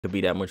could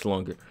be that much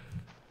longer.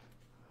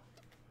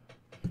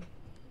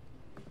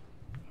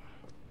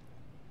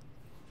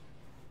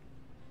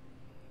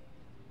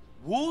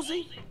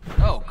 Woolsey?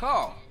 Oh,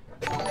 Carl.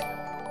 You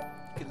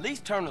could at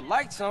least turn the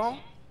lights on.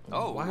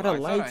 Oh, why the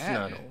lights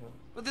not on?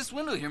 But this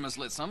window here must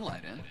let some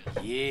light in.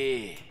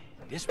 Yeah,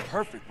 this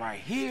perfect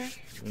right here.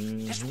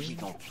 This where we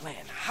gonna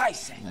plan the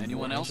heist at.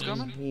 Anyone else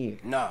coming?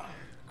 Nah.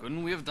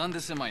 Couldn't we have done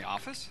this in my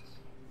office?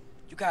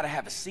 You gotta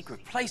have a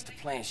secret place to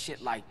plan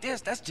shit like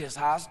this. That's just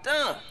how it's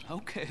done.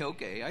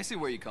 Okay, I see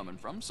where you're coming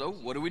from. So,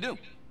 what do?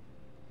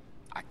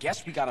 I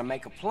guess we gotta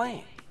make a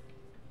plan.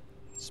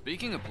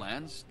 Speaking of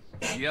plans,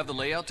 do you have the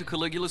layout to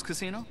Caligula's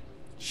casino?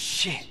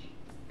 Shit.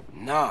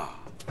 Nah.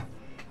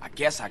 I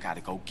guess I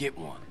gotta go get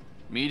one.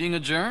 Meeting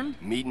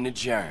adjourned? Meeting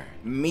adjourned.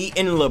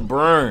 Meeting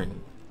LeBron.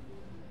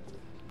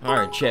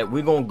 Alright, chat,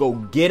 we're gonna go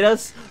get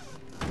us.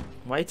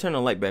 Why you turn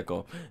the light back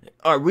off?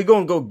 Alright, we're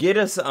gonna go get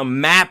us a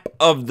map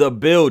of the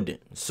building.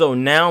 So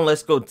now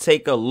let's go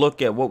take a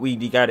look at what we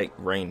got it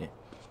raining.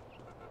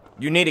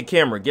 You need a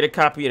camera. Get a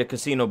copy of the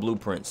casino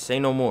blueprints. Say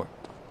no more.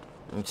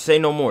 Say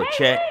no more,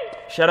 chat.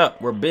 Shut up.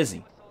 We're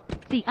busy.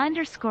 The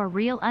 _real_Q_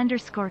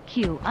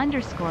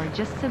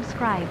 just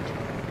subscribed.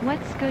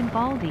 What's good,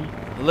 Baldy?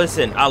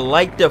 Listen, I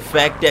like the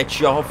fact that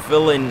y'all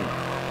feeling...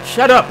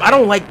 Shut up. I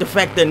don't like the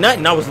fact that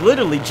nothing. I was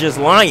literally just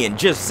lying.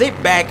 Just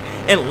sit back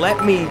and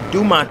let me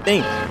do my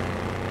thing.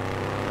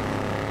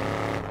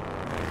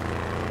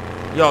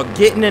 Y'all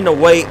getting in the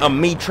way of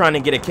me trying to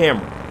get a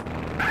camera.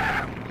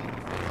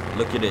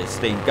 Look at this.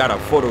 They got a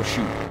photo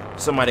shoot.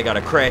 Somebody got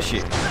to crash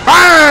it.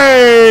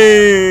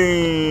 Bang!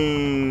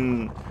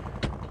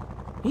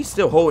 He's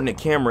still holding the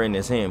camera in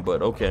his hand,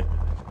 but okay.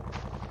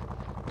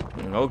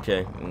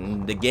 Okay.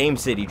 The game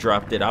said he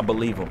dropped it. I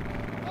believe him.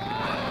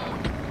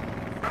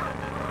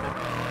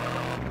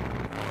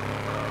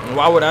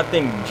 Why would I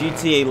think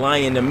GTA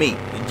lying to me?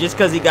 Just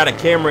because he got a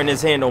camera in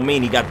his hand don't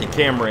mean he got the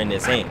camera in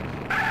his hand.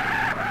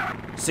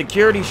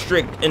 Security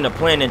strict in the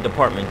planning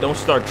department. Don't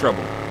start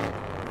trouble.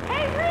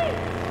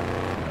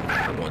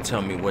 They're gonna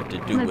tell me what to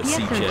do with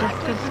CJ.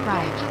 Just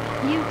subscribed.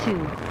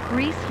 YouTube.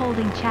 Reese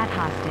holding chat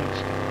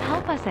hostage.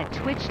 Help us at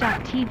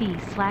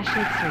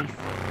twitch.tv/itsreese.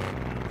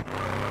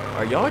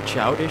 Are y'all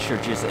childish or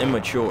just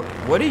immature?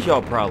 What is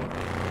y'all problem?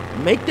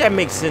 Make that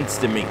make sense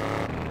to me.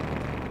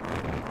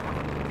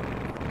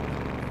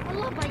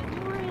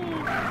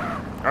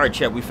 Alright,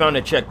 chat, we found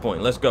a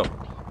checkpoint. Let's go.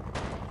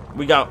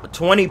 We got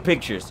 20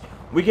 pictures.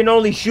 We can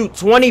only shoot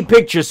 20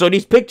 pictures, so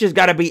these pictures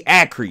gotta be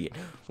accurate.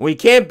 We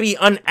can't be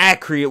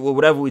unaccurate with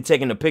whatever we're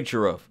taking a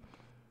picture of.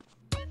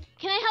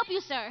 Can I help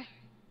you, sir?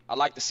 I'd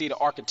like to see the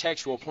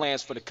architectural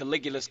plans for the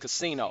Caligula's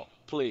casino,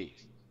 please.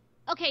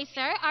 Okay,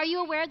 sir. Are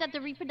you aware that the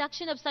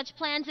reproduction of such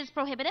plans is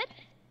prohibited?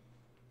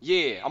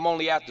 Yeah, I'm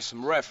only after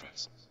some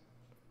reference.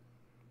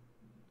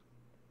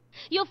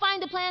 You'll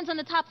find the plans on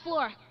the top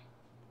floor.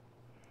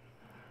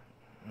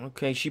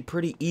 Okay, she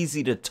pretty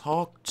easy to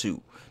talk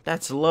to.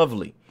 That's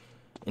lovely.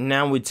 And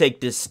now we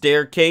take this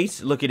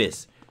staircase. Look at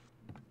this.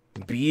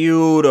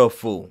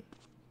 Beautiful.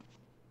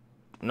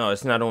 No,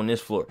 it's not on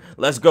this floor.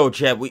 Let's go,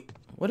 chat.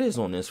 What is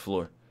on this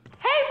floor?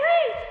 Hey,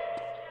 Reese!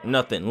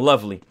 Nothing.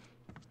 Lovely.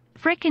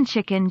 Frickin'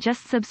 Chicken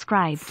just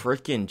subscribed.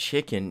 Frickin'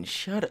 Chicken.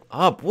 Shut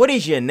up. What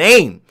is your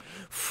name?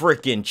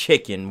 Frickin'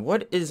 Chicken.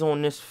 What is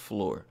on this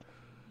floor?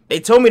 They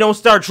told me don't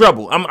start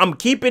trouble. I'm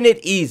keeping it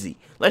easy.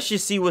 Let's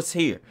just see what's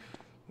here.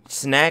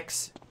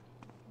 Snacks.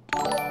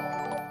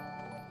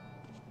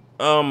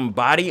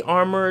 Body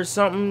armor or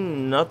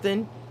something?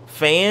 Nothing.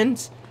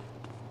 Fans.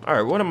 All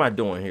right, what am I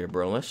doing here,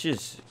 bro? Let's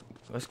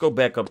go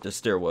back up the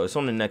stairwell. It's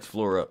on the next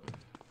floor up.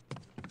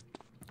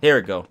 Here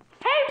we go.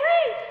 Hey,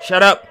 Reese!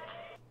 Shut up.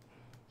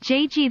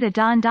 JG the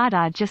Don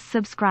Dada just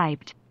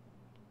subscribed.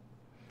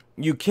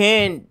 You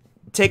can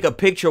take a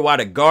picture while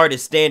the guard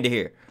is standing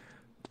here.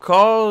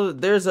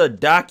 There's a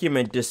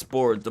document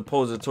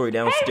depository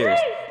downstairs.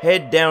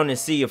 Head down and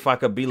see if I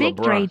could be Big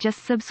LeBron. Dre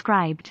just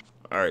subscribed.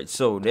 Alright,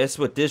 so that's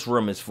what this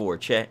room is for,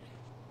 chat.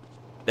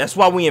 That's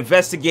why we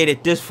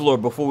investigated this floor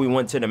before we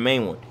went to the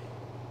main one.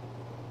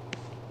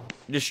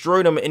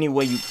 Destroy them any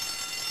way you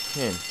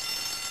can.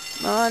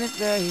 Money,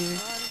 baby.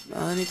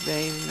 Money,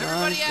 baby. Money,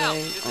 Everybody out.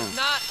 baby. This is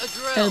not a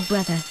drill. Oh,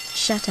 brother,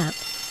 shut up.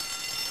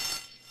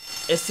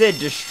 It said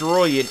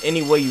destroy it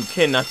any way you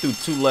can. I threw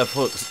 2 left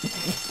hooks.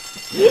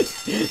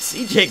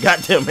 CJ got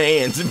them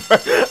hands, bro.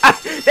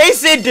 They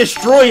said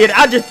destroy it.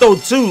 I just throw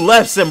 2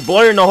 lefts and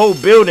blurring the whole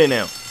building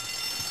out.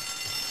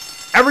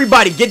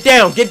 Everybody, get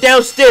down. Get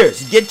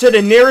downstairs. Get to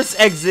the nearest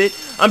exit.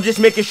 I'm just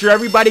making sure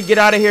everybody get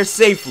out of here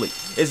safely.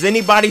 Is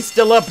anybody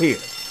still up here?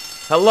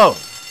 Hello.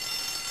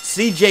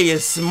 CJ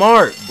is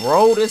smart,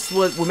 bro. This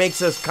is what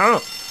makes us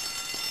comp.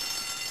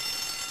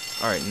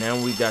 Alright, now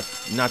we got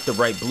not the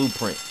right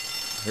blueprint.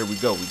 Here we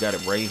go. We got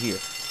it right here.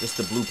 This is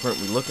the blueprint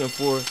we're looking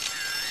for.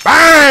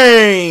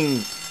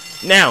 Bang!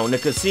 Now, in the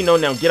casino,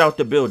 now get out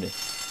the building.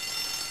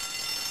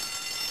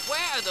 Where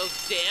are those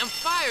damn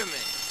firemen?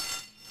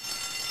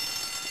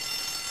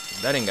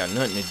 That ain't got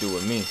nothing to do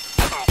with me.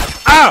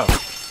 Ow!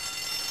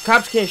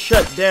 Cops can't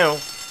shut down.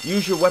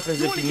 Use your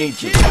weapons if you need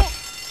to.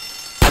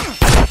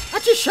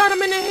 just shot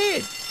him in the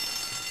head.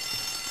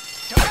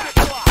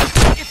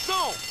 It's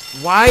on.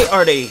 Why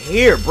are they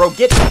here, bro?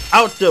 Get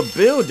out the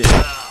building.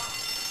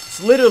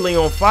 It's literally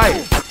on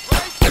fire.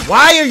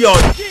 Why are y'all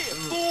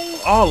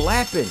all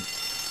lapping?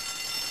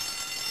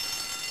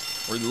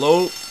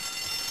 Reload.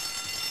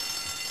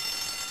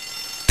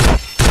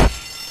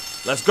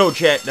 Let's go,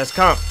 chat. That's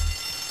comp.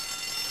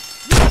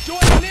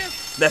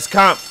 That's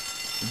comp.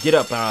 Get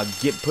up. I'll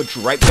put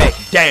you right back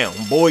down,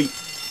 boy.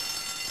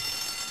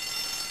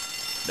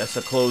 That's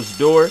a closed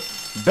door.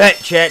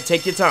 Bet, chat.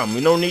 Take your time.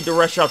 We don't need to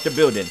rush out the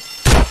building.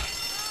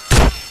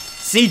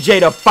 CJ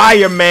the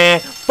fireman.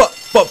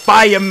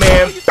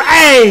 Fireman.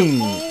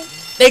 Bang!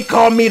 They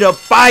call me the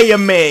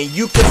fireman.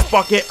 You can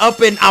spark it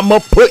up and I'ma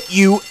put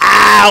you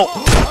out.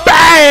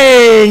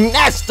 Bang!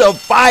 That's the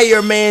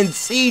fireman,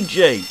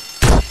 CJ.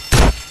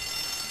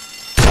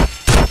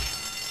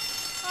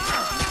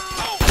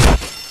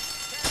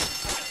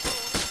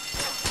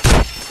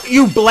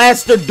 You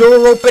blast the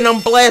door open, I'm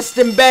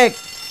blasting back.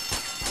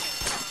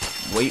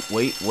 Wait.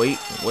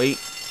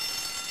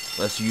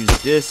 Let's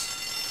use this.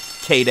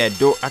 K that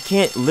door. I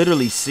can't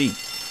literally see.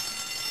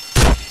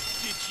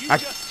 Did you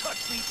just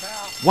touch me,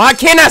 pal? Why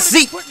can't I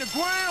see? Put in the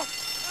ground?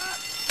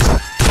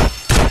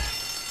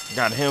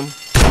 Got him.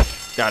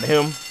 Got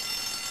him.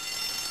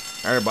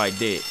 Everybody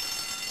dead.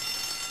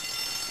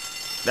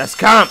 That's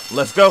comp.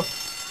 Let's go.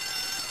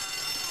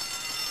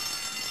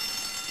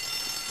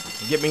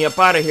 Get me up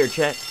out of here,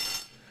 chat.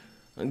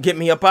 Get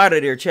me up out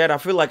of there, chat. I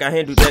feel like I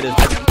handled that as...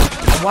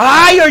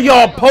 Why are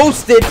y'all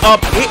posted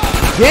up?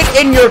 Get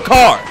in your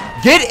car.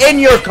 Get in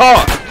your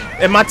car.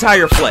 And my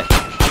tire flat.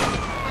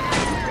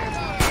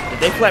 Did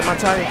they flat my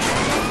tire?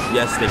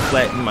 Yes, they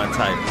flattened my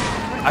tire.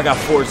 I got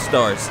 4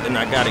 stars, and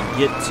I gotta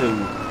get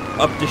to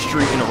up the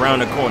street and around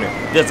the corner.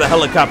 There's a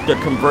helicopter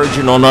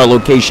converging on our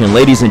location.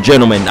 Ladies and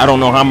gentlemen, I don't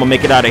know how I'm gonna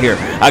make it out of here.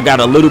 I got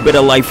a little bit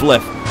of life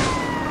left.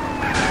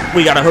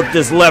 We gotta hook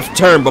this left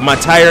turn, but my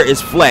tire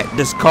is flat.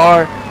 This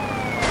car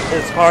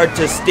is hard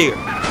to steer.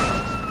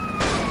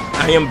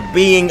 I am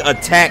being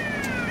attacked.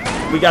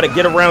 We gotta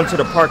get around to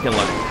the parking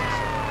lot.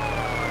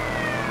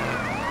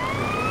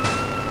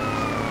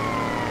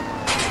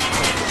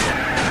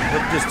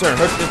 Hook this turn,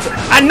 hook this turn.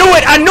 I knew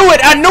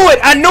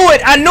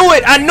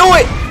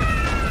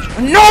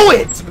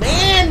it,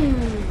 man!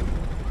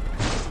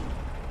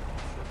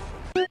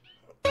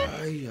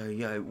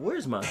 Ay.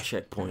 Where's my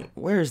checkpoint?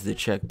 Where's the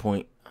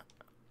checkpoint?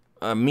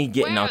 Me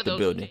getting out the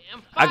building.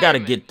 I gotta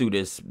get through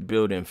this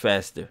building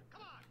faster.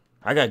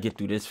 I gotta get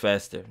through this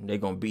faster. They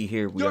gonna be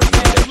here. We already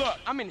know that. Look,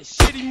 I'm in a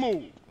shitty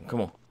mood.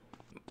 Come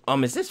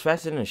on. Is this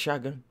faster than a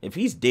shotgun? If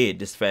he's dead,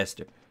 this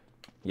faster.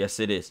 Yes,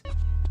 it is.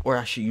 Or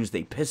I should use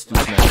the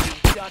pistols now.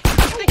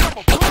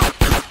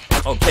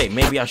 Okay,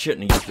 maybe I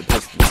shouldn't have used the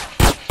pistols.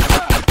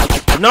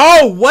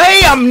 No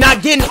way! I'm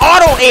not getting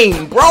auto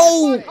aim,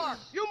 bro.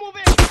 You move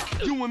in.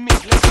 You and me.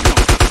 Let's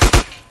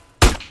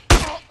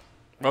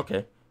go.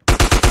 Okay.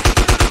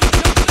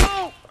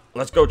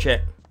 Let's go,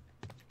 chat.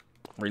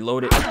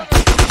 Reload it.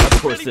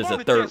 Of course, there's a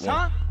third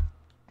one.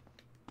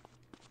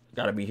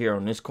 Gotta be here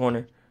on this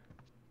corner.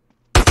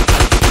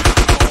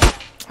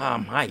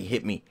 How he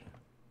hit me.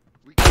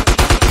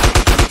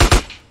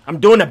 I'm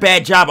doing a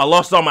bad job. I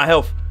lost all my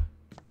health.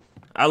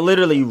 I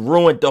literally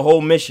ruined the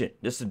whole mission.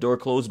 This is a door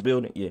closed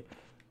building. Yeah.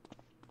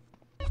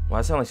 Why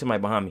it sound like somebody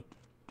behind me?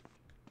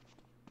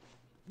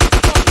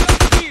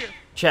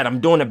 Chat, I'm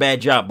doing a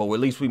bad job, but at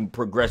least we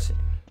progressing.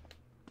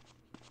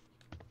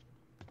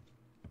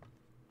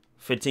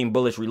 15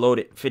 bullets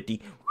reloaded.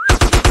 50.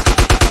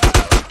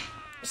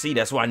 See,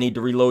 that's why I need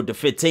to reload to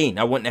 15.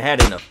 I wouldn't have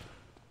had enough.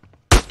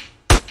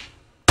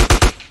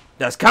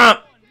 That's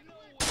comp.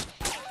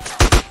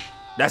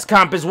 That's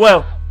comp as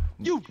well.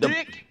 You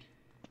dick.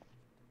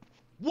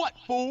 What,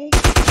 fool?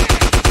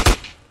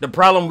 The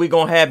problem we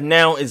gonna have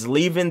now is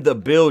leaving the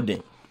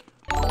building.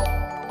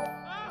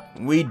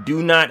 We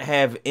do not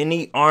have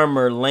any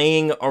armor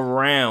laying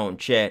around,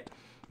 chat.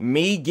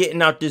 Me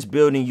getting out this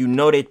building, you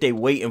know that they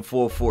waiting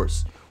full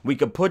force. We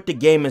could put the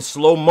game in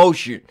slow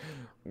motion.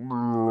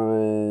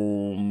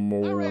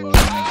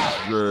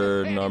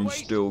 I'm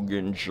still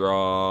getting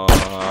shot.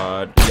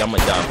 Yeah, I'm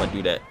gonna die if I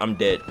do that. I'm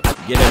dead.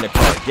 Get in the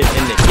car. Get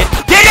in it.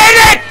 Get in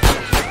it!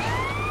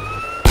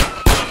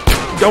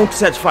 Don't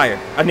catch fire.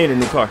 I need a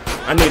new car.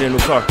 I need a new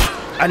car.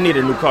 I need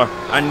a new car.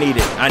 I need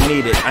it. I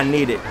need it. I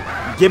need it.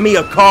 Give me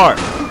a car.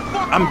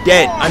 I'm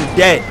dead. I'm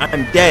dead.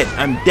 I'm dead.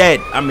 I'm dead.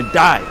 I'm gonna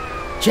die.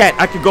 Chat,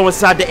 I could go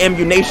inside the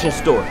ammunition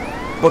store.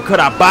 But could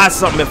I buy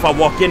something if I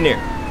walk in there?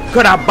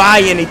 Could I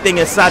buy anything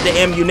inside the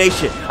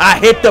ammunition? I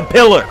hit the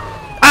pillar.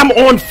 I'm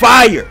on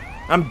fire.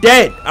 I'm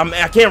dead.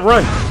 I can't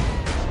run.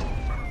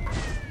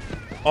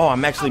 Oh,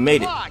 I'm actually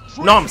made it.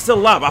 No, I'm still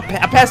alive. I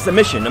passed the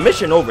mission. The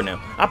mission over now.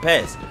 I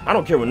passed. I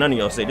don't care what none of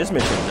y'all say. This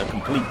mission is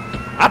complete.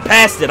 I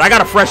passed it. I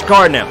got a fresh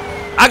car now.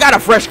 I got a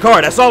fresh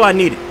car. That's all I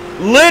needed.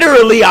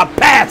 Literally, I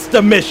passed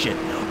the mission.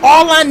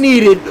 All I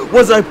needed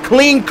was a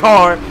clean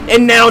car,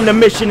 and now the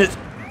mission is...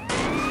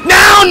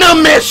 Now the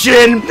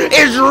mission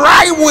is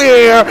right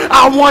where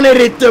I wanted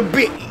it to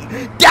be.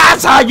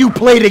 That's how you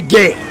play the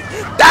game.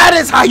 That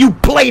is how you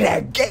play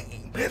that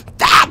game.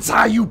 That's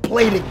how you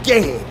play the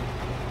game.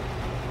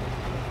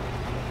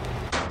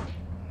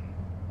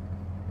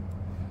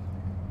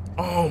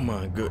 Oh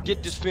my goodness.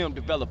 Get this film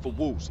developed for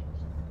Woozy.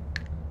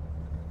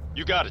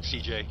 You got it,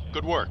 CJ.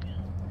 Good work.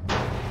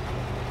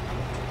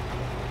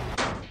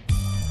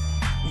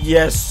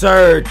 Yes,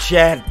 sir,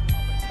 chat.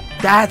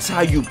 That's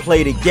how you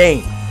play the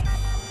game.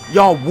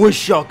 Y'all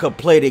wish y'all could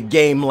play the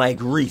game like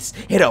Reese.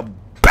 Hit a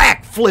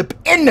backflip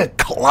in the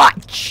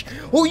clutch.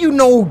 Who you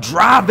know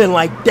driving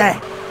like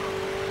that?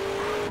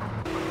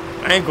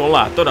 I ain't gonna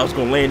lie. I thought I was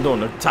gonna land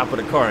on the top of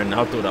the car and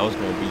I thought I was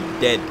gonna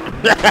be dead.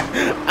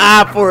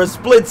 For a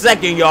split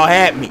second, y'all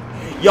had me.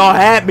 Y'all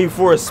had me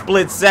for a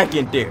split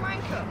second there.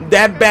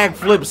 That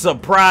backflip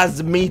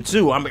surprised me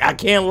too. I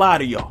can't lie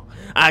to y'all.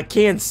 I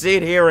can't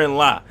sit here and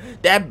lie.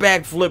 That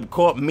backflip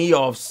caught me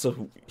off.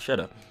 So shut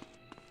up.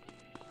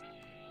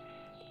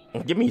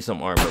 Give me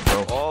some armor,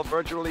 bro. All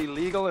virtually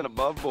legal and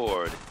above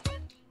board.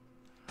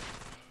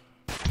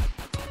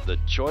 The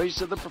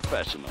choice of the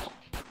professional.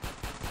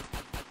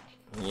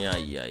 Yeah.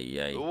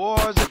 The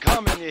wars are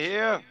coming, you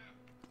hear?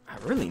 I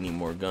really need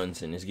more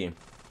guns in this game.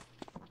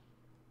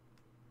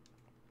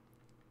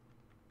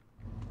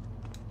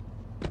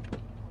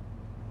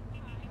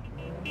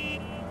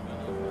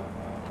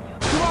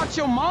 You out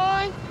your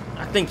mind?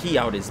 I think he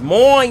out his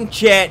mind,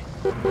 chat.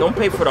 Don't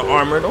pay for the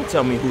armor. Don't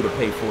tell me who to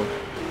pay for.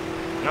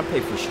 I pay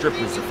for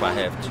strippers if I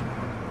have to.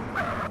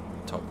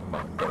 Talking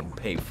about don't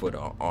pay for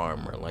the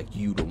armor like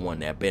you the one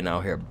that been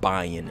out here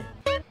buying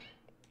it.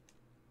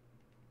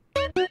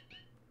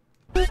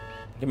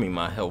 Give me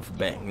my health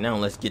back. Now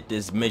let's get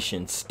this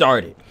mission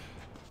started.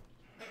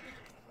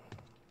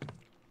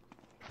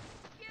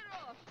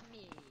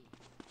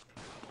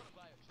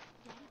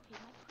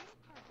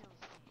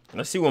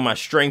 Let's see what my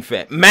strength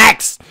at.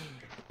 Max!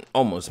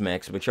 Almost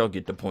max, but y'all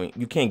get the point.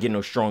 You can't get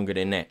no stronger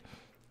than that.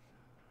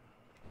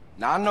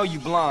 Now, I know you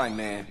blind,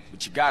 man,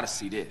 but you gotta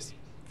see this.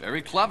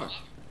 Very clever.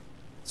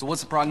 So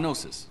what's the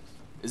prognosis?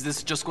 Is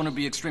this just going to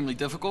be extremely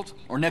difficult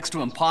or next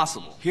to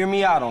impossible? Hear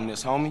me out on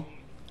this, homie.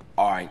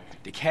 Alright,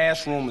 the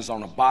cash room is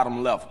on the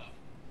bottom level.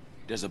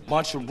 There's a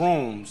bunch of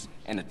rooms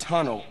and a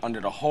tunnel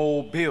under the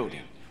whole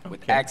building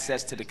with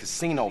access to the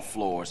casino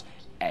floors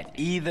at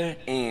either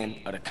end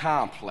of the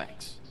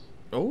complex.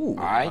 Oh,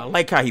 right. I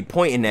like how he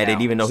pointing at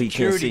it even though he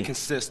can't see. Security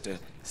consists of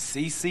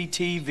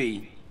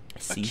CCTV, a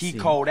CC. key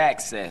code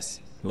access,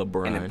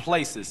 LeBron. and in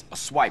places a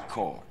swipe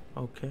card.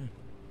 Okay.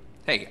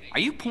 Hey, are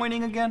you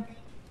pointing again?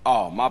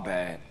 Oh, my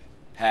bad.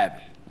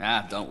 Habit.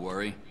 Ah, don't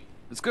worry.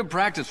 It's good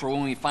practice for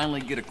when we finally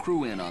get a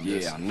crew in on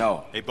this. Yeah, I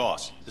know. Hey,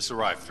 boss. This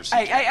arrived for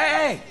CJ.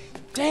 Hey!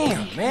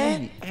 Damn,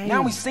 man.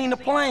 Now we seen the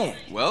plan.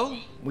 Well,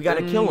 We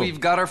gotta then kill him. We've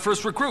got our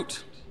first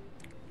recruit.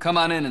 Come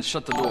on in and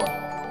shut the door.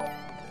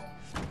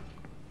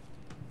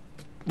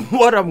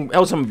 What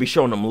else I'm gonna be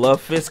showing them? Love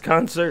Fist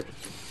concert?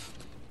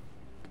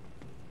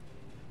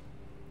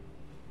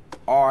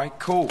 Alright,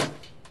 cool.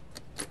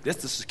 This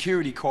the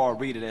security card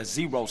reader that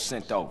Zero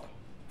sent over.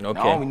 Okay.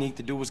 Now all we need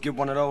to do is get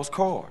one of those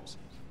cards.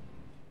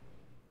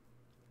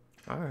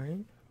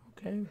 Alright.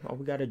 Okay. All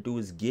we gotta do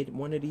is get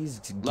one of these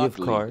gift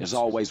Luckily, cards. there's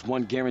always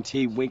one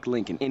guaranteed weak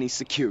link in any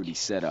security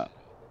setup.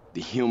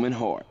 The human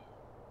heart.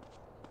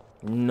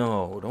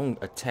 No,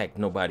 don't attack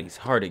nobody's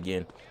heart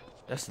again.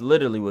 That's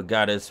literally what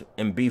got us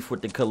in beef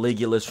with the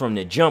Caligulas from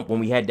the jump when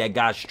we had that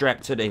guy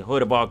strapped to the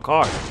hood of our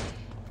car.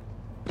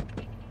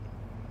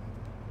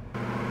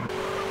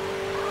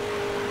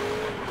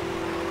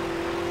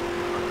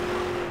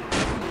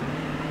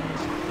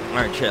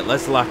 Alright, chat,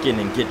 let's lock in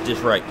and get this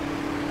right.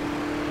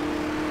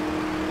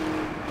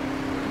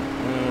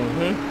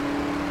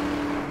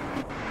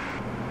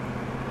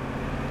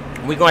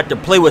 We're gonna have to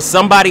play with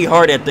somebody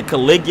hard at the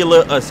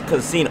Caligula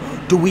casino.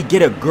 Do we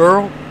get a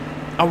girl?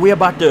 Are we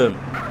about to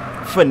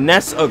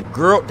finesse a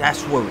girl?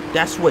 That's what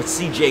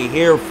CJ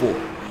here for.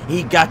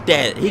 He got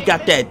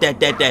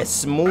that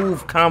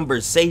smooth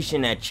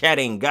conversation that chat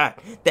ain't got.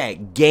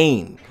 That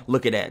game.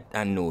 Look at that.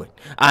 I knew it.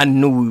 I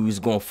knew we was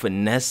gonna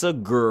finesse a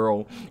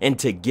girl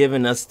into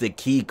giving us the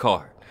key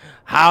card.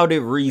 How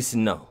did Reese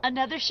know?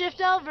 Another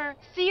shift over.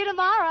 See you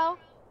tomorrow.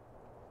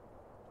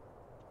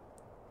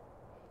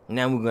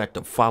 Now we're gonna have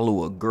to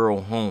follow a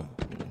girl home.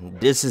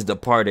 This is the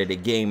part of the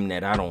game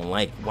that I don't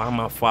like. Why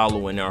am I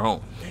following her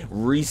home?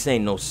 Reese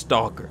ain't no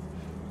stalker.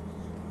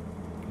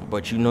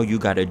 But you know you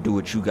gotta do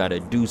what you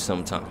gotta do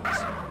sometimes.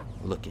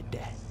 Look at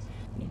that.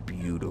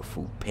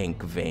 Beautiful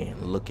pink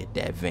van. Look at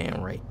that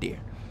van right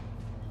there.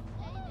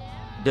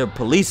 The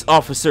police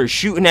officer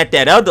shooting at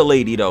that other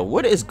lady though.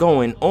 What is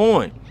going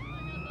on?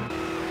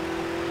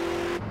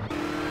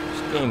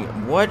 This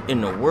game, what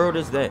in the world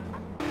is that?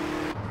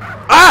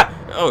 Ah!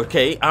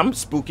 Okay, I'm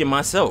spooking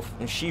myself.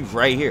 And she's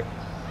right here.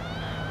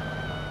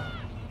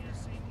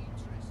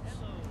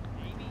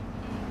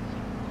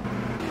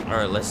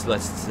 Alright,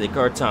 let's take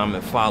our time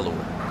and follow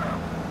her.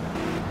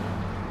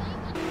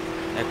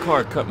 That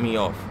car cut me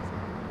off.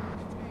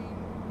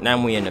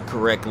 Now we in the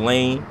correct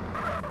lane.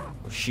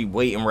 She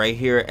waiting right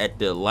here at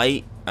the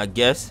light, I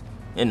guess,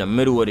 in the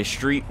middle of the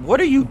street.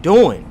 What are you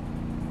doing?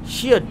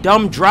 She a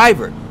dumb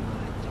driver.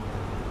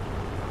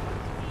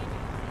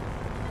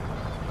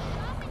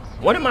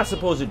 What am I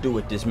supposed to do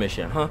with this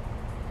mission, huh?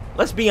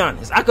 Let's be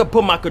honest. I could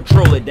put my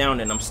controller down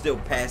and I'm still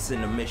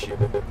passing the mission.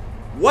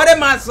 What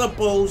am I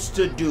supposed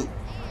to do?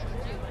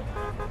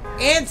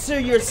 Answer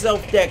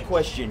yourself that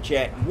question,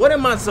 chat. What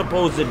am I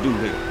supposed to do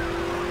here?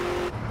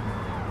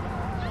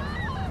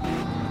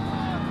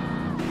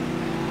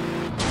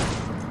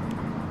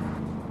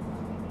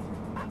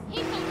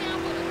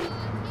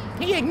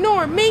 He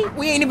ignored me.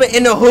 We ain't even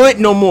in the hood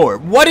no more.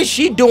 What is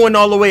she doing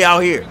all the way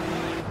out here?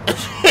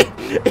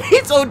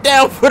 He's so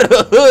down for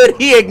the hood.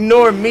 He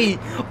ignored me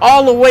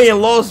all the way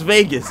in Las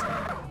Vegas.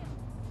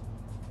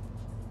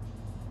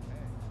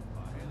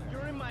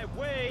 You're in my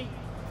way.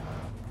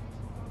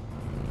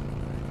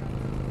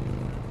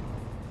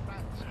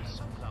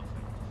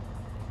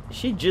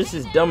 She just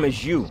as dumb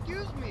as you.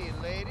 Excuse me,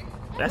 lady.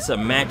 That's a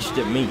match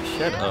to me.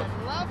 Shut up.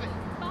 Love it.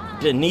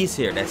 Denise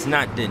here. That's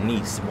not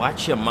Denise.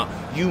 Watch your mouth.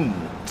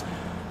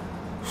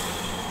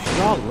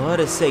 Y'all love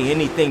to say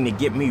anything to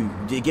get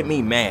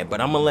me mad, but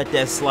I'm gonna let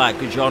that slide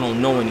because y'all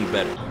don't know any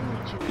better.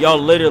 Y'all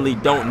literally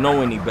don't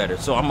know any better,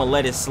 so I'm gonna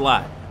let it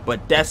slide.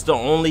 But that's the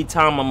only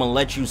time I'm gonna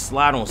let you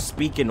slide on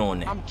speaking on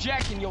that. I'm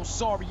jacking your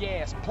sorry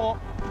ass,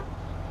 punk.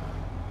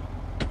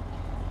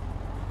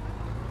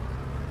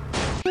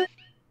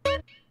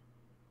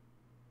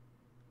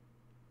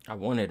 I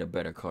wanted a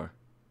better car.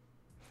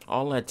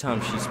 All that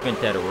time she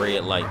spent at a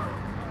red light.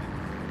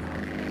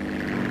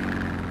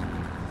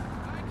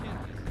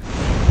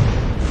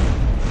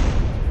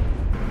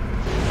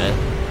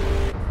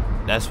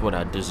 That's what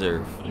I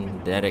deserve.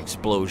 That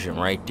explosion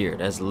right there.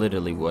 That's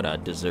literally what I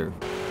deserve.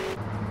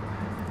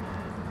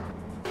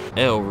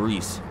 El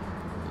Reese.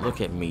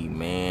 Look at me,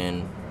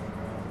 man.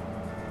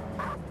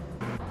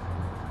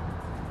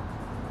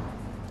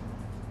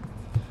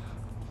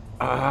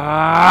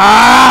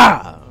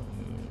 I'm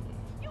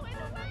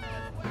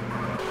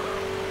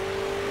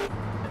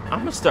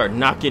gonna start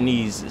knocking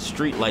these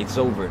street lights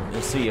over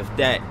and see if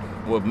that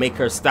will make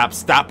her stop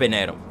stopping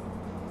at them.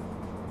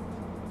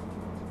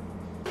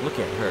 Look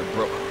at her,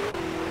 bro.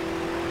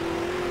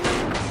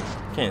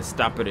 Can't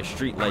stop at a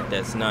street light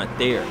that's not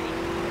there.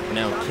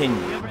 Now can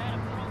you?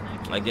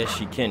 I guess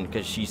she can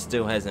because she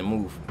still hasn't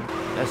moved.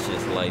 That's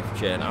just life,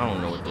 Chad. I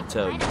don't know what to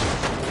tell you.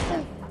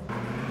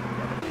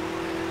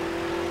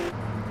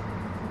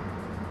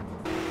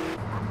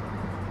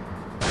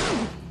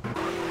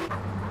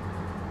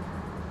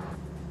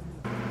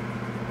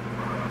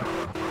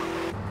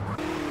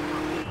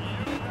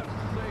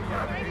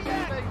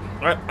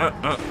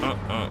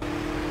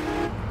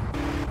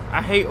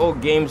 I hate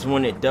old games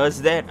when it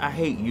does that. I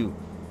hate you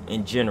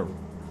in general.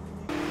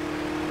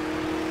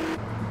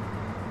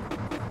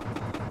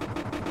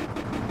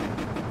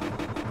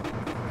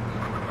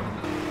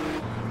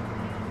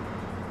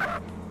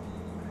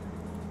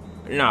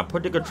 Nah,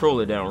 put the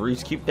controller down,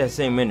 Reese. Keep that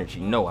same energy.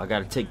 No, I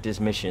gotta take this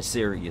mission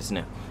serious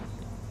now.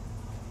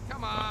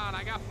 Come on,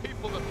 I got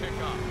people to pick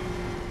up.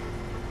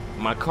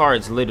 My car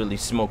is literally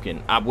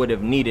smoking. I would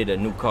have needed a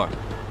new car.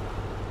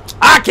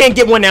 I can't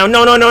get one now.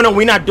 No, no, no, no.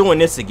 We're not doing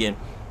this again.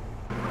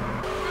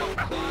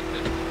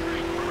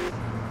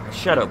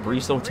 Shut up,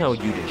 Reese. Don't tell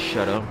you to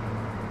shut up.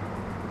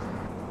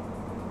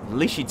 At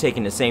least she's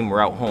taking the same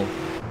route home.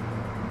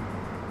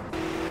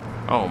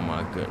 Oh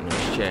my goodness,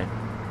 Chad.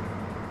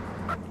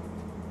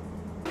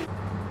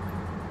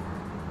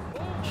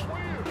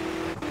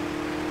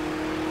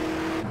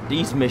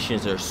 These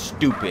missions are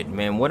stupid,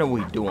 man. What are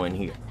we doing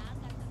here?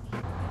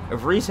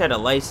 If Reese had a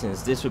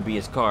license, this would be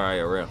his car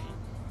IRL.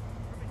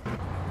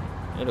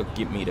 It'll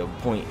get me to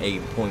point A,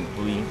 point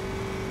B.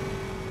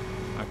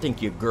 I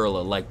think your girl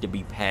would like to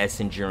be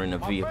passenger in a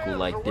vehicle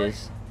like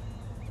this.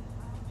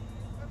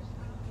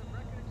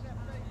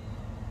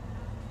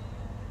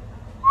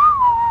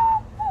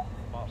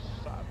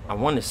 I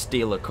want to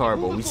steal a car,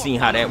 but we seen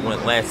how that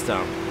went last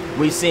time.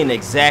 We seen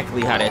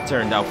exactly how that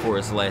turned out for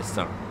us last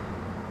time.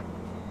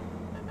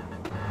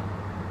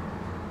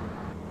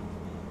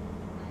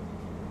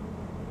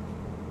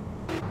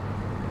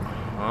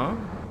 Huh?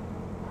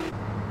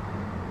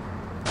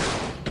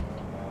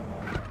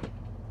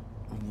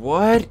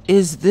 What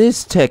is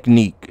this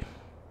technique?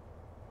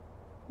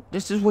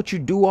 This is what you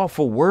do off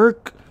of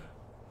work?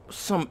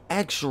 Some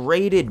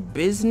X-rated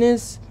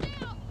business?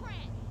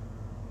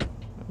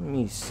 Let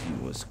me see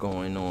what's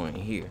going on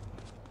here.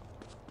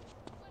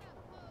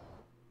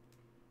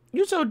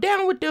 You so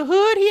down with the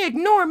hood, he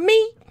ignored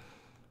me?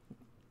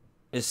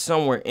 It's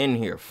somewhere in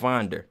here.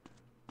 Find her.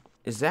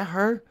 Is that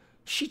her?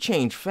 She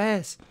changed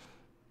fast.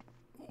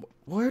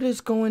 What is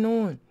going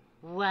on?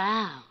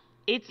 Wow,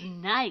 it's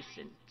nice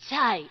and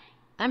tight.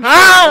 I'm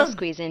sure it'll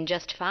squeeze in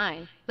just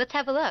fine. Let's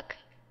have a look.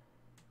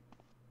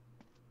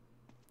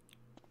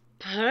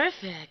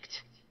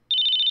 Perfect.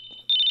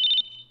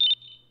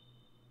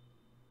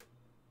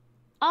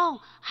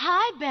 Oh,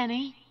 hi,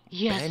 Benny.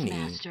 Yes, Benny?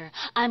 Master.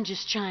 I'm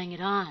just trying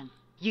it on.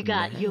 You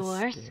got Master.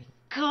 yours?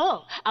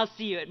 Cool. I'll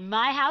see you at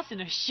my house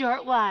in a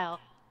short while.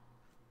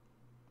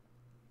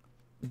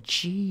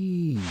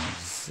 Jesus.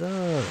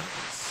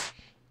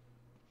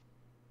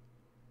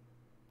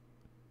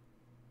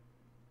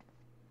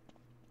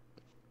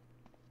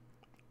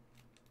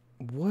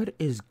 What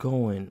is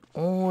going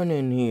on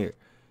in here?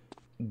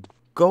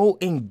 Go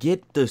and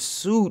get the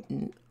suit.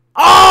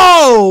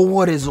 Oh,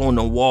 what is on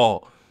the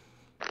wall?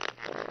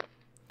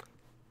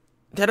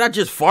 Did I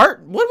just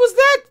fart? What was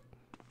that?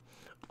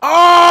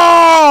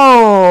 Oh!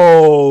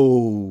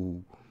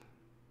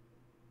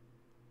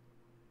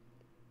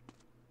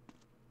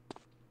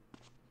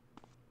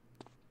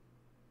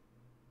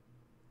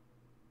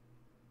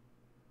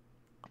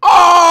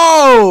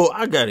 Oh!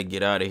 I gotta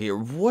get out of here.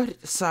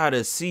 What side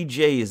of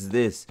CJ is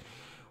this?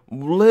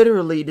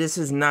 Literally, this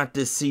is not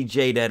the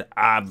CJ that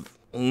I've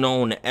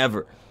known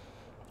ever.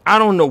 I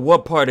don't know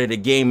what part of the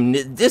game.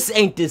 This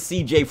ain't the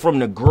CJ from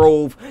the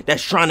Grove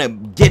that's trying to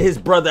get his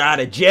brother out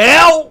of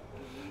jail.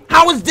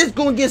 How is this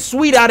gonna get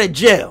Sweet out of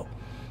jail?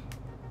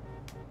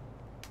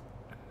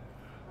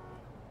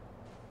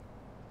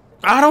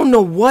 I don't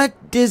know what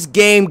this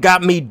game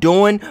got me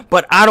doing,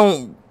 but I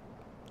don't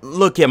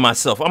look at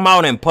myself. I'm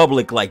out in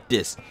public like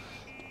this.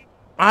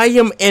 I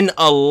am in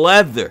a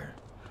leather.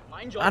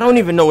 I don't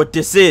even know what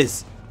this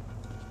is.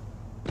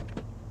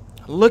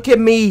 Look at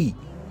me.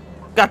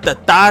 Got the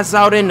thighs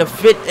out in the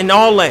fit and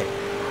all that.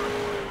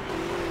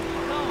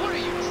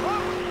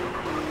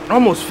 I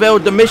almost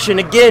failed the mission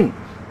again.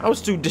 I was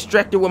too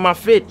distracted with my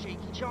fit.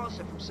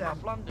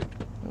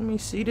 Let me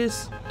see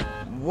this.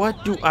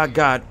 What do I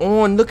got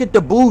on? Look at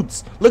the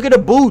boots. Look at the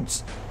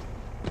boots.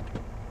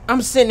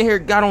 I'm sitting here,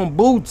 got on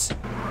boots.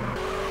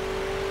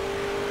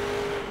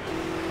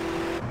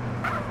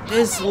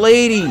 This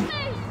lady.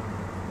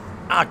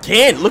 I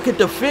can't. Look at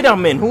the fit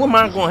I'm in. Who am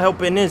I going to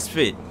help in this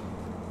fit?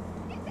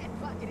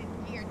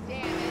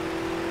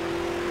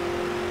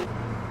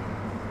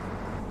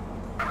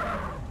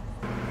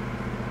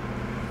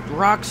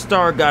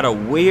 Rockstar got a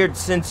weird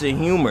sense of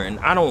humor, and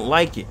I don't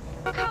like it.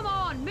 Come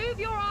on, move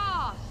your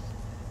ass.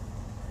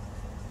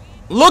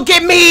 Look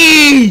at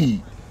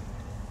me!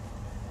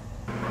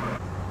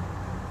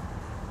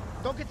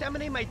 Don't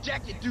contaminate my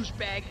jacket,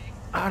 douchebag.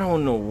 I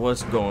don't know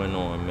what's going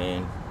on,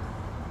 man.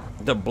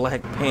 The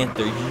Black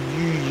Panther,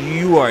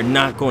 you are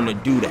not going to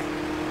do that.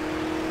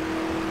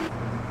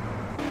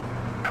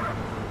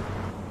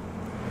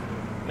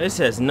 This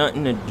has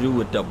nothing to do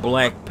with the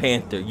Black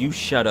Panther. You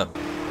shut up.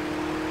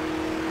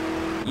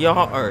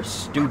 Y'all are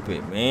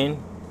stupid, man.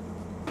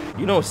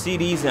 You don't see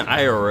these in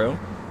IRL.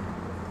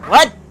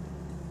 What?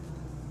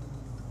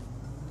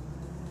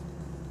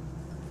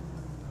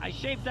 I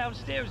shaved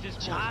downstairs this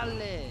morning.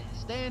 Charlie,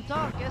 stay and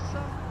talk, yes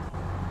sir.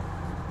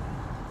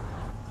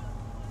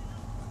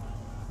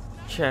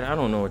 Chad, I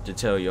don't know what to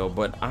tell y'all,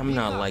 but I'm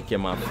not liking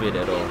my fit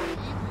at all.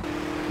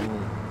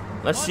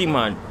 Let's see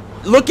my...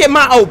 Look at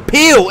my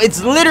appeal.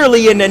 It's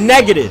literally in the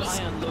negatives.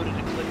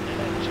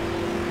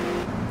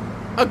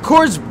 Of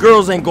course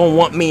girls ain't gonna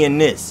want me in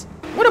this.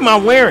 What am I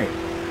wearing?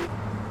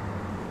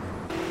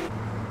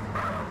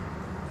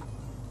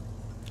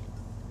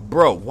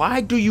 Bro,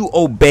 why do you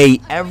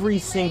obey every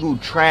single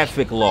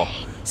traffic law?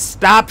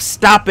 Stop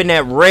stopping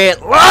at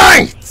red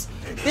lights!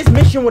 This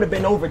mission would have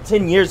been over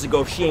 10 years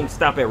ago if she ain't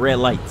stop at red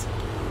lights.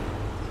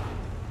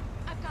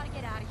 I've got to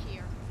get out of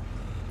here.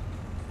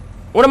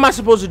 What am I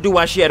supposed to do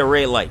while she had a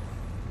red light?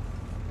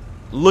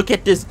 Look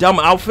at this dumb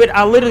outfit.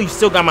 I literally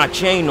still got my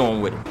chain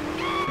on with it.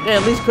 They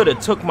at least could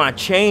have took my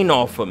chain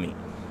off of me.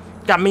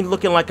 Got me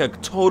looking like a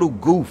total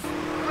goof.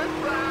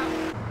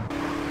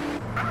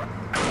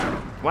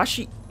 Why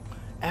she...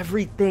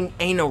 Everything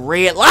ain't a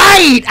red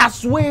light, I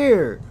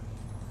swear.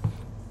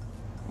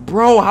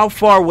 Bro, how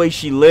far away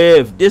she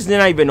lived? There's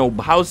not even no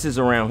houses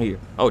around here.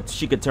 Oh,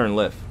 she could turn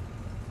left.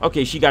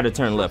 Okay, she got to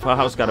turn left. Her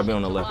house got to be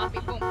on the left.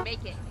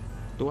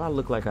 Do I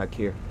look like I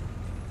care?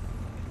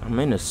 I'm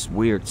in a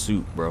weird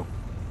suit, bro.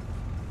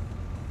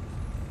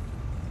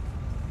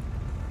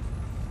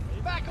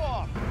 Back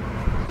off.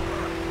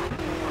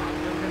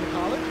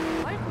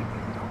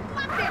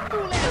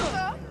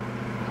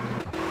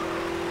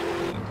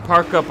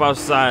 Park up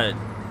outside.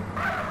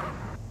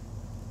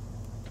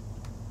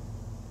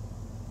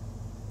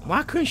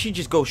 Why couldn't she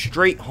just go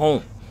straight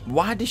home?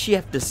 Why did she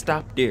have to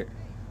stop there?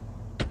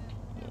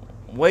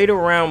 Wait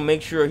around,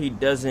 make sure he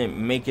doesn't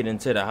make it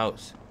into the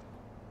house.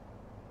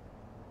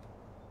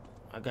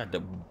 I got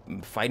to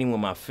fighting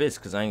with my fist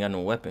because I ain't got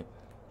no weapon.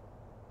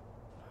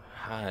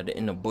 Hide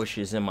in the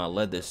bushes in my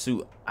leather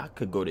suit. I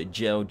could go to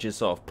jail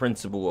just off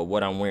principle of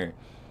what I'm wearing.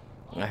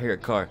 I hear a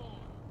car.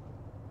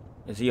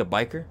 Is he a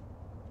biker?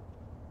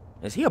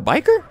 Is he a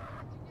biker?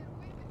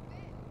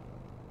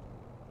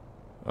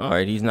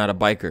 Alright, he's not a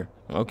biker.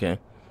 Okay.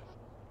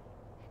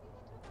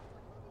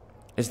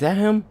 Is that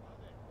him?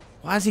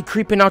 Why is he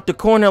creeping out the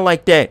corner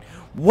like that?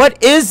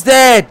 What is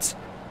that?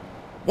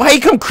 Why he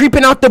come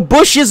creeping out the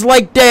bushes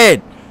like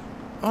that?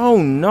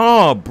 Oh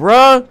no,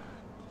 bruh.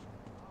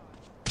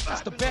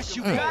 That's the best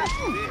you got.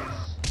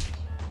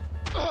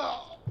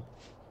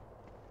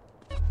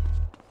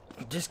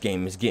 This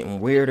game is getting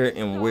weirder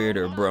and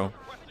weirder, bro.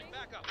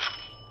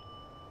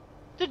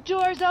 The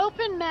door's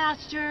open,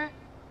 Master.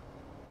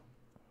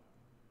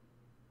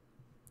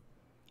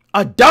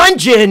 A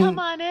dungeon? Come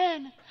on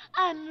in.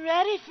 I'm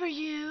ready for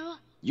you.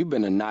 You've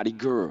been a naughty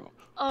girl.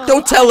 Oh,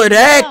 Don't tell her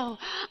that.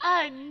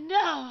 I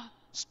know.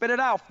 Spit it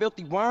out,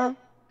 filthy worm.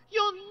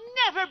 You'll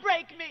never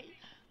break me.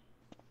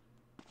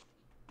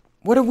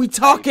 What are we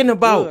talking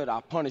about? Good,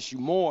 I'll punish you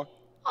more.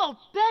 Oh,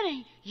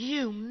 Benny,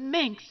 you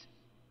minx.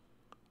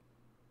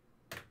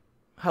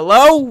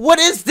 Hello? What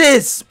is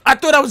this? I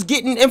thought I was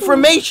getting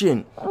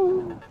information.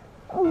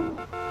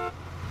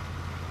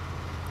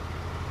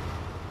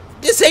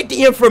 This ain't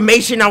the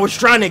information I was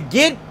trying to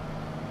get.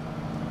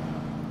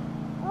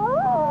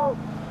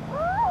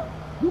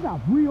 You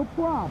got real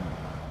problems.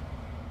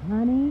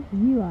 Honey,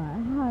 you are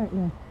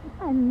heartless.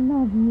 I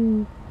love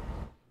you.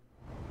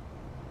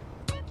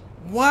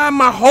 Why am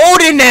I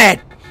holding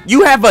that?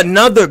 You have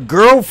another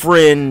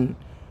girlfriend.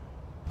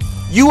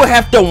 You will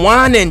have to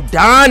wine and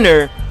dine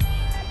her.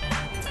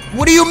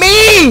 What do you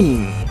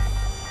mean?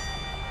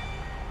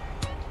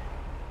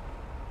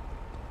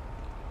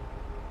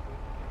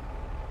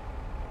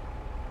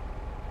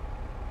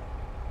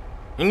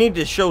 You need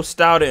to show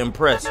style to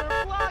impress.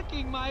 You're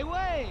blocking my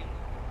way.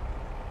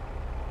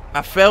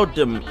 I failed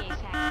them.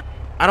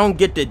 I don't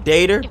get to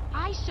date her. If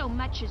I so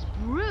much as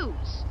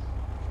bruise.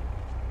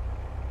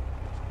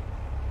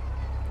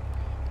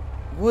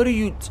 What are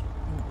you?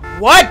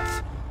 What?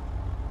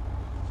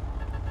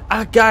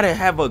 I gotta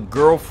have a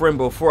girlfriend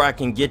before I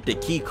can get the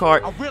key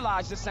card. I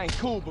realize this ain't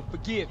cool, but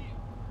forgive me.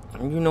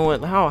 You know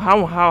what? How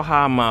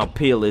high my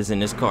appeal is in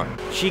this car?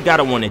 She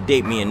gotta want to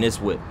date me in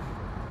this whip.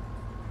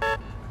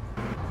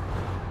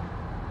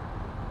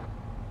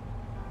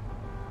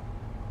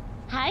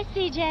 Hi,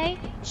 CJ.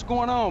 What's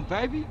going on,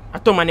 baby? I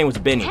thought my name was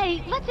Benny.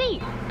 Hey, let's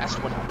eat. That's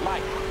what I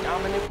like, a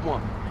dominant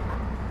woman.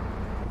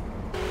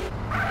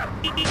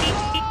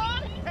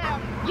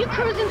 You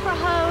cruising for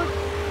hoes?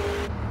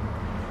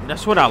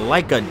 That's what I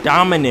like, a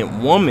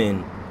dominant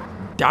woman.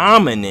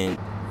 Dominant?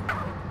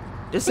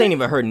 This ain't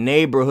even her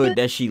neighborhood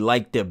that she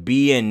like to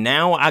be in.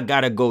 Now I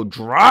gotta go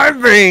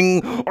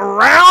driving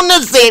around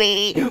the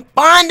city,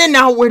 finding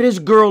out where this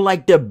girl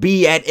like to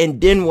be at, and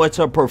then what's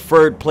her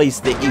preferred place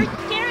to eat. You're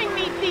scaring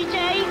me,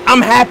 CJ.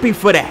 I'm happy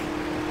for that.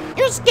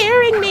 You're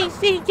scaring me,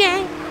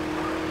 CJ.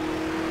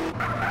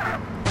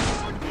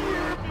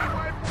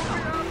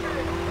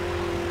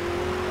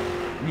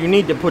 You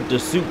need to put the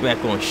suit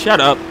back on.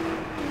 Shut up.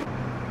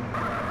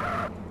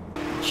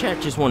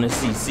 Chat just want to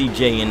see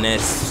CJ in that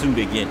suit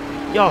again.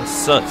 Y'all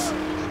sus.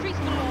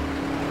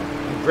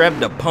 Grab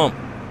the pump.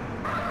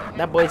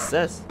 That boy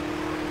sus.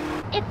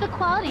 It's the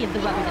quality of the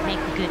rubber that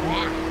makes a good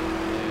match.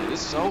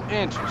 It's so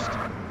interesting.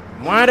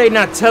 Why are they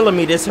not telling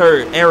me this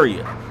her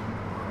area?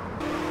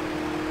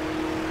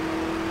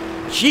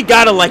 She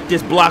gotta like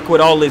this block with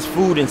all this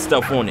food and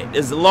stuff on it.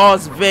 It's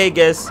Las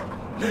Vegas.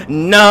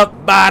 Look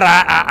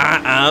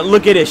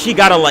at this. She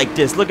gotta like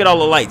this. Look at all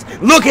the lights.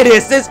 Look at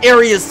this. This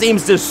area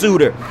seems to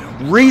suit her.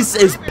 Reese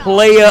is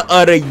player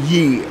of the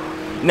year.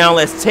 Now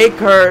let's take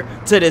her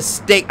to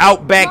the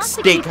Outback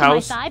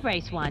Steakhouse. My thigh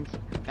brace once.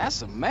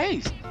 That's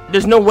amazing.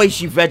 There's no way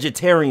she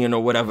vegetarian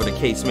or whatever the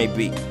case may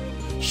be.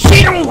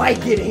 She don't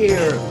like it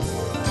here.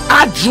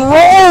 I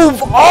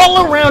drove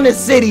all around the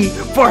city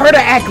for her to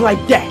act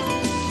like that.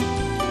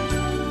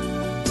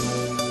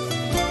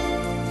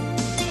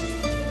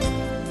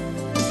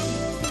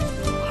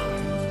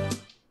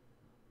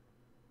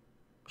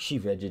 She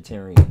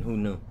vegetarian. Who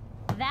knew?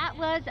 That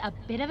was a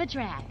bit of a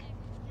drag.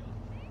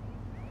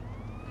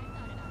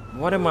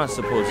 What am I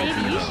supposed to do?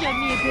 Baby, you showed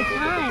me a good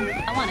time.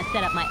 I want to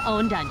set up my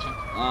own dungeon.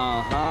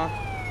 Uh-huh.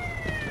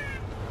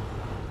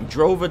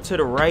 Drove her to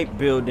the right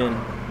building.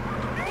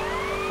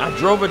 I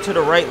drove her to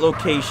the right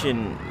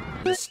location.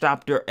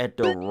 Stopped her at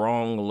the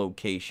wrong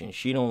location.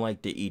 She don't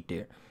like to eat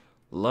there.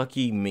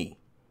 Lucky me.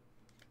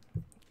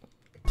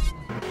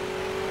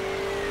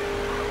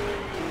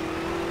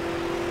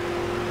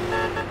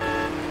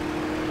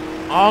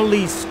 All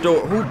these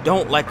stores, who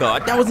don't like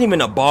a, that wasn't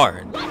even a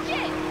bar.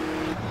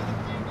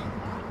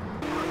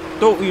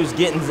 Thought we was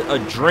getting a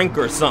drink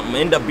or something,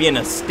 end up being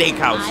a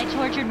steakhouse. I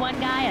tortured one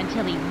guy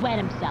until he wet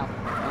himself.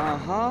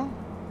 Uh-huh.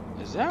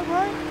 Is that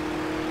right?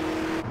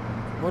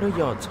 What are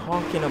y'all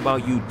talking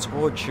about? You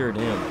tortured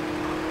him.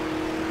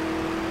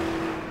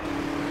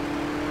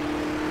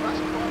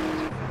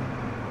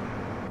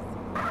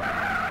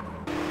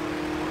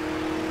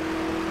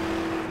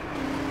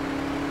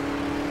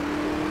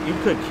 You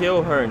could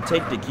kill her and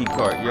take the key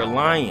card. You're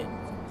lying.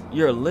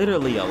 You're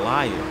literally a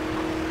liar.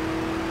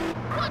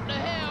 What the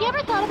hell? You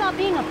ever thought about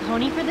being a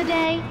pony for the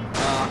day?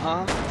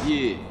 Uh-huh.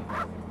 Yeah.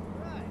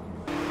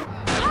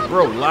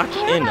 Bro, lock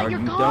in. Are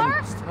you dumb?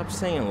 Stop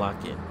saying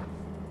lock in.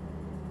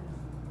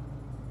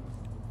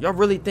 Y'all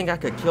really think I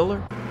could kill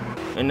her?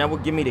 And that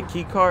would give me the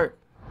key card?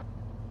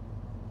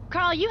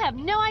 Carl, you have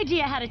no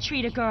idea how to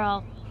treat a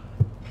girl.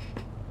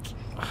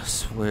 I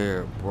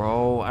swear,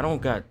 bro. I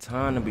don't got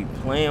time to be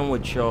playing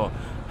with y'all.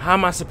 How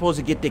am I supposed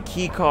to get the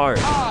key card?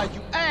 Ah,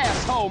 you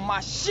asshole, my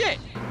shit!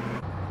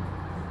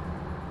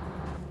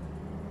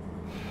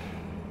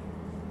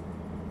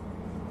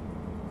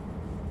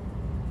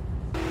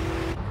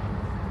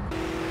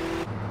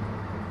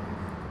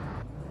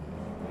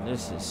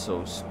 This is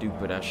so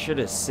stupid. I should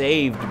have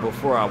saved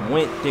before I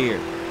went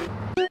there.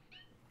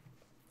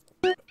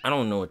 I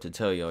don't know what to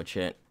tell y'all,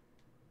 chat.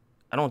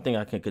 I don't think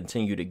I can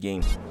continue the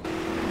game.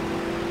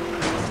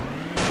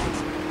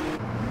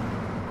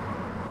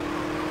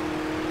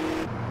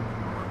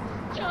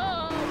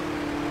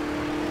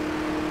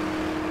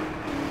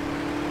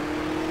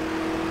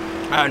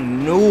 I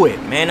knew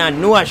it, man. I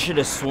knew I should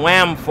have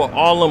swam for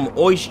all them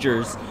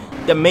oysters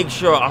to make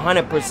sure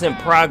 100%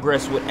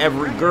 progress with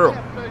every girl.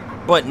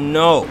 But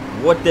no,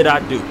 what did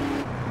I do?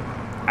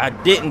 I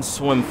didn't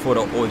swim for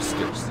the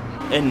oysters.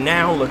 And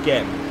now look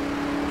at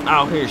me,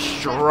 out here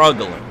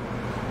struggling.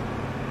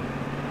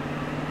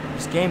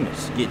 This game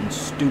is getting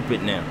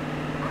stupid now.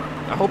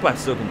 I hope I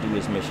still can do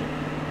this mission.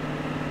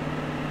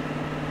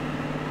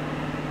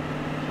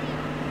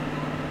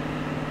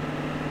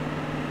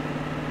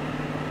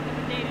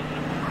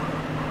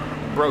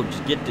 Bro,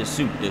 just get the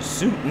suit. The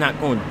suit not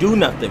gonna do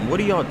nothing. What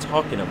are y'all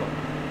talking about?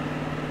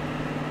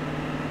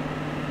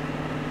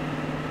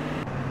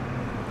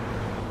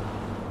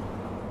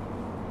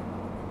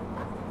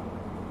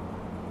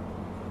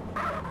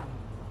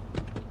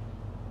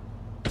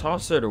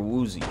 Toss her to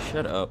Woozy.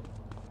 Shut up.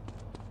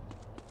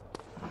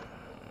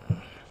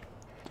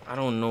 I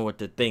don't know what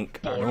to think.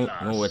 I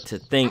don't know what to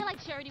think. I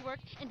like charity work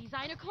and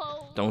designer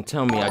clothes. Don't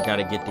tell me I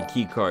gotta get the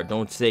key card.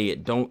 Don't say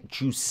it. Don't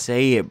you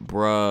say it,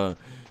 bruh.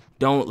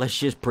 Don't. Let's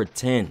just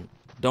pretend.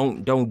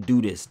 Don't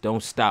do this.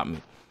 Don't stop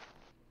me.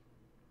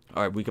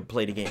 All right, we can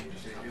play the game.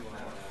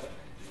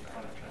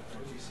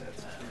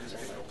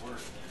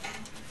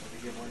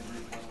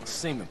 It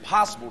seems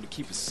impossible to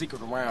keep a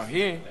secret around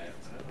here.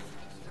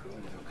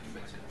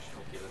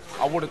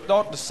 I would have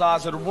thought the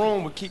size of the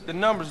room would keep the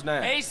numbers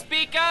down. Hey,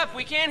 speak up.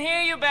 We can't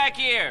hear you back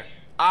here.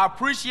 I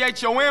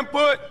appreciate your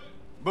input,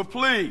 but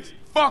please,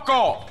 fuck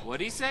off.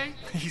 What'd he say?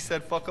 He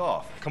said fuck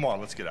off. Come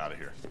on, let's get out of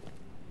here.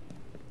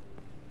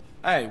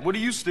 Hey, what are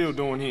you still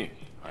doing here?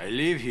 I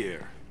live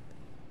here.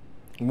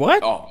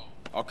 What? Oh,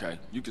 okay.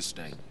 You can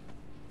stay.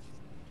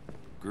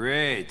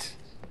 Great.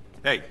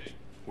 Hey,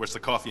 where's the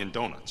coffee and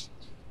donuts?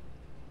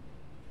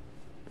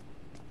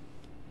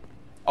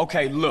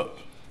 Okay, look.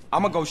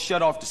 I'm gonna go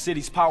shut off the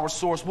city's power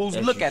source. Woozy,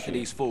 look after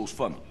these fools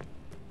for me.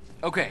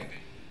 Okay.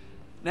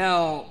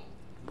 Now,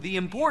 the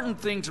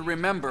important thing to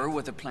remember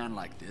with a plan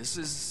like this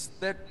is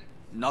that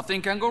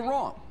nothing can go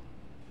wrong.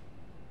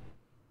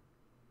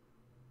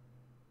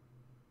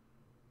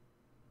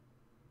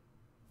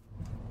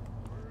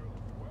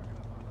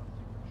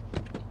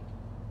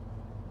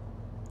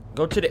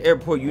 Go to the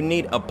airport. You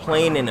need a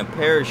plane and a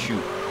parachute.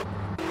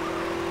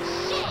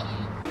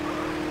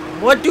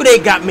 What do they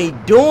got me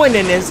doing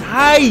in this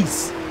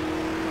heist?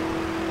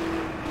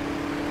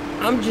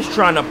 I'm just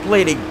trying to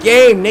play the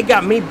game. They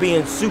got me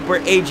being super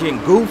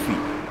agent goofy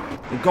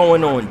and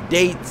going on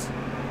dates.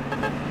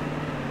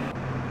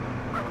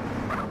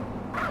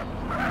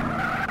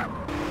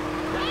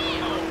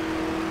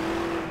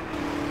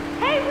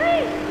 Hey,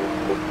 Reese!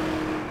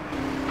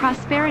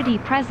 Prosperity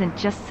Present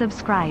just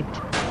subscribed.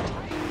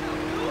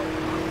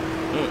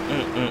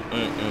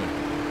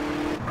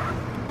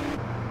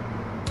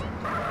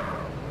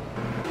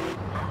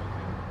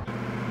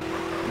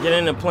 Get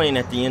in the plane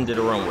at the end of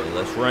the runway.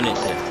 Let's run it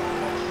there.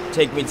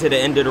 Take me to the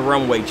end of the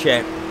runway,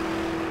 chat.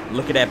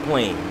 Look at that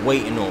plane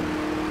waiting on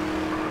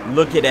me.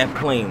 Look at that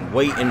plane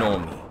waiting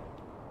on me.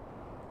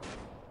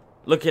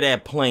 Look at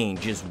that plane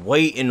just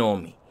waiting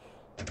on me.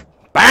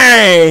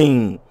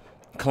 Bang!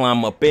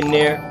 Climb up in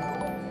there.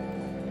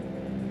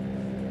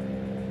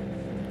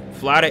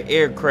 Fly the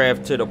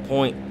aircraft to the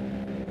point.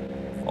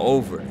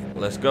 Over.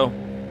 Let's go.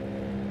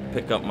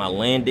 Pick up my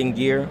landing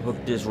gear.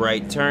 Hook this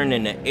right turn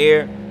in the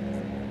air.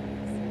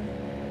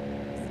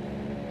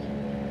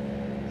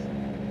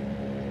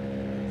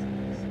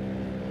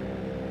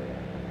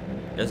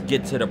 Let's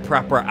get to the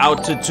proper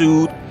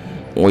altitude.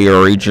 We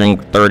are reaching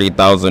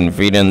 30,000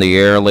 feet in the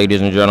air, ladies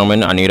and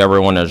gentlemen. I need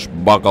everyone to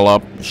buckle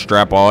up,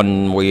 strap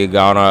on. We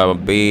gotta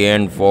be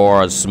in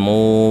for a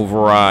smooth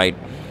ride.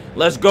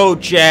 Let's go,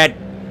 Chad.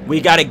 We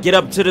gotta get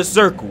up to the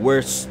circle.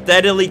 We're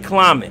steadily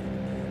climbing.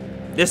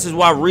 This is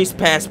why Reese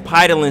passed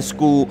piloting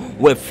school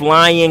with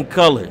flying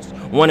colors.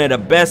 One of the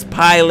best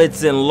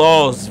pilots in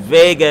Las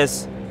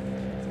Vegas.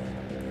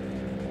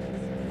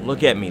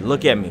 Look at me,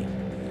 look at me.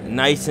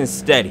 Nice and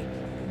steady.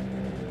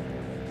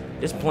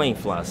 This plane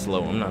flies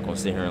slow. I'm not gonna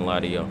sit here and lie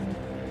to y'all.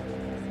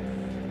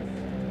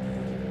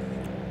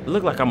 It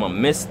look like I'm gonna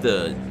miss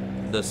the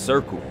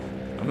circle.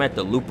 I'm gonna have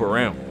to loop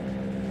around.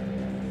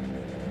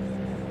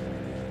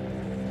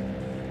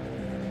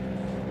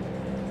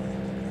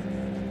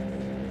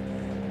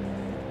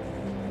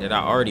 Did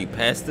I already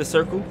pass the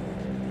circle?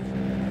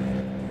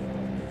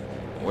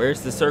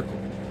 Where's the circle?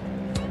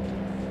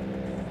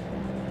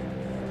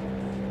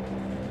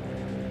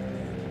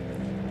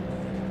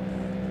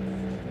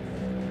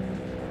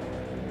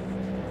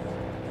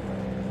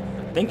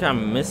 I think I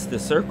missed the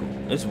circle.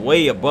 It's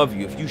way above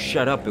you. If you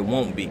shut up, it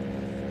won't be.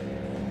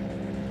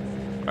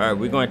 Alright,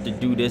 we're going to have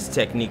to do this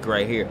technique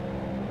right here.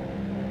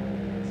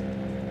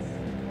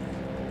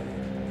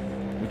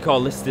 We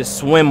call this the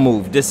swim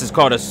move. This is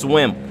called a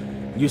swim.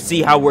 You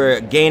see how we're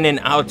gaining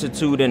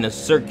altitude in a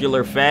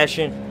circular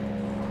fashion?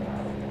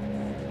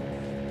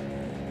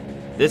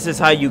 This is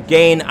how you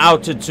gain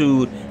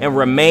altitude and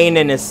remain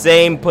in the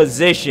same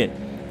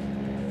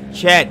position.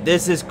 Chat,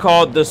 this is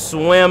called the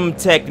swim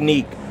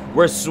technique.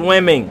 We're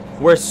swimming.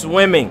 We're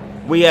swimming.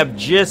 We have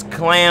just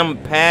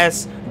clammed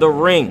past the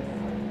ring.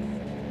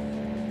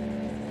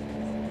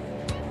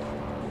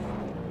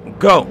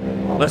 Go.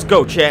 Let's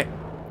go, chat.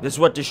 This is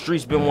what the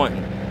streets been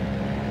wanting.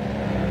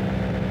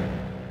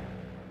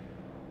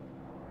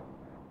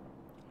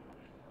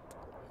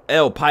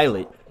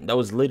 Pilot. That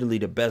was literally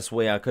the best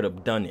way I could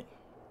have done it.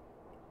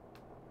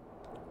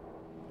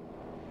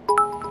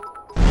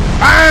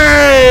 I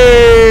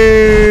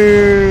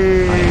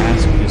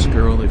asked this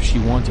girl if she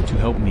wanted to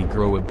help me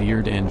grow a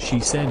beard and she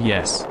said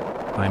yes.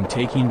 I'm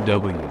taking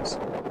W's.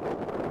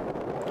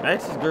 I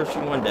asked this girl if she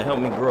wanted to help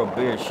me grow a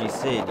beard. She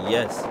said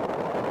yes.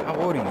 How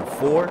old are you?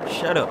 4?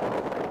 Shut up.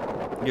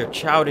 You're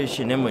childish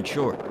and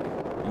immature.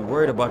 You're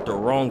worried about the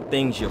wrong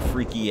things, you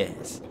freaky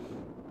ass.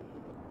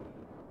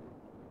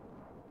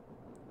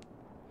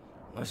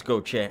 Let's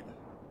go, chat.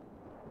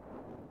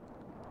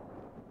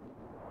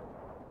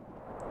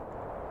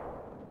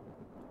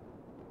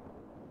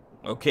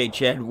 Okay,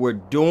 chat, we're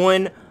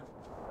doing,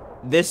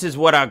 this is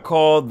what I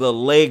call the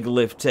leg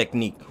lift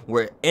technique.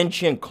 We're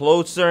inching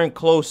closer and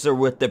closer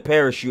with the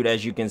parachute,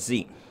 as you can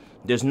see.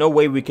 There's no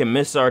way we can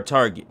miss our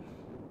target.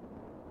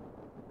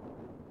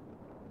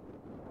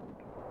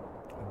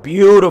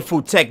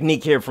 Beautiful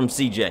technique here from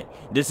CJ.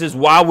 This is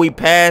why we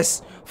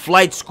pass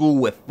flight school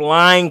with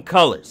flying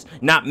colors.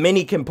 Not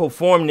many can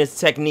perform this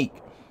technique.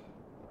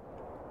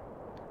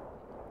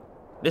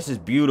 This is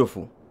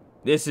beautiful.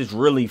 This is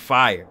really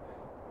fire.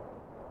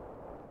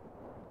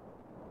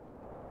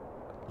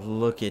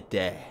 Look at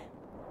that.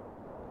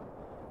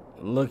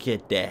 Look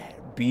at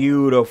that.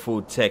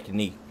 Beautiful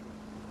technique.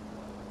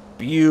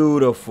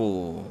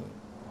 Beautiful.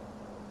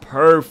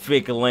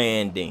 Perfect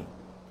landing.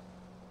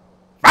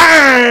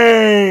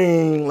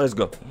 Bang! Let's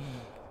go.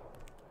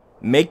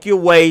 Make your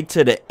way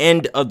to the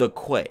end of the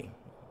quay.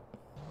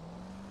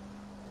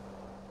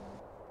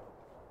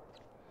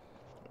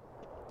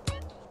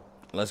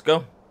 Let's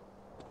go.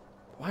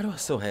 Why do I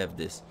still have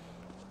this?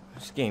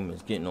 This game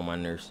is getting on my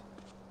nerves.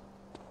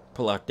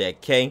 Pull out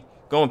that K.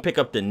 Go and pick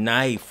up the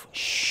knife.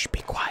 Shh,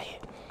 be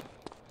quiet.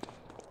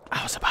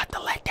 I was about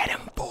to let that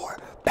M4.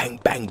 Bang,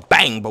 bang,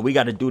 bang. But we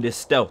got to do this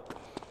stealth.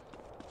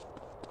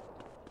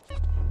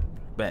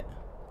 Bet.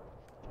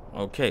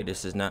 Okay,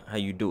 this is not how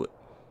you do it.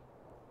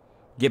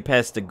 Get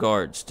past the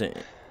guards to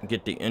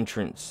get the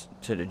entrance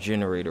to the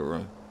generator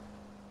room.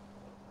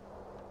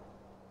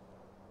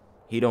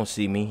 He don't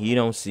see me. He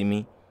don't see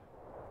me.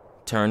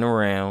 Turn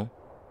around.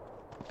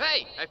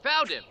 Hey, I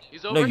found him.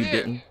 He's over No, here. you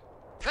didn't.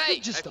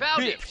 Hey, I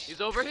found him. He's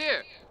over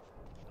here.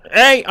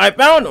 Hey, I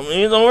found him.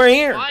 He's over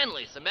here.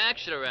 Finally, some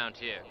action around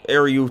here.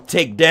 Aerial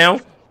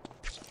takedown.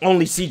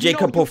 Only CJ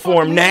could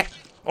perform that.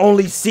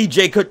 Only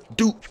CJ could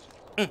do.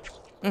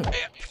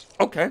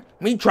 Okay.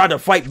 He tried to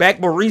fight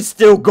back, but Ree's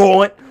still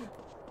going.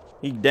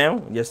 He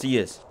down? Yes, he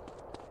is.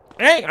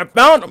 Hey, I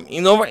found him.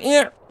 He's over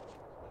here.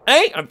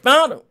 Hey, I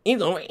found him.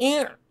 He's over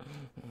here.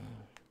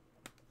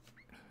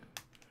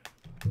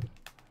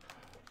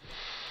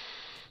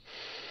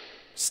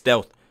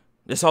 Stealth.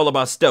 It's all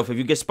about stealth. If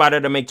you get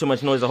spotted or make too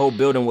much noise, the whole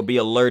building will be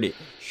alerted.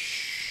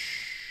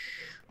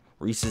 Shh.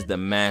 Reese is the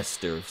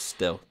master of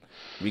stealth.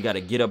 We got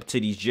to get up to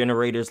these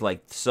generators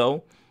like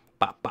so.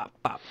 Pop, pop,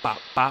 pop, pop,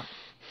 pop.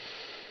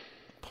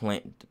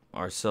 Plant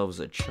ourselves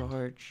a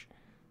charge.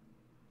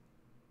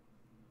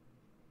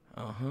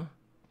 Uh-huh.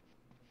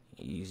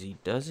 Easy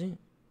does it.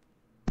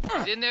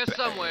 He's in there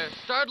somewhere.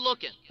 Start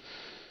looking.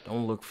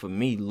 Don't look for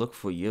me. Look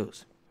for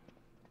yours.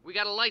 We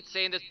got a light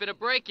saying there's been a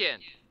break-in.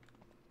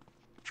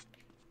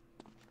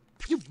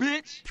 You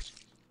bitch!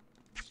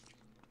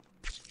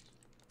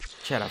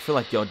 Chad, I feel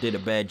like y'all did a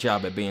bad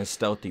job at being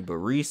stealthy, but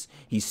Reese,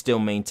 he's still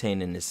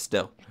maintaining his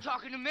stealth. You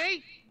talking to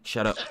me?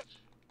 Shut up.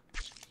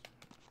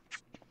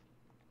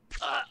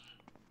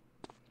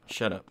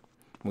 Shut up.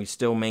 We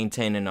still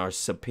maintaining our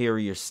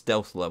superior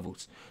stealth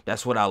levels.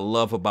 That's what I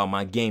love about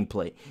my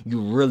gameplay.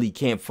 You really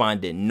can't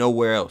find it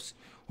nowhere else.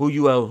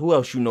 Who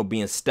else you know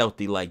being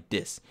stealthy like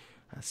this?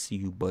 I see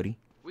you, buddy.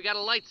 We got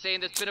a light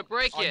saying there's been a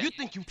break-in. Oh, you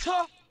think you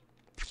tough?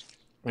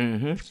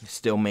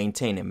 Still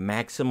maintaining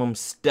maximum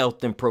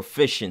stealth and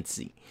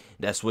proficiency.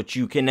 That's what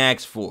you can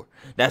ask for.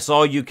 That's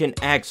all you can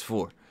ask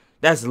for.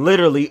 That's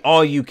literally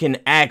all you can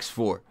ask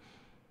for.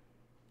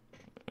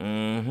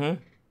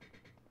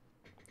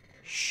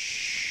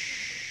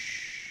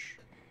 Shh.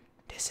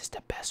 This is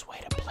the best way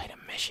to play the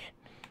mission.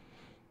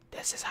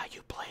 This is how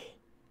you play.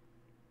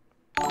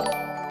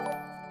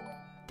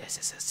 This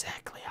is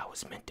exactly how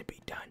it's meant to be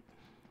done.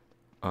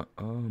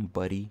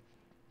 Buddy.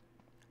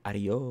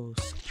 Adios.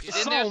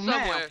 He's in there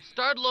somewhere.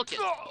 Start looking.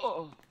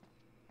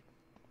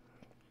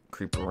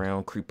 Creep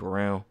around, creep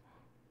around.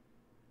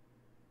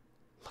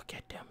 Look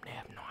at them. They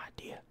have no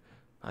idea.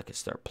 I can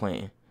start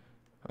playing.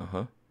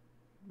 Where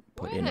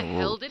the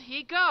hell did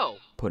he go?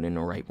 Put in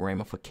the right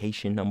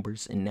ramification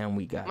numbers, and now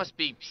we got. Must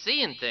be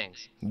seeing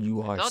things.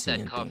 You are I thought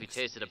seeing that coffee things.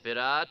 tasted a bit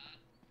odd.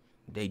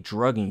 They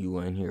drugging you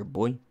in here,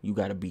 boy. You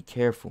gotta be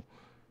careful.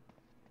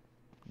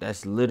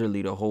 That's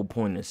literally the whole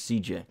point of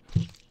CJ.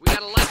 We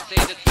got a light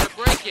saying it's been a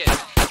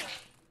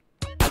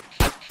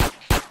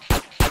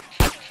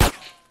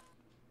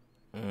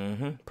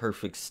break-in.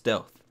 Perfect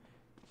stealth.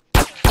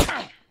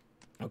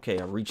 Okay,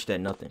 I reached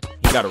that nothing.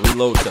 You gotta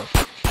reload though.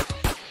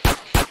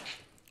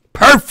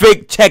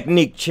 Perfect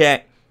technique,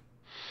 chat.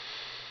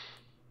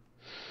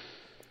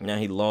 Now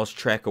he lost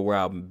track of where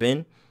I've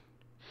been.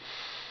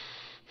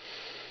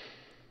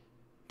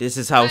 This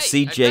is how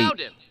CJ. I found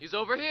him. He's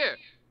over here.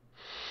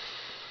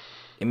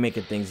 They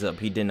making things up.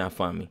 He did not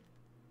find me.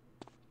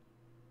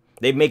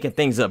 They making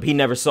things up. He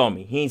never saw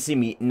me. He ain't see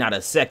me not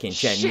a second,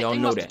 chat. Shit, Y'all they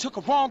know must that. have took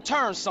a wrong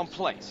turn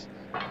someplace.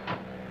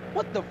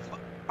 What the fu—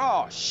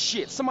 Oh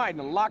shit, somebody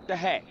done locked the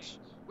hatch.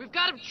 We've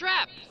got him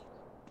trapped.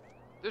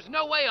 There's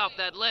no way off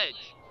that ledge.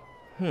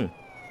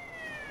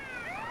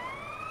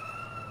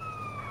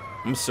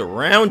 I'm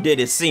surrounded,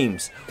 it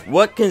seems.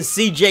 What can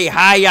CJ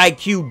High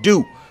IQ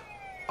do?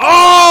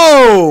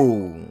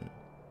 Oh!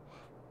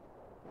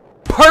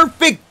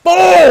 Perfect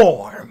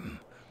form!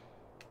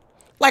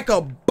 Like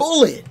a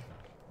bullet.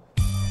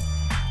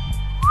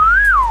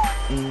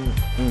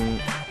 Yeah.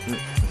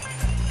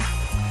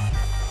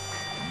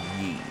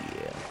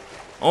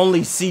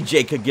 Only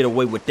CJ could get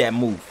away with that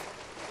move.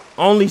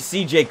 Only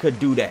CJ could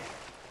do that.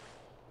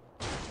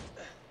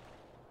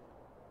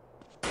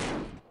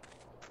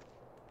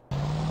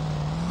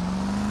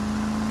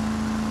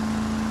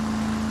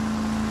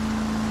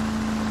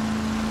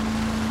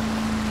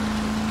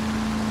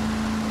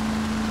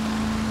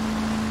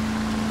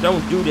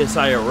 Don't do this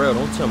IRL.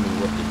 Don't tell me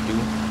what to do.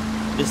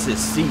 This is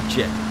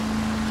CJ.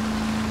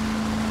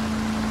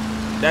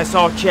 That's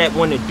all chat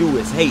want to do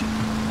is hate.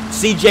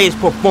 CJ is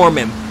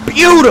performing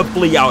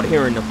beautifully out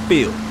here in the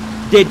field.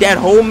 Did that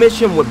whole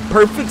mission with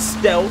perfect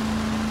stealth.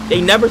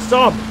 They never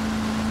saw me.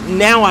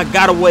 Now I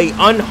got away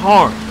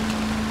unharmed.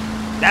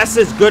 That's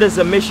as good as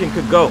a mission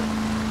could go.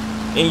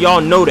 And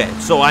y'all know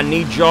that. So I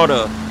need y'all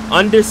to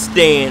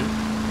understand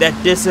that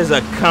this is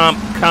a comp.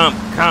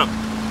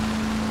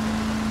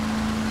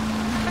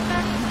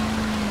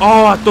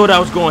 Oh, I thought I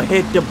was going to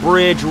hit the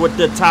bridge with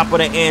the top of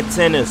the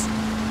antennas.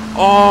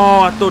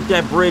 Oh, I thought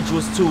that bridge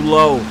was too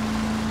low.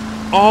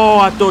 Oh,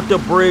 I thought the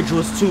bridge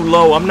was too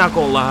low. I'm not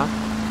going to lie.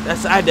 I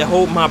had to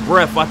hold my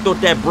breath. I thought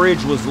that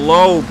bridge was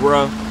low,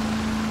 bruh.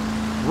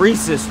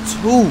 Reese is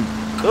too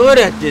good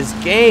at this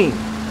game.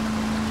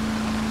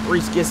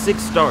 Reese, get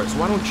 6 stars.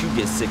 Why don't you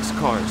get 6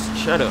 cars?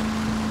 Shut up.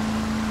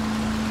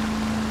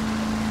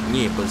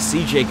 Yeah, but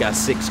CJ got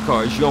 6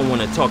 cars. You don't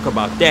want to talk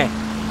about that.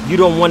 You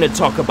don't want to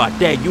talk about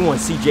that. You want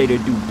CJ to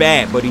do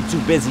bad, but he's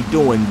too busy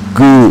doing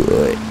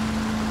good.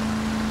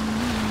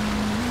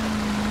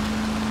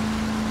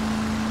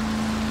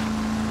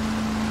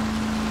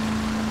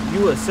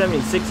 You a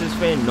 76ers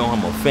fan? No,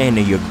 I'm a fan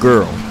of your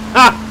girl.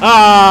 Ha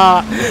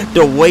ha!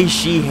 The way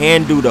she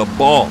handled the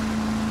ball.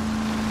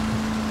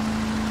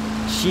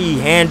 She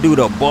handled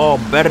the ball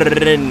better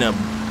than the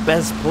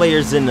best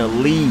players in the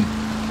league.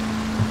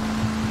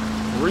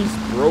 Reese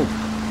broke.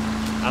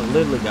 I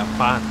literally got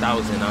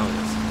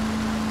 $5,000.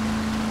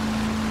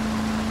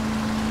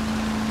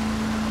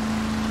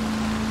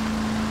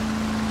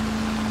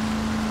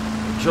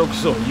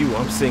 Joke's on you,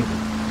 I'm single.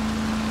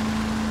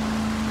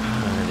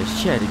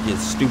 This chat, it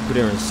gets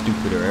stupider and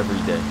stupider every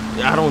day.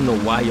 I don't know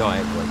why y'all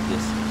act like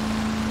this.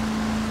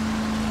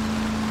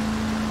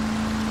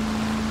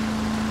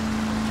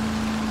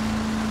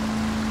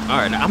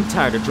 Alright, I'm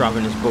tired of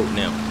driving this boat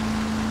now.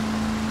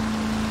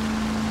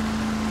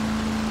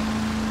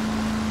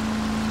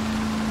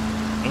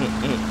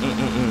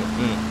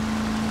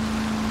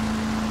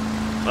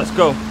 Let's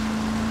go.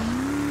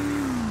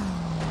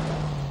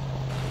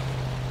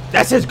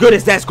 That's as good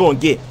as that's going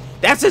to get.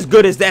 That's as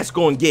good as that's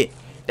going to get.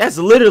 That's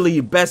literally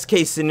the best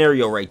case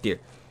scenario right there.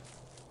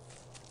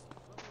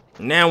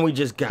 Now we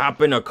just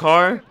hop in a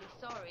car.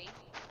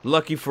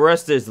 Lucky for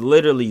us, there's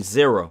literally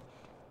 0.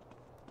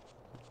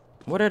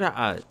 What are the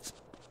odds?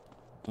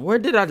 Where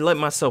did I let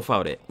myself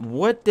out at?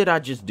 What did I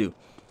just do?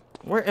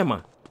 Where am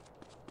I?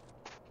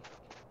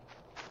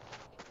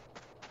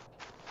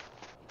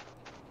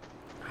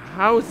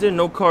 How is there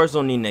no cars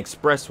on the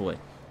expressway?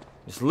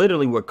 It's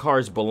literally where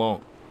cars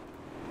belong.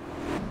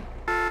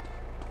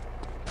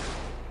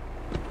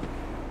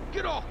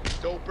 Get off,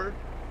 doper.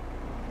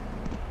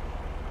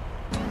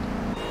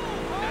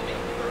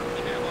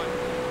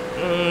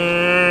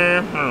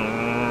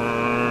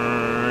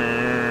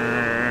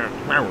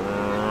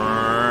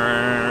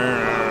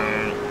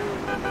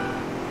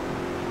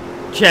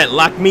 Chat,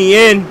 lock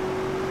me in.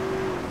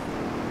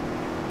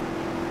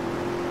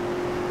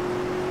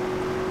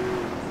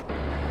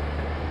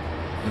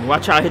 And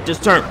watch how I hit this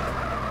turn.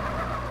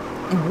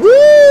 Woo!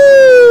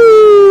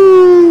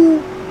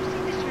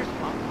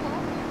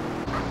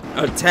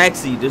 A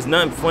taxi. There's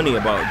nothing funny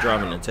about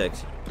driving a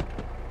taxi.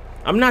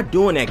 I'm not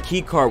doing that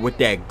key card with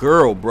that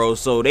girl, bro.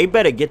 So they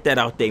better get that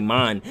out their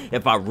mind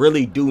if I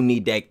really do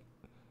need that.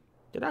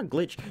 Did I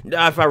glitch?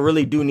 If I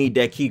really do need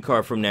that key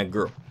card from that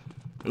girl.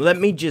 Let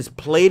me just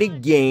play the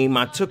game.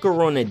 I took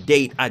her on a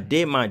date. I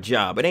did my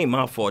job. It ain't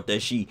my fault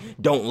that she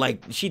don't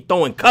like. She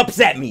throwing cups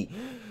at me.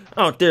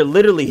 Out there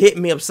literally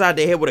hitting me upside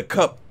the head with a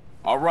cup.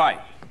 All right,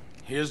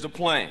 here's the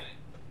plan.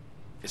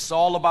 It's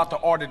all about the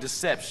art of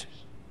deception.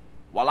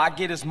 While I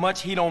get as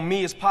much heat on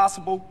me as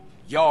possible,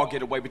 y'all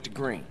get away with the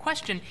green.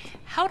 Question,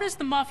 how does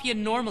the Mafia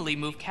normally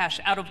move cash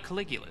out of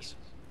Caligula's?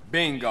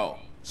 Bingo.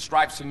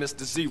 Stripes for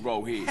Mr.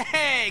 Zero here.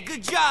 Hey,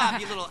 good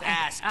job, you little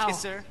ass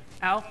kisser.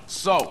 Ow.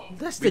 So,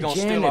 That's we're the gonna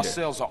steal janitor.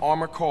 ourselves an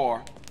armored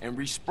car and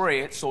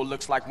respray it so it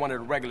looks like one of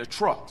the regular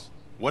trucks.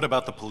 What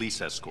about the police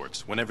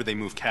escorts? Whenever they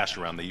move cash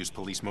around, they use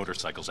police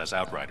motorcycles as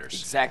outriders.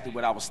 Exactly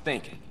what I was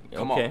thinking.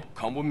 Come Okay. on,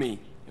 come with me,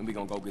 and we're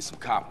gonna go get some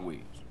cop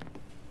wheels.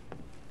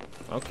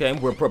 Okay,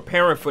 we're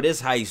preparing for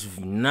this heist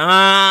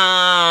nicely.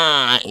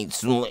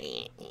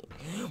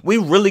 We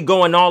really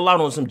going all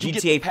out on some You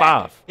get GTA the pack,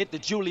 5. Hit the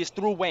Julius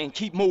Thruway and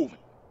keep moving.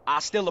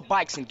 I'll steal the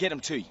bikes and get them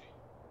to you.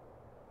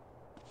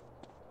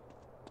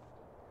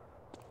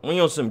 We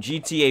on some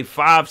GTA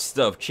 5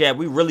 stuff, chat.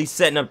 We really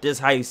setting up this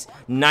heist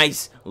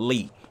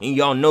nicely. And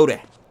y'all know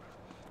that.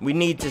 We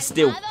need to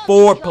steal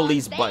 4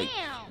 police bikes.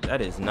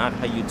 That is not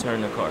how you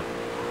turn the car.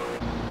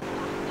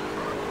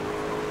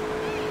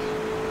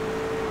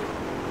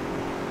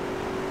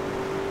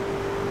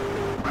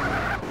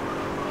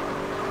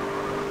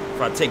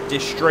 If I take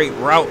this straight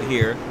route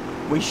here,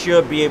 we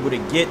should be able to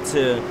get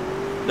to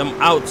them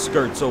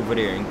outskirts over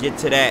there and get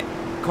to that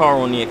car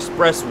on the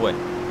expressway.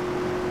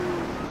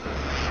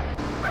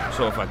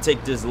 So if I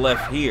take this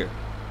left here,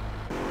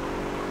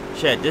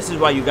 chat, this is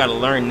why you gotta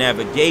learn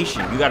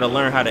navigation. You gotta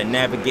learn how to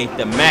navigate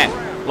the map.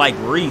 Like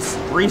Reese.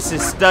 Reese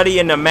is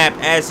studying the map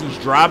as he's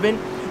driving.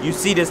 You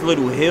see this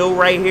little hill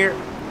right here?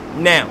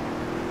 Now,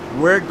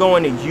 we're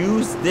going to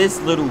use this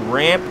little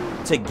ramp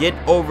to get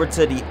over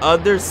to the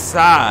other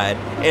side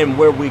and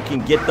where we can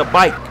get the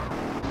bike.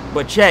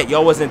 But chat,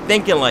 y'all wasn't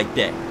thinking like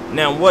that.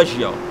 Now was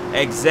y'all?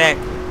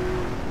 Exactly.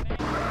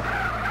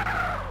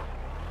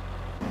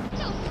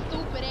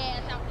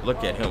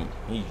 Look at him.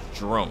 He's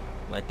drunk.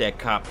 Like that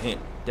cop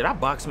hint. Did I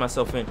box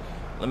myself in?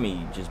 Let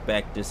me just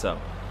back this up.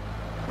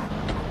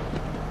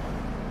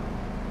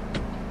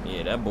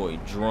 Yeah, that boy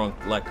drunk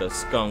like a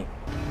skunk.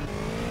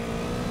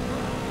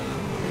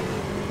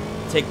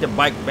 Take the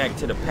bike back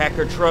to the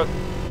Packer truck.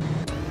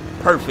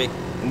 Perfect.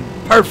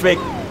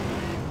 Perfect.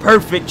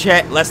 Perfect,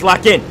 chat. Let's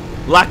lock in.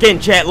 Lock in,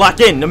 chat. Lock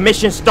in. The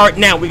mission start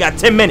now. We got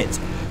 10 minutes.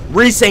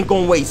 Reese ain't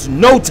gonna waste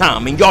no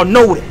time, and y'all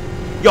know that.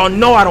 Y'all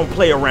know I don't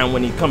play around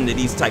when it come to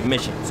these type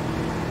missions.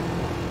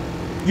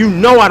 You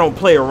know I don't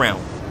play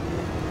around.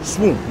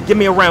 Swoon, get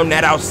me around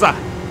that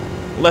outside.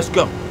 Let's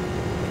go.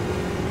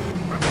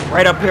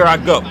 Right up here I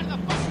go.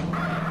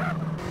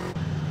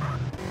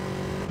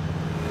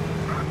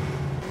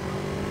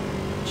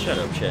 Shut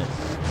up, chat.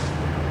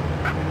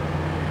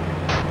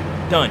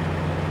 Done.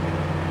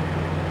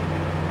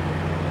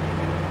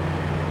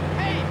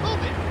 Hey,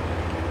 move it!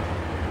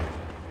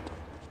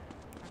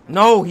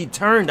 No, he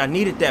turned. I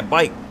needed that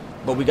bike.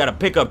 But we got a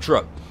pickup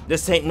truck.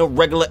 This ain't no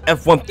regular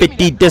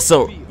F-150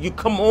 diesel. You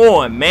come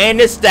on, man.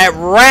 It's that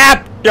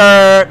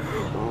Raptor.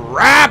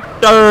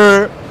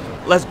 Raptor.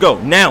 Let's go.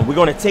 Now, we're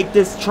going to take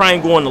this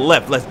triangle on the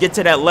left. Let's get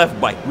to that left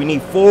bike. We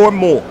need 4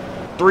 more.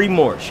 3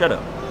 more. Shut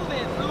up.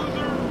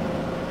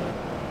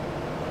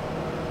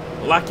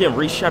 Lock in.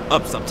 Reese, shut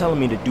up. Stop telling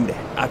me to do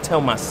that. I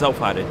tell myself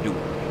how to do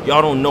it.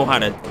 Y'all don't know how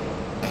to...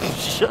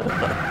 Shut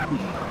up.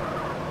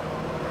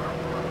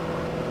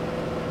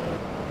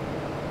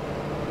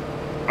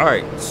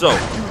 Alright, so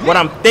what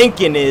I'm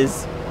thinking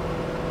is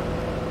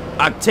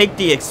I take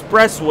the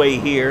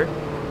expressway here.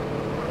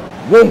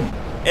 Whoom.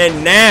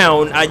 And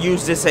now I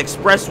use this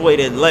expressway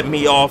to let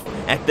me off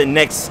at the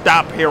next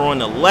stop here on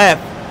the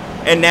left.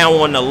 And now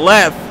on the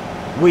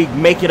left, we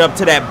make it up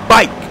to that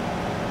bike.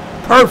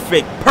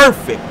 Perfect,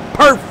 perfect,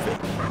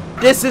 perfect.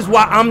 This is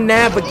why I'm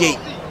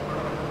navigating.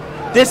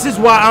 This is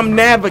why I'm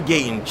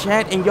navigating,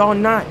 chat, and y'all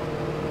not.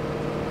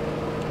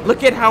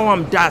 Look at how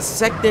I'm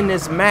dissecting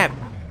this map.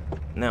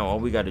 Now all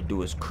we gotta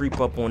do is creep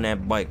up on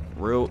that bike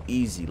real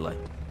easy like.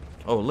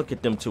 Oh, look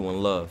at them two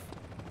in love.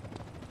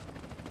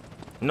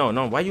 No,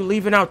 why you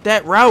leaving out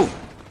that route?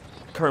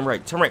 Turn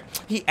right, turn right.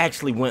 He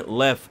actually went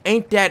left.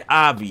 Ain't that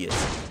obvious?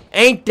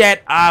 Ain't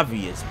that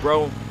obvious,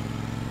 bro?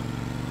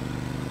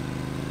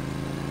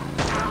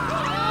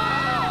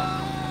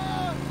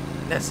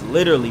 That's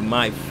literally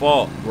my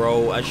fault,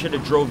 bro. I should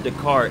have drove the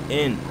car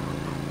in.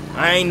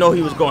 I ain't know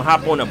he was gonna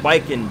hop on a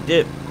bike and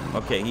dip.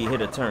 Okay, he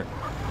hit a turn.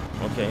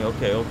 Okay.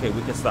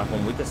 We can stop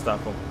him. We can stop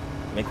him.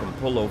 Make him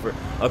pull over.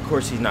 Of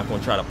course, he's not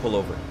gonna try to pull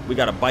over. We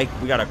got a bike.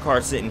 We got a car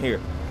sitting here.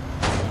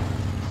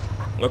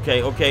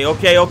 Okay.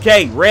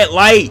 Red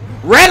light.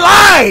 Red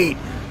light.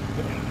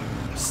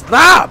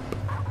 Stop.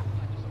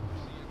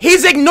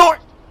 He's ignored.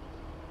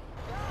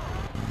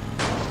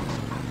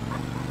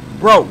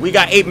 Bro, we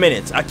got 8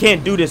 minutes. I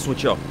can't do this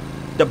with y'all.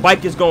 The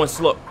bike is going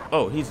slow.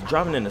 Oh, he's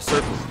driving in a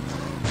circle.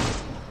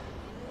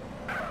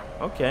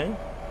 Okay.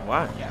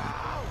 Why?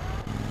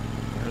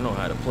 I don't know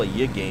how to play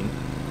your game.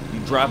 You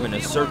drive in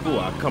a circle,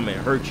 I'll come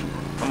and hurt you.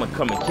 I'm gonna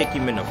come and kick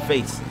him in the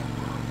face.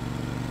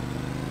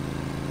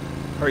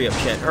 Hurry up,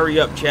 chat. Hurry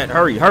up, chat.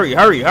 Hurry.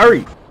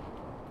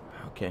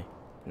 Okay.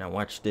 Now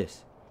watch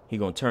this. He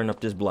gonna turn up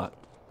this block.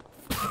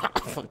 I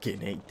fucking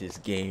hate this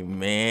game,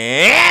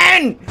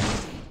 man.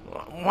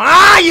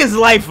 Why is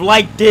life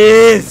like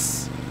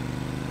this?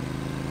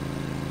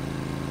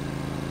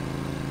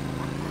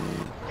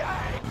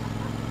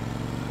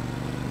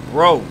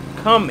 Bro,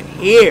 come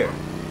here.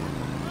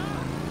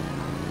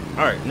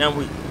 Alright, now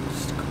we...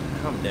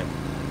 Calm down.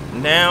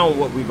 Now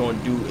what we're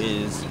gonna do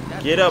is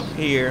get up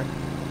here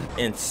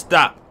and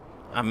stop.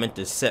 I meant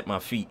to set my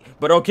feet.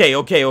 But okay.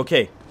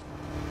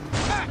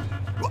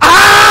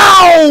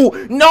 Ow!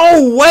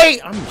 No way!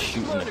 I'm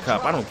shooting the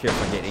cop. I don't care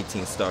if I get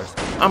 18 stars.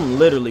 I'm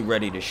literally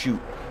ready to shoot.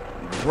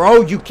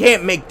 Bro, you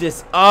can't make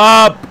this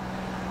up.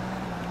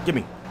 Give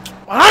me.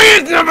 Why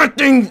is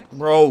everything...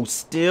 Bro,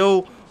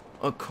 steal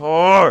a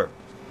car.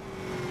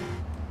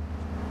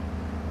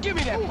 Give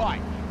me that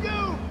bike.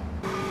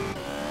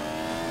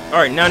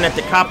 Alright, now that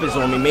the cop is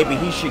on me, maybe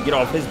he should get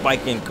off his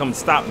bike and come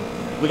stop me.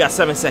 We got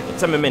 7 seconds,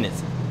 7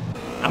 minutes.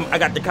 I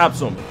got the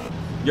cops on me.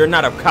 You're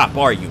not a cop,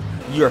 are you?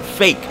 You're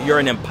fake. You're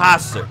an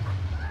imposter.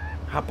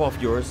 Hop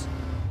off yours.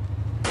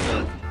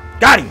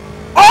 Got him.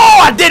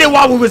 Oh, I did it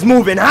while we was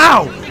moving.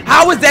 How?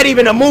 How is that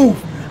even a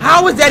move?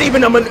 How is that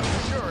even a maneuver?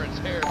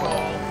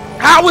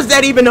 How is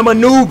that even a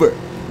maneuver?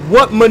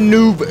 What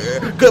maneuver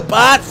could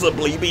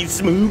possibly be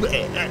smooth?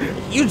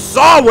 You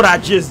saw what I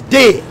just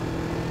did.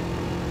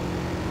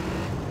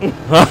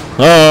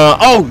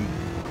 Oh.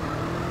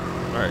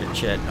 Alright,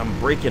 Chad. I'm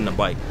breaking the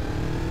bike.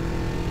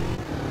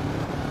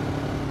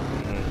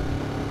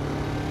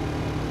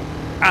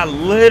 I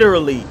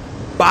literally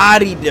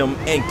bodied them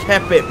and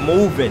kept it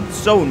moving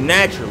so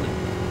naturally.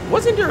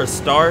 Wasn't there a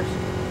stars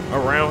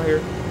around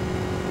here?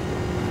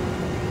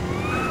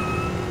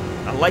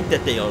 I like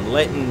that they are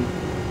letting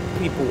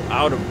people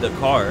out of the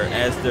car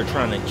as they're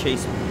trying to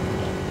chase me.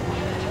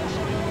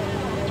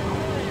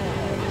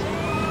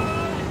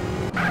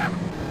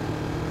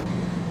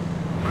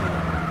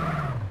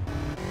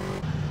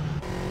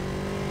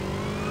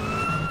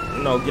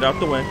 No, get out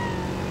the way.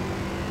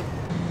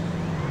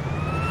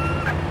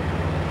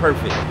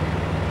 Perfect.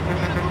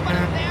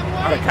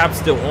 Are the cops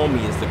still on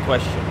me is the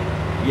question.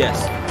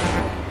 Yes.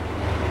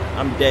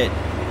 I'm dead.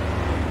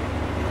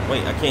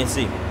 Wait, I can't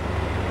see.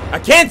 I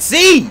can't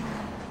see!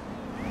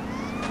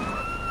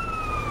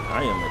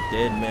 I am a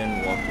dead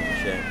man walking,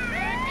 Chad.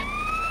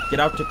 Get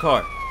out the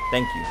car.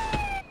 Thank you.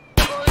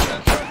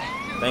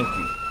 Thank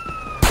you.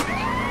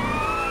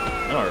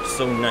 You are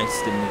so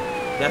nice to me.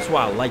 That's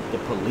why I like the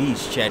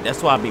police, Chad.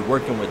 That's why I be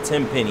working with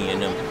Tenpenny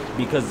and them.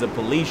 Because the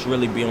police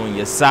really be on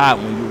your side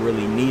when you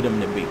really need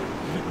them to be.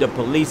 The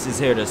police is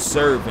here to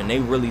serve, and they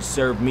really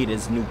served me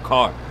this new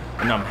car.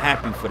 And I'm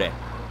happy for that.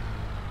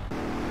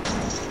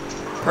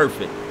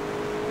 Perfect.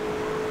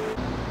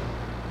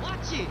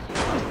 Watch it.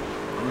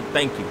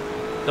 Thank you.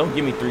 Don't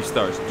give me 3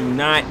 stars. Do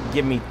not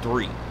give me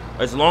 3.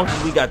 As long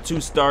as we got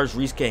 2 stars,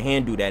 Reese can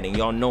handle that, and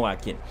y'all know I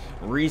can.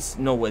 Reese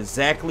know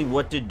exactly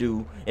what to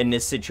do in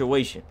this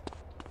situation.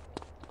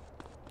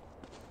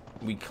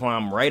 We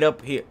climb right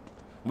up here.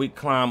 We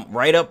climb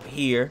right up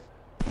here.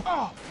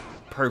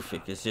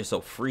 Perfect. It's just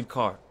a free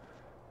car.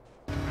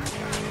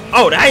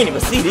 Oh, I ain't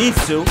even see these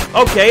two.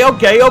 Okay. Get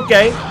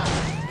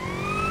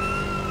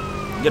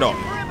off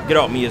me. Get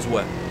off me as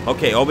well.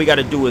 Okay, all we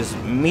gotta do is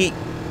meet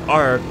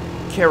our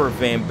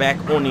caravan back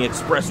on the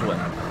expressway.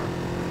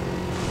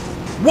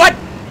 What?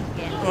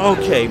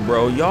 Okay,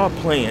 bro. Y'all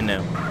playing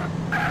now.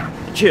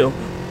 Chill.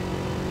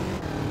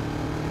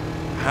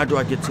 How do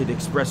I get to the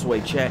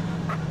expressway, chat?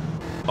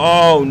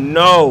 Oh,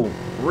 no.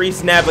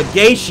 Reese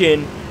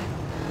navigation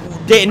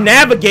didn't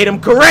navigate him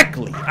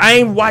correctly. I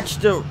ain't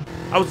watched the...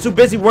 I was too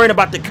busy worrying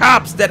about the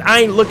cops that I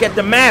ain't look at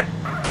the map.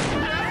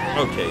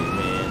 Okay,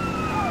 man.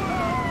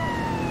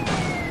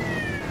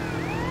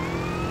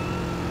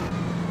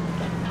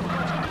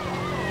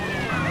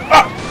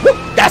 Oh,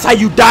 that's how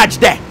you dodge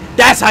that.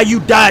 That's how you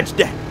dodge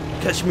that.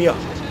 Catch me up.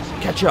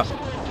 Catch up.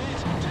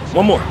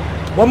 One more.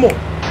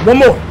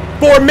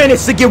 4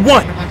 minutes to get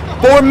one.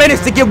 4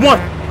 minutes to get one.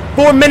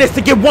 4 minutes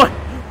to get one.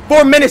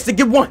 4 minutes to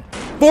get one.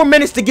 4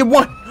 minutes to get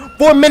one.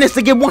 4 minutes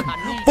to get one.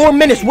 4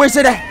 minutes. Where's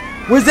it at?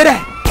 Where's it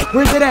at?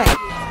 Where's it at?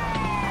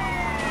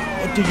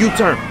 Make the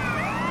U-turn.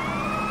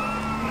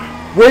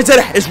 Where's it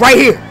at? It's right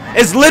here.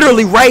 It's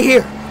literally right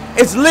here.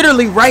 It's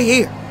literally right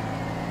here.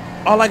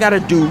 All I gotta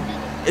do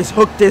is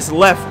hook this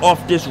left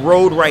off this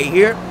road right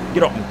here.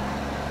 Get off me.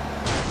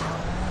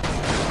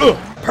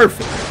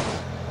 Perfect.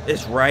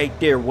 It's right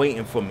there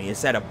waiting for me.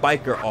 It's at a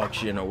biker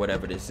auction or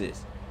whatever this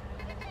is.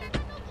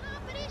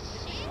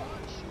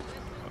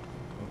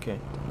 Okay.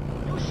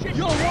 You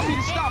don't want me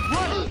to stop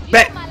running.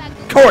 Back.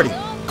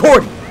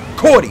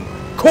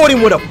 Caught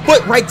him with a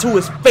foot right to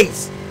his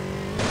face.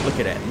 Look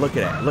at that.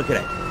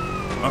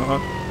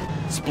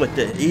 Split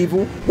the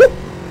evil. Woo.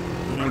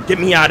 Get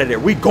me out of there.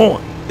 We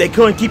going. They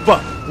couldn't keep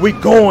up. We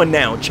going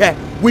now, chat.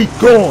 We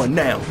going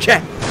now,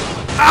 chat.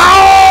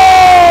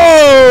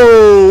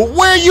 Oh!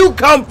 Where you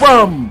come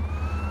from?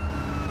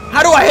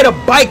 How do I hit a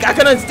bike? I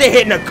can understand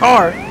hitting a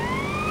car.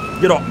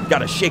 Get off.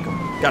 Gotta shake him.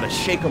 Gotta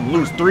shake him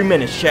loose. 3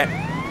 minutes, chat.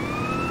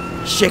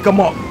 Shake him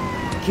off.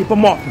 Keep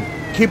him off me.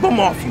 Keep him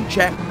off you,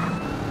 chat.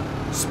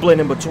 Split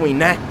in between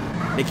that.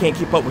 They can't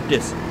keep up with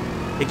this.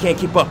 They can't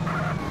keep up.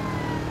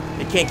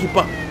 They can't keep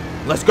up.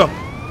 Let's go.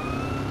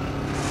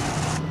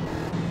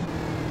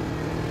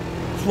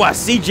 That's why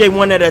CJ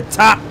one of the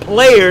top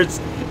players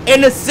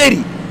in the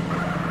city.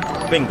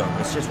 Bingo.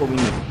 That's just what we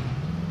need.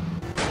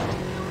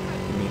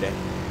 Give me that.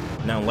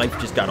 Now life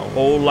just got a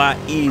whole lot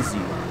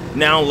easier.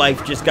 Now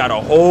life just got a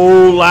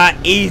whole lot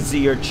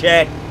easier,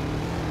 chat.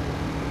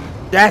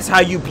 That's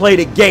how you play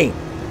the game.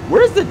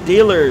 Where's the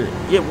dealer?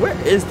 Yeah, where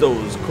is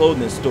those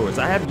clothing stores?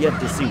 I have yet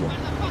to see one.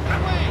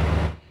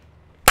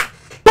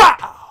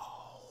 Bow!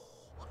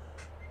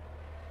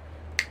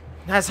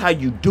 That's how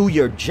you do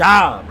your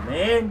job,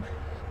 man.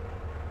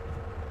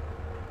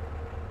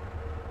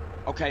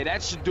 Okay,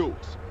 that should do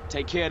it.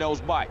 Take care of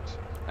those bikes.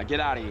 Now get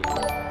out of here.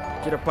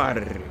 Get up out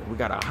of there. We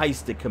got a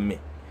heist to commit.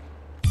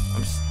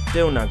 I'm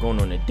still not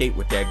going on a date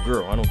with that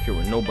girl. I don't care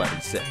what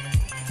nobody said.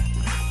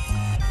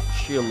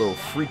 She a little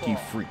freaky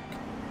freak.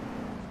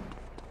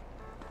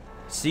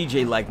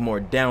 CJ like more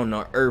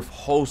down-to-earth,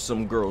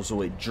 wholesome girls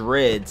with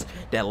dreads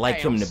that like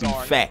him to be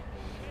fat.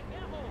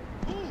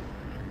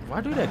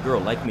 Why do that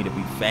girl like me to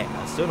be fat?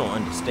 I still don't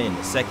understand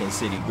the Second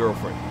City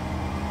girlfriend.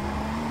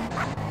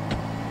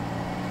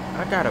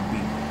 I gotta be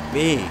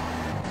big.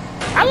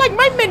 I like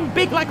my men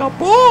big like a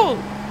bull.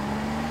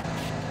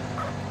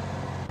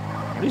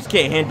 I just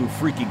can't handle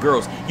freaky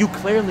girls. You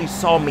clearly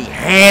saw me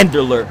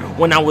handle her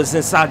when I was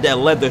inside that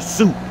leather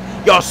suit.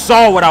 Y'all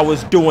saw what I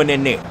was doing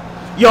in there.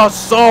 Y'all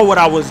saw what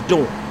I was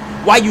doing.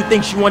 Why you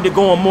think she wanted to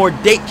go on more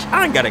dates?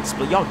 I ain't gotta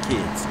explain. Y'all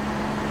kids.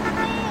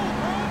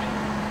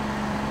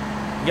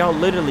 Y'all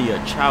literally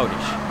are childish.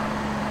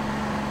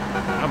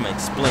 I'm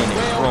explaining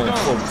grown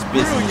folks'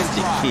 business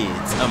to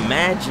kids.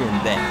 Imagine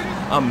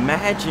that.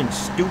 Imagine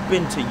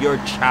stooping to your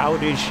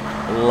childish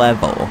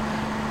level.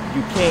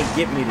 You can't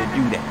get me to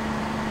do that.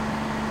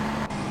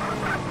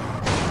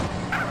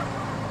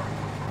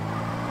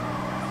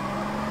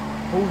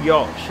 Who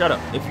y'all? Shut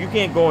up. If you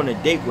can't go on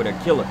a date with a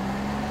killer,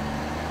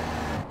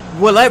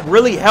 will that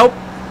really help?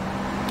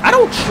 I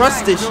don't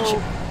trust this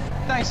chick.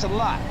 Thanks a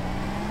lot.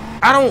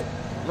 I don't.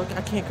 Look,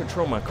 I can't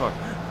control my car.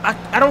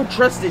 I don't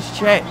trust this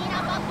chat.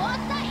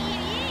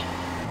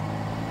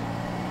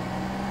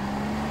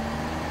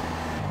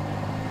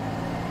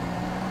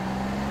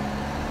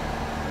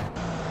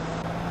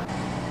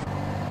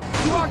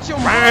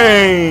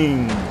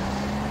 Bang!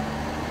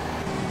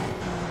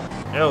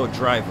 L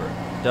driver,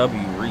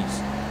 W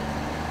Reese.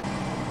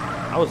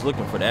 I was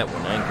looking for that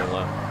one, I ain't gonna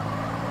lie.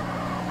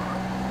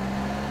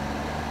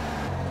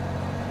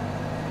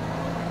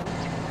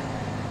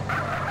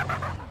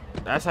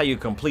 That's how you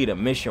complete a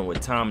mission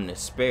with time to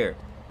spare.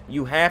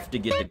 You have to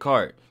get the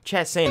card.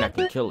 Chat saying I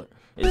can kill her.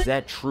 Is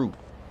that true?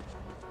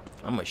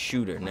 I'm a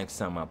shooter next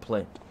time I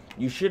play.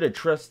 You shouldn't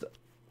trust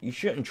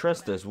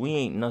us. We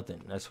ain't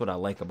nothing. That's what I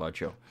like about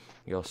y'all.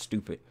 Y'all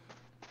stupid.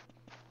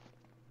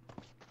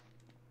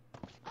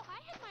 Oh, I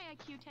had my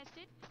IQ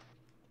tested.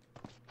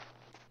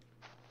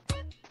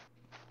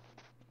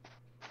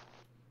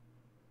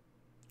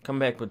 Come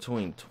back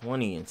between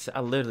 20 and... I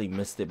literally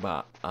missed it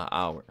by an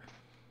hour.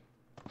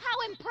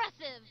 How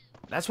impressive!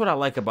 That's what I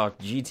like about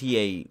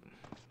GTA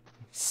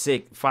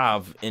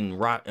 5 and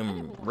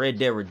Red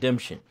Dead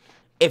Redemption.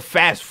 It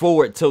fast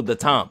forward till the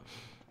time.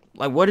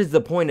 Like, what is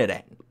the point of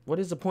that? What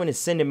is the point of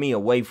sending me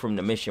away from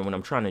the mission when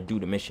I'm trying to do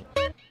the mission?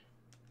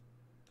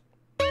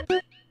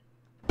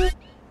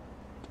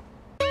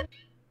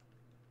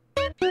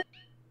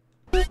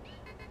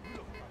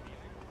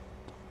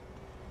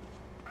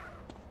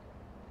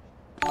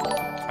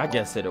 I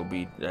guess it'll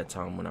be that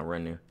time when I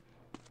run there.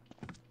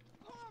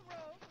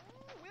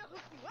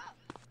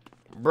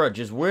 Bruh,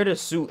 just wear the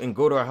suit and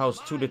go to our house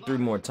 2 to 3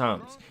 more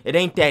times. It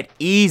ain't that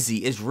easy.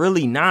 It's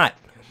really not.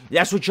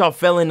 That's what y'all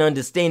failing to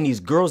understand. These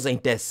girls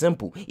ain't that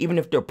simple, even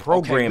if they're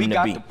programmed to be.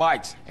 Okay, we got the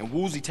bikes, and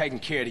Woozy taking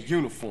care of the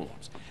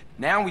uniforms.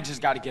 Now we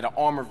just got to get an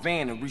armored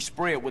van and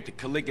respray it with the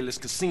Caligula's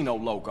Casino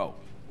logo.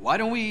 Why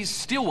don't we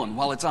steal one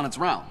while it's on its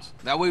rounds?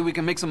 That way we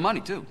can make some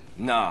money, too.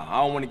 Nah,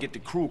 I don't want to get the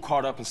crew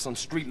caught up in some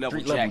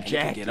street-level jack.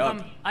 Get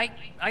up. I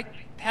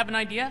have an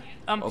idea.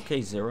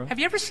 Okay, Zero. Have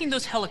you ever seen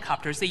those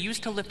helicopters they use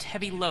to lift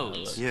heavy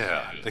loads?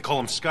 Yeah, they call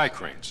them sky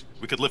cranes.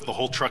 We could lift the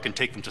whole truck and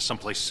take them to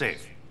someplace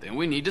safe. Then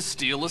we need to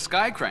steal a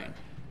sky crane.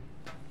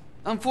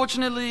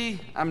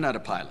 Unfortunately, I'm not a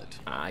pilot.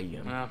 I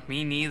am.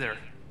 Me neither.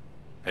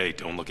 Hey,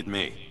 don't look at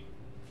me.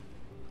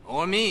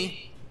 Or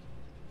me.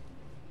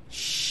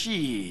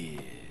 Shit.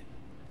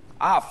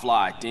 I'll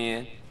fly it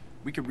then.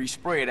 We could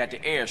respray it at the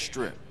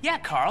airstrip. Yeah,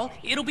 Carl.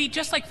 It'll be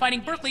just like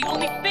fighting Berkeley,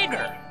 only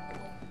bigger.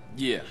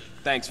 Yeah,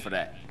 thanks for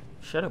that.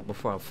 Shut up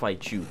before I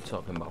fight you,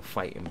 talking about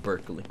fighting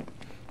Berkeley.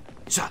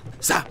 Stop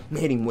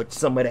hit him with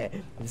some of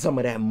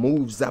that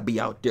moves I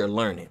be out there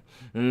learning.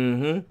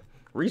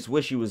 Reese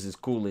wish he was as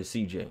cool as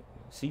CJ.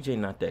 CJ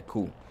not that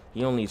cool.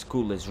 He only as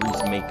cool as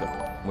Reese make him,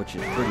 which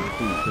is pretty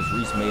cool because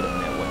Reese made him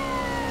that way.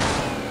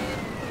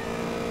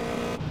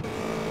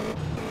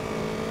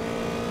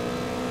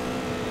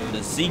 The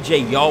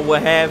CJ y'all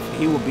would have,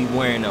 he would be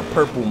wearing a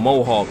purple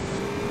mohawk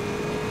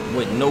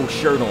with no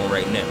shirt on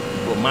right now.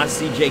 but my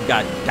CJ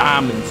got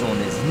diamonds on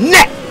his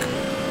neck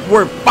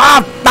worth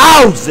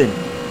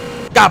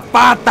 $5,000. Got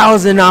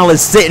 $5,000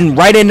 sitting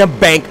right in the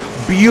bank.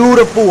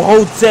 Beautiful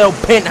hotel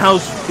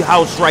penthouse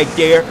house right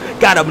there.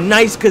 Got a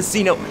nice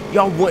casino.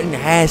 Y'all wouldn't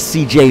have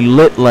CJ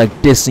lit like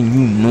this, and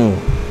you know.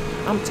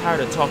 I'm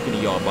tired of talking to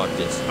y'all about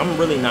this. I'm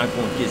really not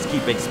going to just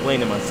keep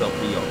explaining myself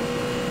to y'all.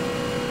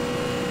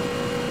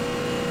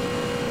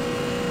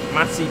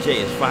 My CJ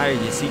is fire,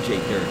 your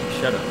CJ dirty.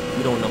 Shut up.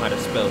 You don't know how to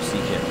spell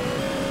CJ.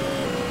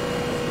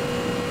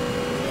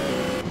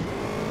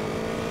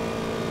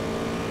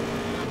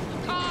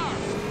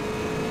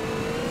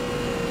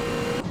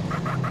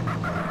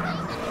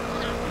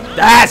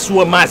 That's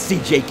what my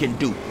CJ can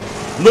do.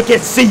 Look at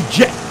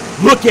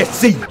CJ. Look at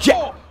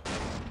CJ.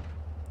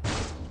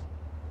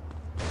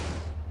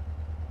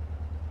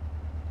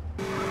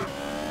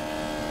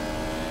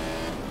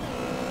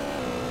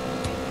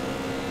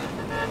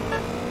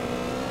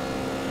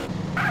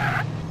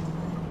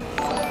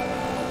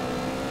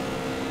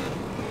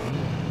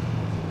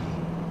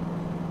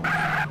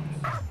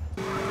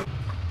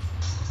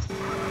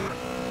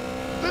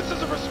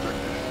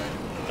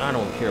 I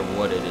don't care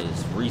what it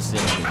is.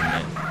 Recent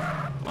internet.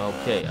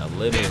 Okay, I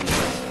literally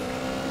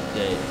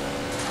dead.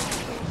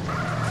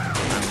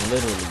 I'm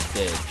literally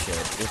dead,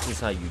 chat. This is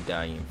how you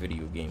die in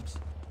video games.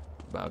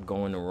 By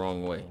going the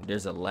wrong way.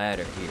 There's a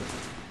ladder here.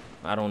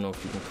 I don't know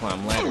if you can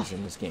climb ladders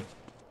in this game.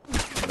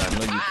 But I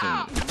know you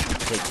can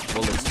take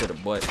bullets to the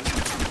butt.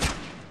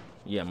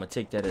 Yeah, I'm gonna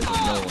take that as a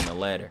no on the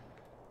ladder.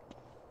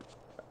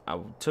 I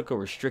took a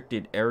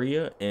restricted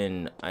area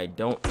and I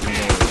don't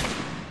know.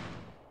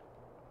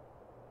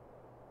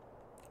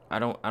 I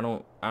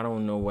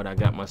don't know what I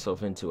got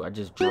myself into. I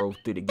just drove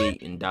through the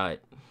gate and died.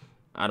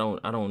 I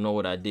don't know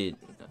what I did.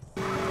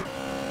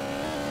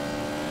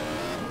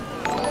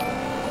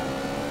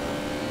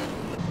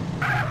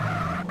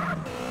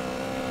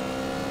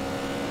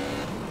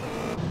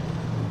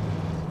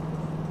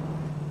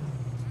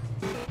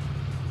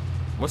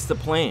 What's the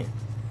plan?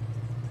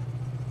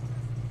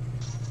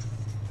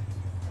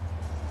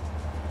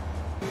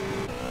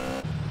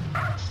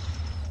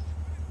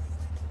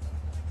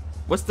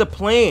 What's the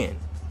plan?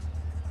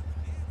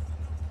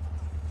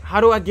 How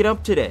do I get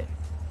up to that?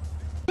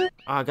 Oh,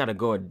 I gotta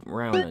go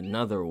around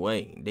another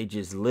way. They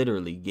just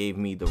literally gave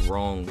me the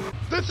wrong...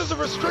 This is a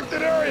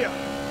restricted area!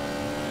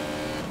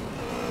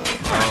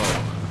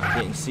 Oh,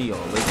 I didn't see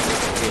all this.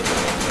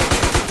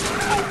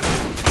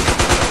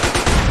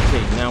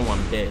 Okay, now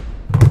I'm dead.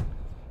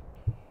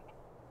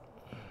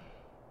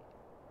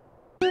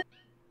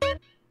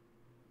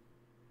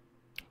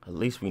 At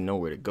least we know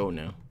where to go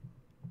now.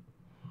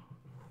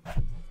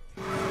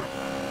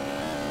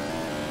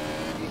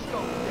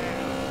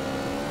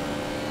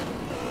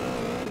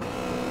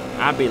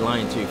 I'd be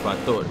lying to you if I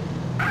thought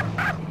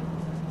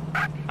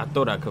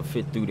I could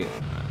fit through there.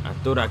 I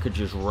thought I could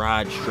just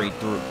ride straight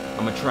through.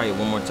 I'm gonna try it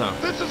one more time.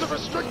 This is a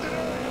restricted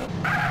area.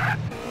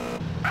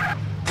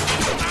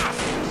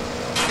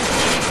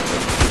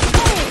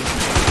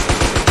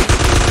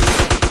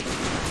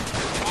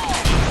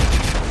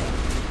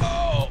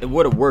 It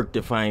would have worked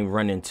if I ain't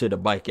run into the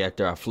bike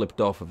after I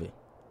flipped off of it.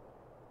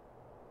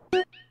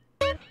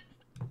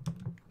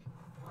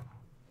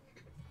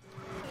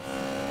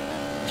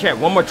 Chat,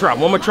 one more try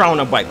on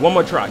the bike, one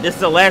more try. This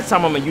is the last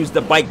time I'm gonna use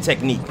the bike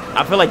technique.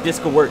 I feel like this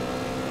could work.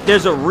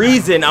 There's a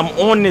reason I'm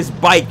on this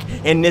bike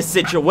in this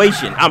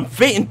situation. I'm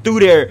fitting through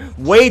there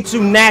way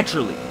too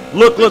naturally.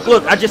 Look, look,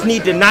 look, I just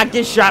need to not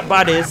get shot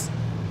by this.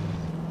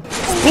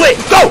 Split,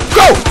 go,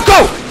 go,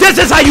 go! This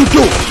is how you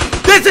do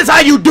it! This is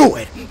how you do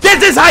it!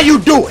 This is how you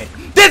do it!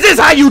 This is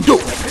how you do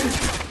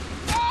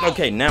it!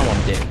 Okay, now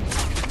I'm dead.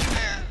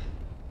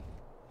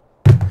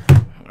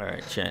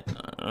 Alright, chat.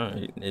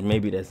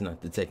 Maybe that's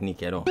not the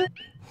technique at all.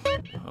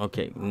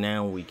 Okay,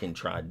 now we can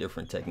try a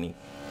different technique.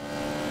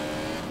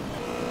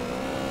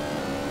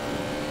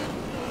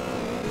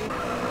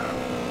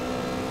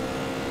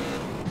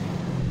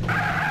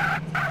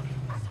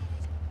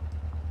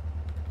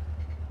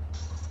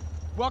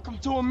 Welcome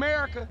to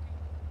America.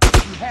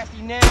 You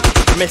happy now?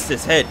 Missed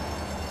his head.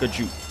 Could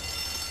you?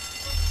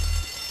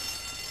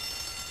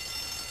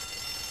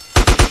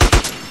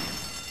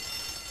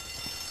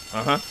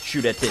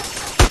 Shoot at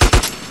this.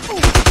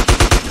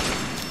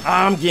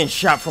 I'm getting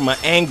shot from an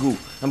angle.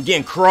 I'm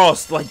getting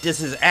crossed like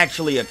this is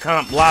actually a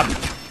comp lobby.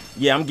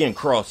 Yeah, I'm getting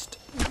crossed.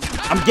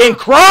 I'm getting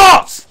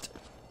crossed!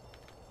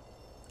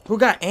 Who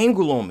got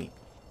angle on me?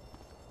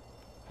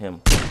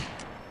 Him.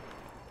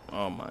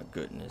 Oh my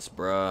goodness,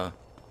 bruh.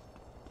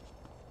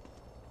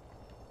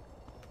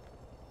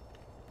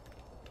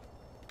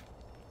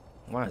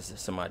 Why is there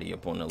somebody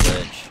up on the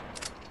ledge?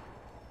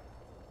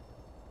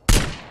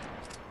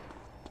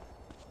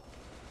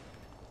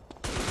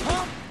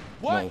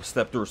 What? No,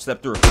 step through,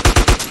 step through.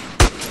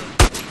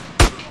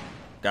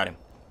 Got him.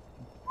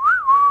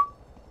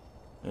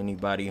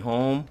 Anybody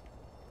home?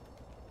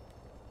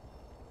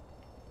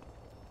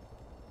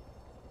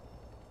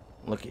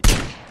 Look at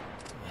you.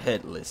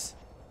 Headless.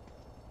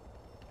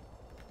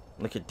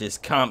 Look at this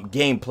comp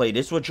gameplay.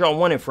 This is what y'all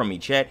wanted from me,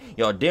 chat.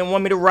 Y'all didn't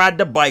want me to ride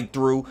the bike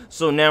through,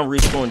 so now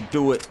Reese gonna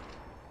do it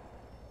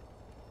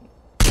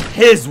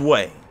his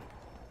way.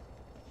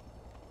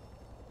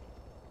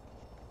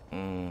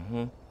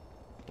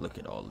 Look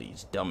at all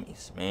these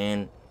dummies,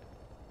 man.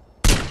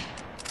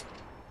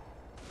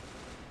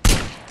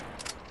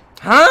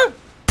 Huh?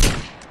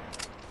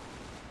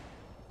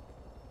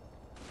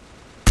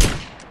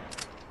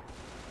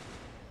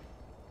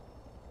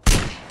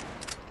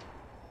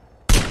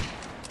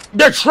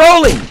 They're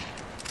trolling!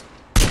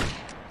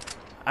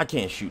 I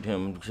can't shoot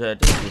him. This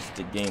is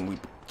the game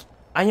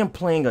I am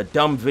playing a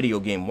dumb video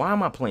game. Why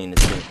am I playing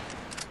this game?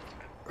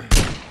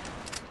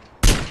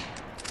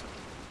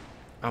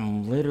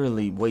 I'm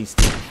literally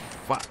wasting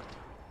five.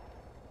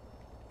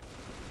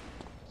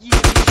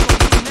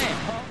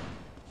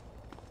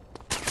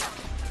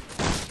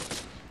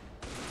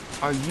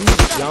 Are you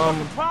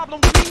dumb?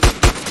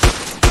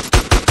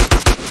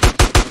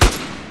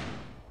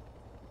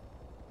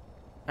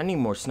 I need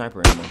more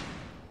sniper ammo.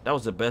 That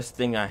was the best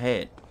thing I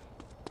had.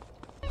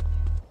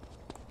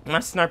 My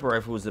sniper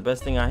rifle was the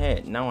best thing I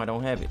had. Now I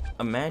don't have it.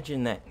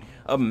 Imagine that.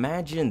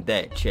 Imagine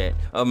that, chat.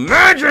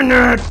 Imagine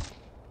that!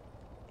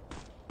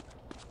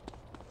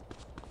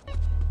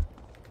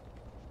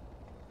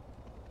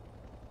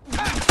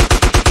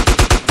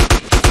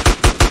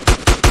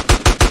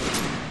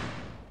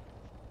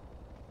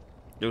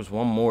 There's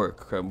one more.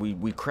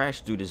 We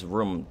crashed through this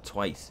room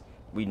twice.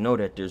 We know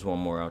that there's one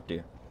more out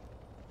there.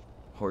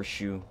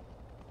 Horseshoe.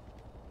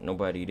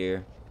 Nobody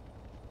there.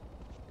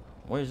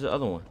 Where's the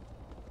other one?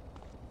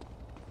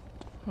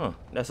 Huh.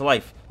 That's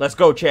life. Let's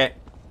go, chat.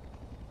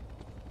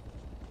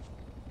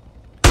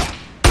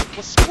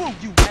 Well, screw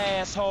you,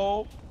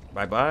 asshole.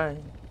 Bye-bye.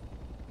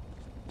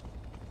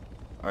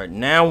 Alright,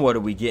 now what are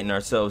we getting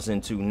ourselves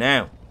into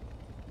now?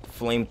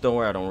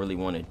 Flamethrower. I don't really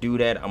want to do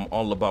that. I'm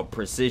all about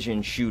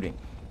precision shooting.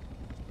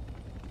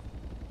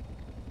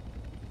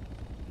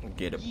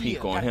 Get a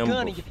peek on him.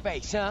 Gun in your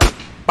face, huh?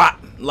 Bop!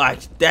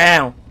 Lights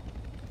down.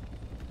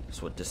 That's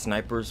what the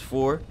sniper's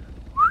for.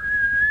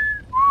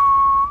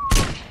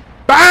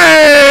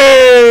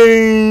 Bang!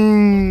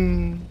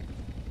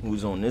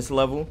 Who's on this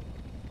level?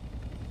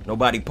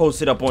 Nobody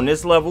posted up on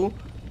this level.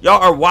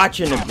 Y'all are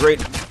watching a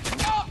great.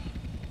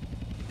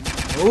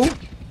 Who?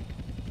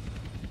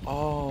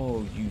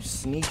 Oh, you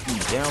sneaky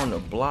down the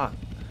block.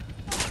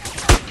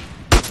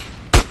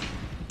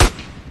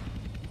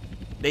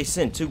 They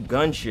sent 2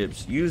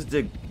 gunships. Use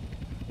the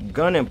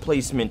gun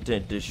emplacement to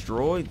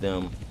destroy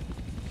them.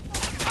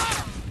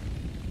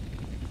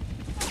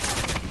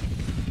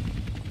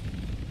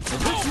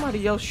 Is there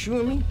somebody else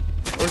shooting me?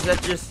 Or is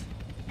that just...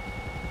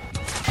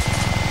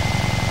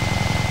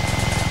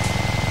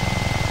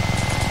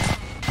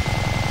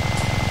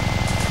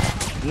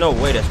 No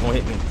way that's gonna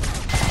hit me.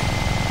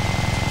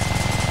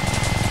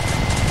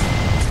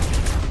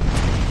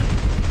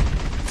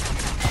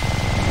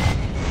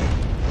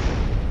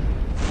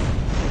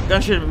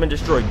 Gun should have been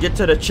destroyed. Get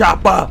to the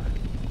chopper.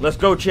 Let's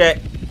go,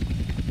 chat.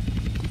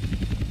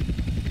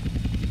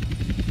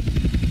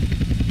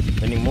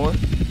 Any more?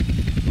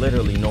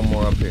 Literally no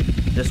more up here.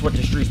 That's what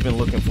the street's been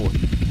looking for.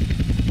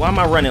 Why am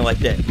I running like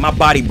that? My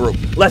body broke.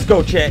 Let's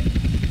go, chat.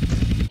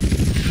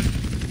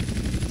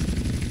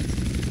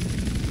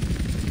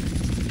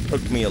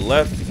 Hook me a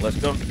left. Let's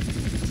go.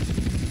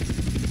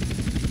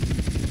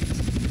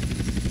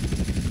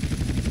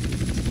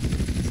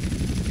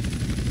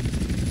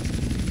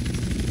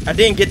 I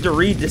didn't get to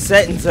read the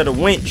settings of the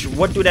winch.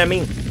 What do that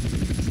mean?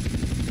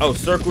 Oh,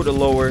 circle to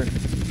lower.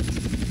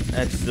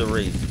 X to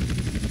raise.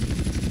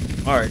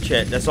 Alright,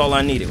 chat. That's all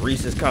I needed.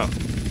 Reese's comp.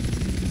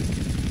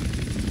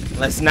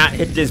 Let's not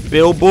hit this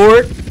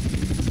billboard.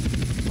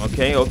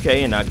 Okay,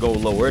 okay. And I go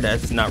lower.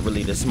 That's not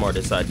really the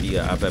smartest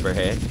idea I've ever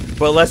had.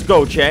 But let's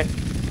go, chat.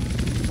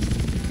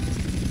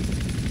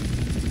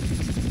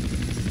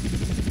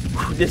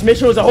 This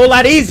mission was a whole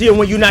lot easier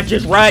when you're not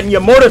just riding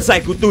your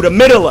motorcycle through the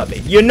middle of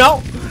it. You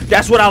know?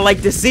 That's what I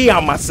like to see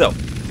on myself.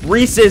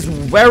 Reese is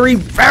very,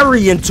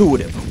 very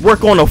intuitive.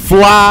 Work on the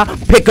fly,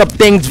 pick up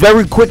things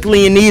very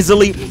quickly and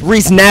easily.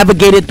 Reese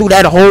navigated through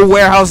that whole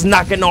warehouse,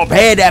 knocking off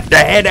head after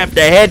head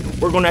after head.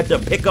 We're going to have to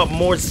pick up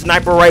more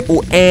sniper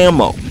rifle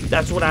ammo.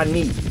 That's what I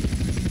need.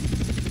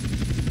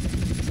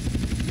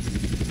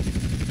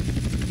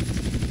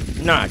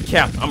 Nah,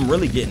 Cap, I'm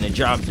really getting the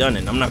job done,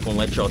 and I'm not going to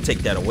let y'all take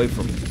that away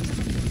from me.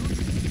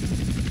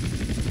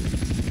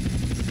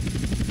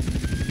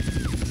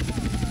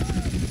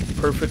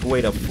 Perfect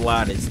way to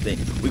fly this thing.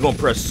 We're gonna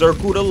press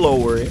circle to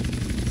lower it,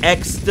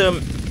 X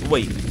to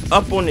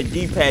up on the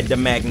D-pad to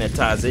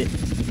magnetize it,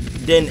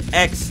 then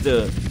X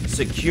to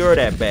secure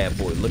that bad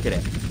boy. Look at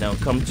that. Now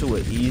come to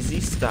an easy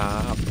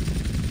stop.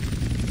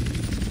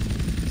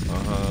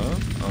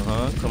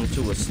 Come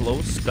to a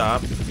slow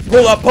stop.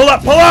 Pull up, pull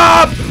up, pull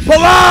up,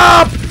 pull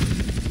up.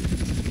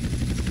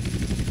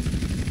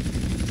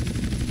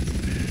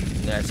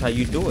 That's how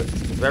you do it.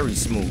 Very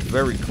smooth,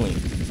 very clean.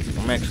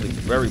 I'm actually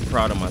very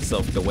proud of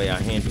myself the way I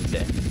handled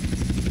that.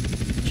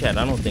 Chat,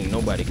 I don't think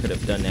nobody could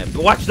have done that.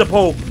 But watch the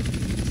pole!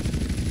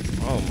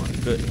 Oh my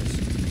goodness.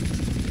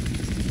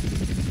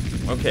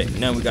 Okay,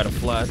 now we gotta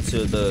fly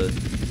to the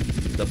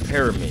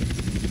pyramid.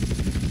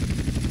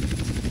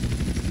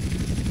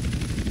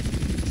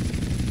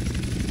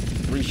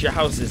 Reese, your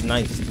house is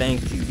nice,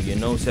 thank you. You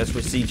know, that's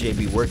what CJ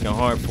be working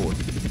hard for.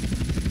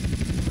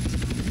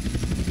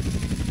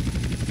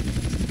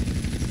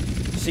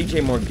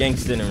 CJ more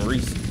gangster than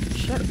Reese.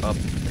 Shut up.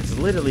 That's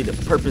literally the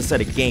purpose of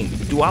the game.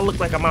 Do I look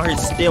like I'm out here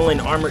stealing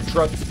armored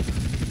trucks?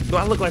 Do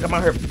I look like I'm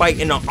out here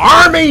fighting an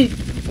army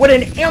with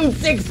an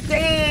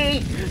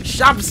M16?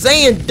 Stop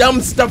saying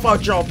dumb stuff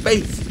out your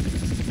face.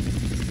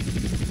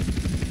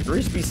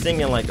 Reese be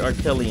singing like R.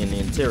 Kelly in the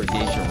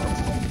interrogation room.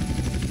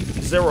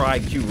 Zero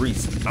IQ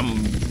Reese.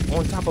 I'm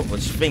on top of a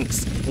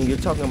sphinx, and you're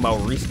talking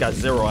about Reese got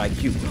zero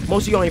IQ.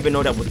 Most of you don't even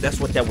know that's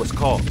what that was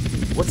called.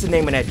 What's the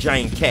name of that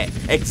giant cat?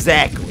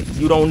 Exactly.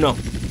 You don't know.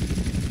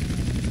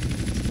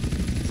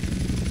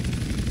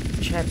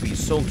 Chat be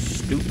so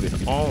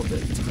stupid all the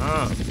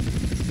time.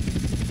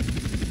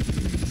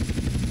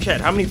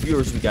 Chat, how many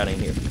viewers we got in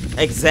here?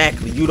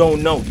 Exactly. You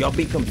don't know. Y'all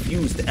be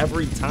confused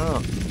every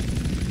time.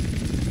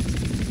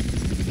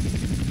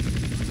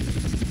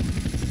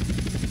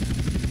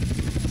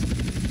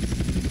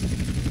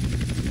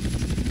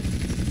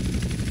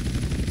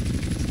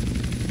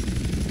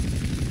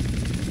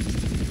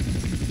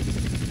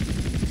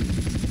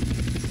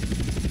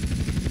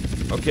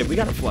 Okay, we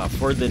gotta fly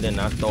further than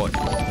I thought.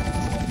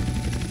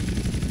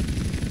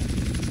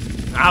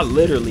 I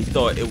literally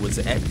thought it was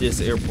at this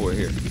airport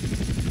here.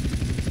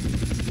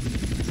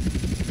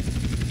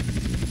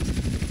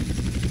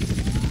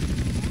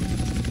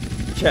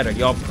 Chat, are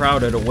y'all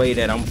proud of the way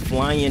that I'm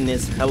flying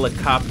this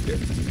helicopter?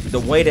 The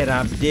way that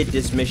I did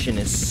this mission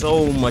is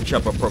so much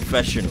of a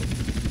professional.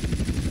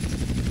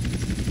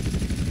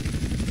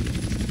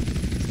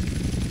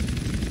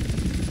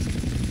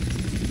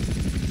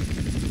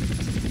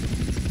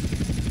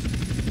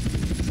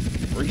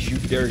 You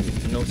dirty,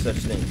 no such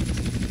thing.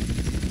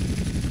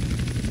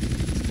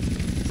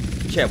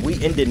 Chat, we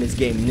ending this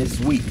game this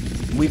week.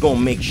 We gonna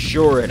make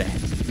sure of that.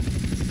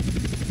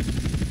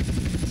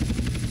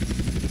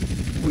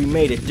 We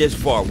made it this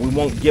far. We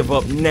won't give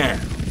up now.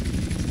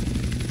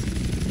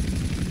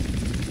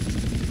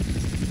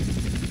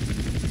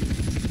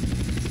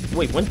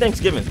 Wait, when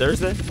Thanksgiving?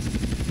 Thursday?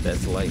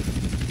 That's life.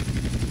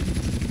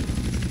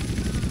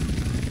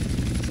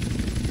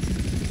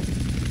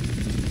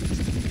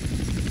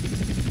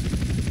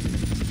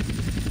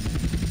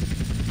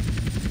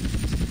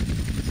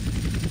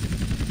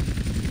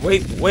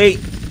 Wait.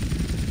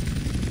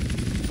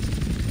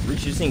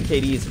 Reach, you seen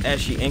KD's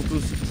ashy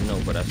ankles? No,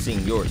 but I've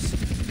seen yours.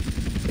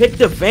 Pick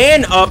the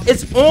van up.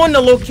 It's on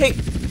the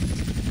location.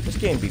 This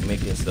game be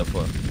making stuff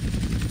up.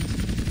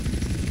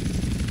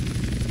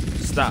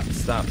 Stop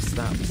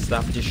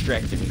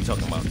distracting me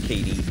talking about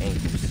KD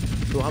ankles.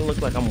 Do I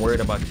look like I'm worried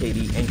about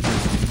KD ankles?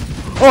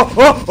 Oh,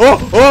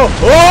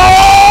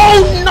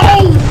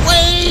 no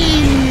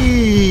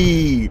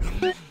way!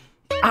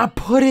 I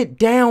put it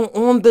down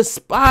on the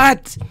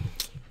spot.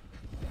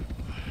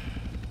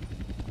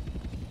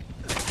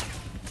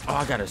 Oh,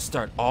 I gotta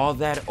start all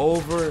that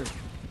over.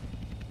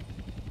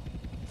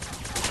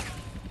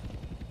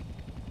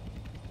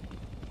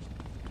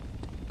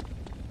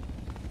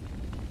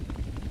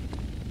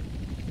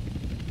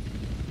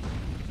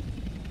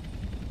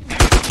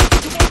 You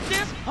want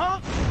this, huh?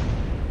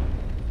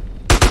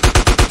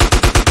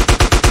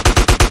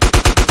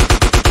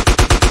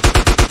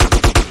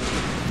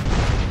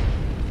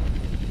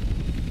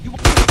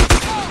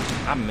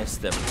 I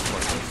missed that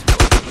fucking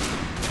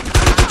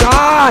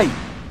die!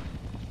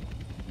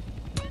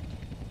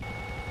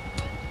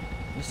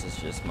 This is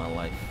just my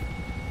life.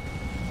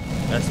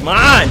 That's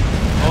mine!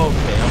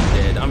 Okay,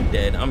 I'm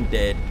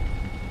dead.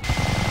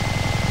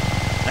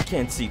 I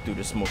can't see through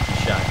the smoky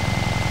shot.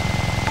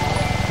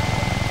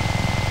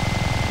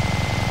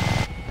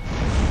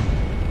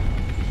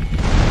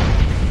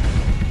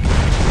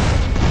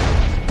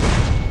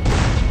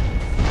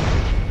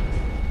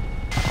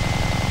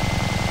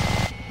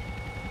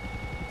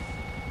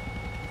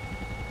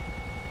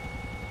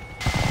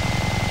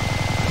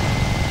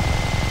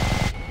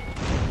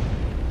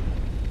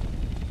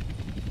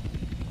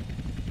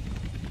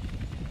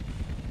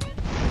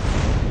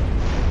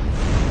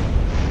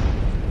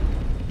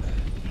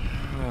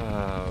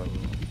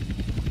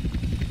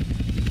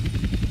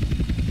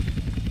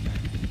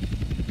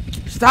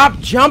 Stop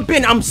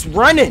jumping! I'm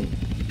running!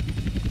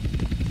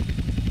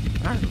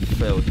 I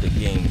failed the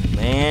game,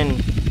 man.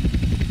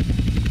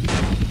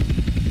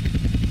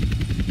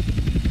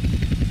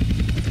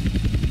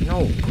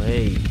 No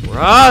way,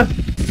 bruh!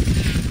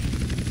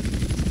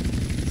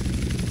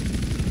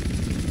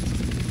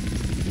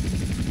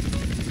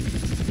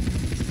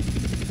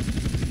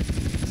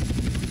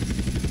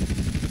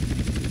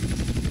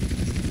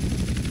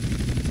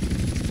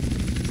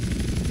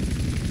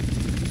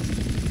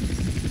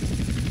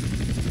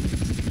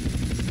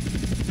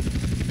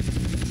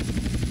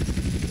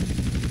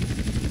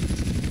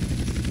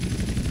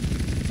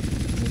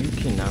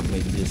 Cannot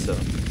make this up.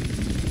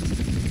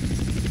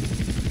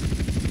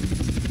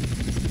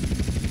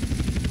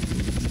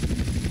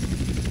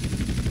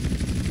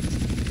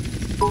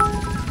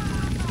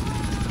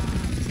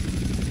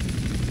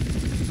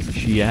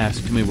 She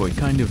asked me what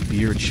kind of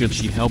beard should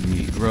she help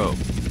me grow.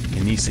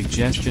 Any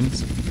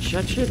suggestions?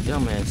 Shut your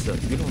dumb ass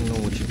up. You don't know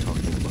what you're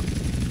talking about.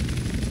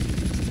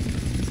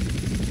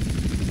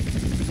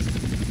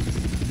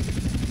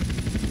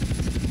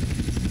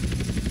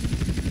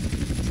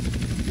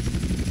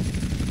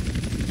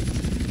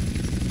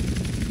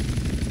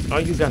 All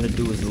you gotta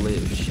do is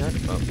live. Shut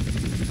up.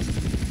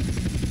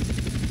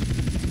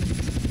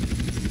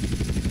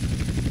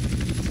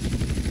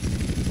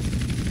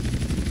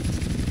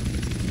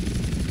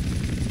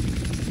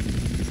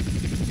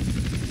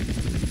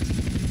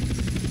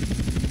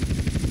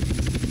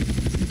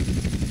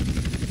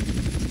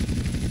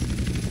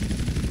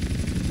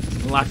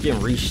 Lock in,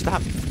 reach,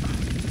 stop.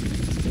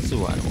 This is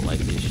why I don't like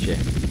this shit.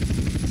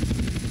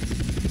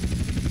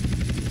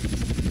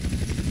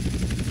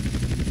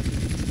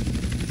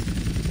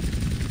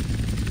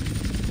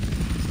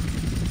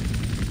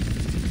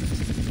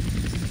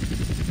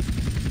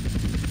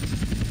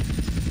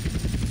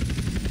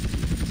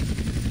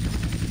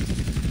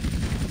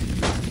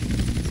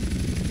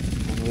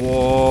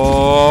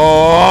 Whoa,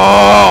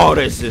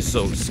 this is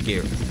so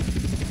scary.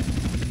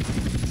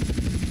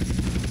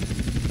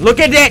 Look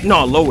at that.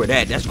 No, lower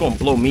that. That's going to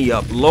blow me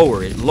up.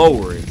 Lower it.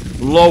 Lower it.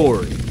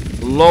 Lower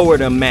it. Lower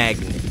the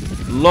magnet.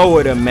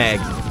 Lower the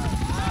magnet.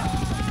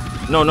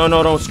 No, no,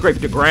 no. Don't scrape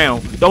the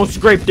ground. Don't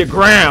scrape the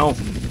ground.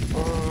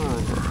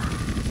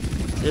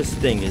 This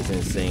thing is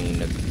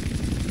insane.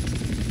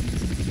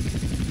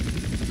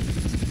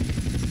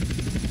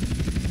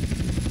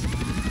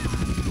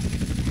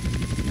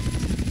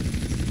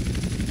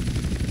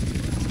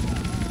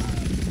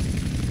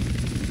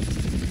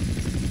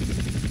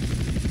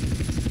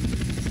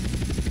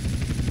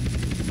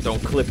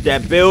 Don't clip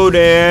that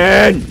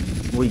building.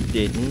 We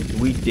didn't.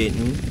 We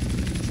didn't.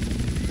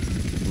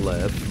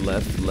 Left,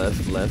 left,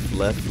 left, left,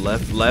 left,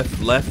 left, left,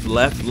 left,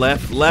 left,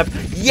 left, left.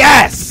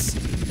 Yes!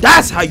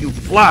 That's how you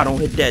fly. Don't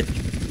hit that.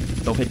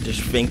 Don't hit the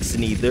Sphinx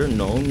neither.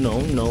 No,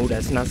 no, no.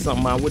 That's not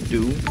something I would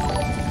do.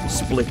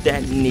 Split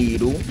that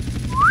needle.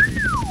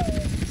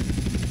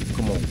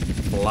 Come on.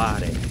 Fly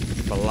there.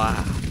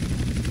 Fly.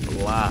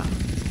 Fly.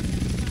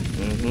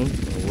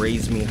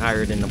 Raise me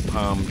higher than the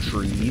palm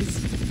trees.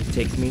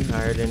 Take me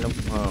higher than the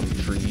palm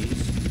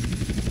trees.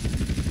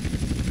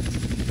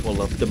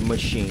 Pull up the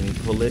machine.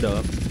 Pull it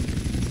up.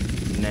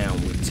 Now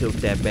we tilt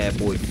that bad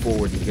boy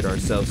forward to get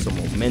ourselves some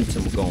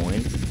momentum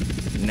going.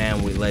 Now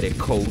we let it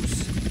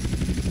coast.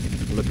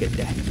 Look at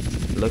that.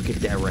 Look at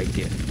that right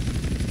there.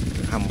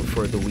 How much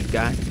further we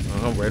got?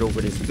 Right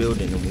over this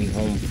building and we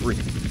home free.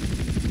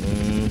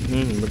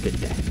 Look at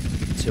that.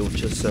 Tilt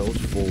yourselves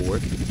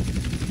forward.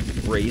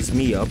 Raise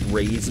me up.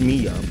 Raise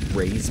me up.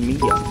 Raise me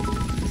up.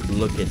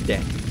 Look at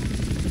that.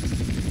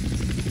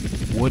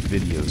 What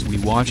videos we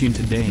watching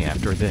today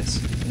after this?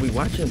 We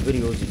watching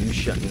videos of you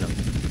shutting up.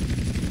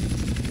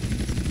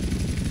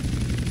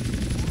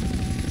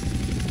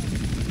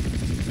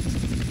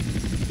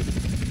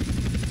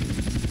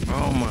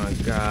 Oh my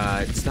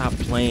God, stop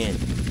playing.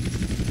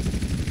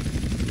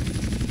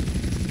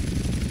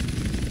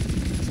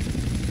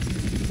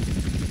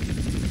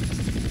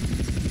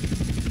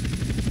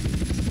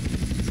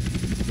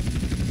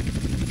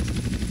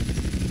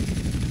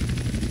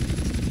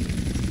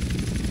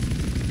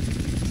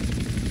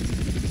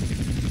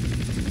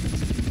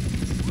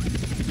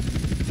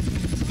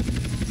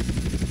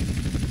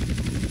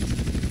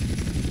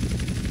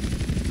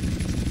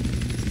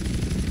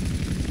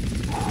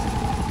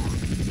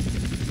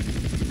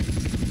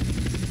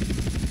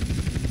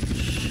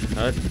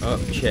 Shut up,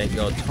 chat.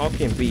 Y'all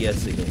talking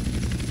BS again.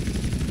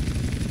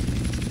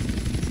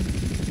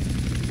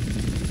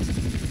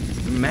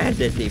 I'm mad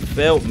that they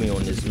failed me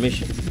on this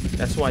mission.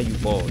 That's why you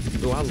bald.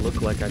 Do I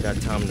look like I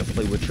got time to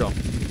play with y'all?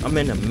 I'm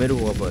in the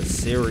middle of a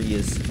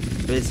serious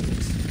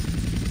business.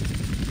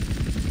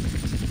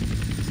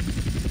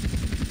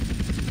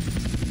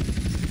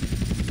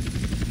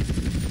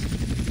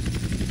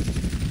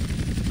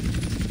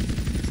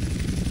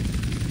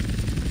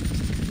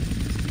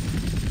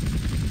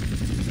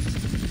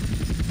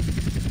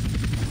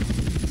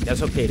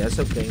 That's okay, that's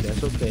okay,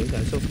 that's okay,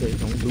 that's okay.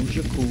 Don't lose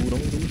your cool,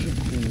 don't lose your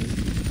cool.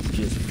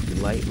 Just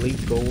lightly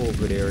go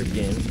over there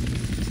again.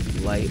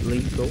 Lightly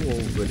go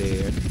over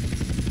there.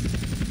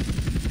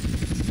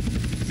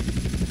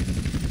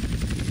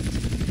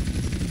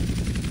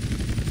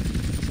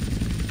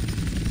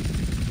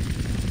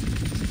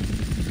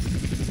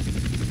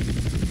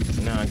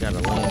 Now I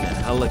gotta land a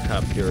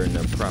helicopter in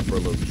the proper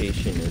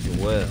location as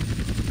well.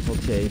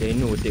 Okay, they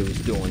knew what they was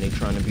doing. They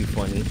trying to be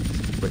funny.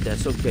 But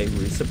that's okay,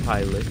 Reese a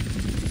pilot.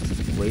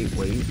 Wait.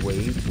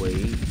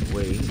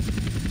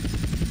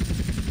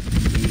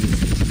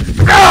 Easy.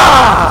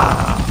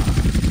 Ah!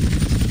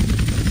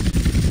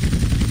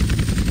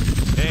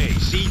 Hey,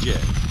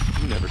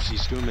 CJ. You never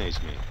cease to amaze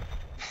me.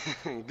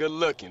 Good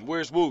looking.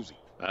 Where's Woozy?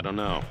 I don't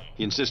know.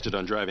 He insisted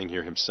on driving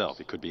here himself.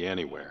 He could be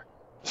anywhere.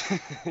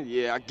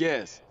 Yeah, I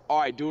guess.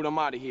 Alright, dude, I'm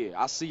out of here.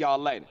 I'll see y'all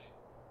later.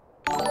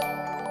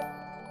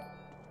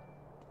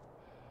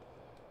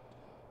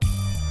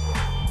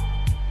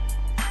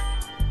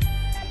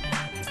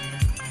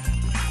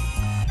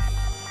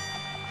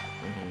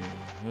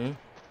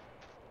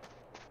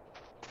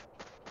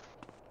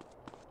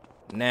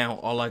 now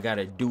all I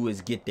gotta do is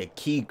get the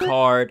key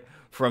card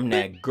from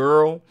that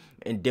girl,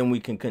 and then we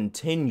can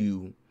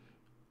continue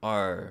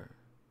our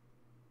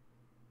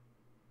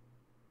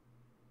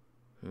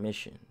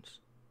missions.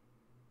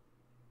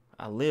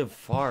 I live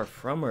far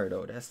from her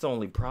though. That's the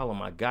only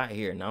problem I got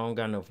here, and I don't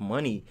got enough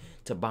money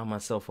to buy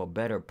myself a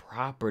better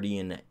property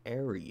in the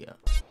area.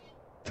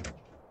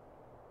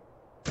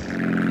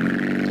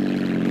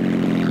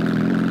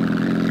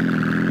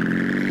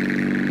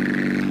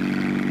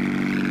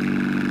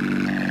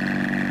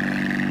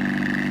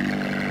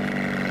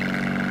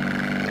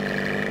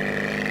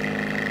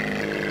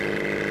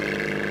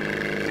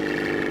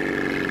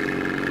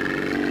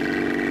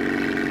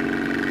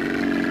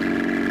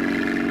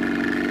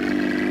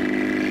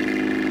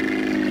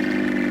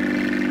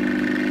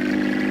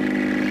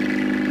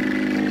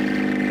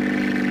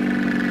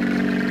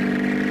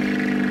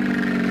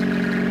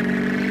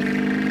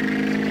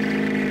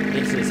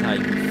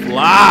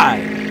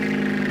 Fly.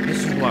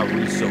 This is why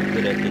we're so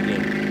good at the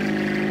game.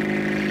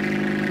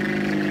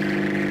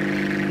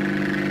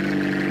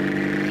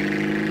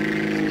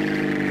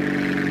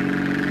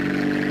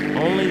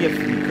 Only if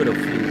we could have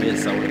flew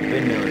this, I would have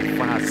been there in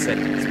 5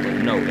 seconds.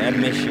 But no, that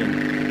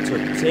mission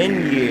took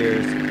 10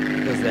 years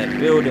because that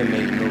building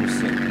made no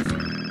sense.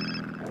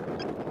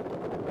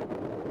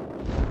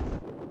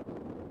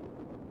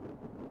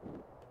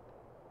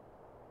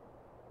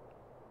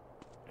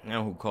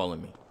 Now who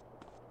calling me?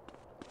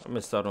 I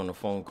missed out on a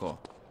phone call.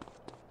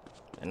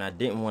 And I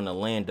didn't want to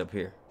land up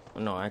here. Oh,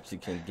 no, I actually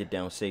can get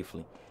down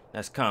safely.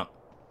 That's comp.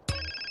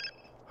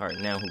 Alright,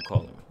 now who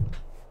calling me?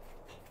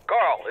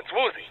 Carl, it's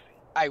Woozy.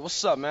 Hey,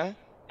 what's up, man?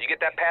 You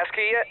get that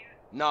passkey yet?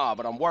 Nah,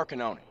 but I'm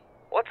working on it.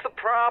 What's the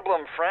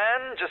problem,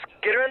 friend? Just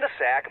get her in the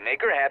sack,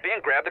 make her happy,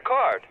 and grab the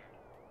card.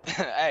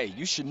 Hey,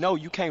 you should know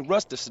you can't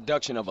rush the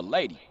seduction of a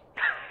lady.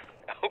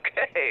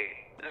 Okay.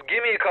 Just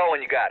give me a call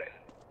when you got it.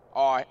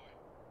 Alright.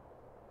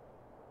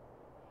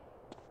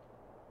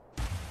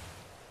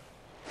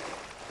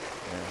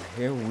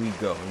 Here we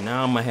go.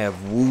 Now I'm gonna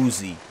have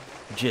Woozy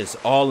just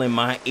all in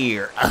my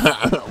ear.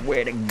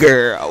 Where the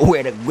girl?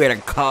 Where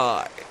the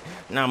card?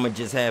 Now I'm gonna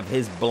just have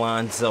his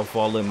blonde self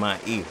all in my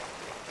ear.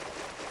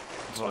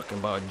 Talking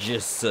about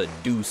just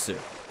seduce her.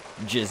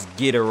 Just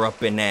get her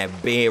up in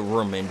that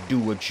bedroom and do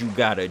what you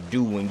gotta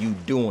do when you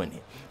doing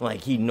it.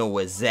 Like he know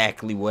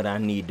exactly what I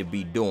need to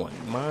be doing.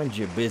 Mind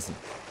your business.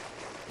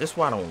 That's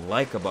what I don't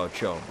like about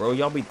y'all, bro.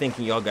 Y'all be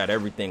thinking y'all got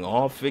everything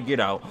all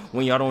figured out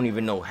when y'all don't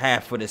even know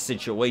half of the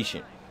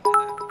situation.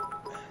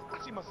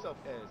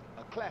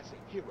 Classic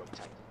hero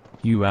type.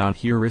 You out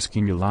here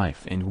risking your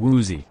life and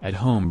Woozy at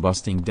home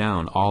busting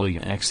down all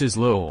your exes,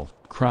 lol,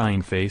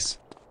 crying face.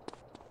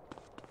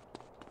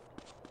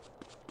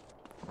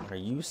 Are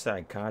you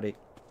psychotic?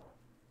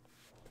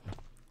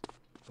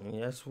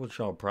 Yeah, that's what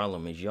y'all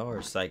problem is. Y'all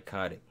are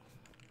psychotic.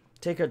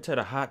 Take her to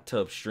the hot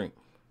tub stream.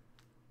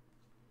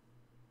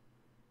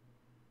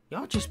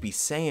 Y'all just be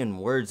saying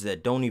words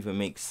that don't even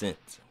make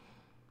sense.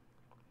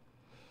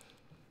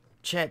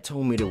 Chat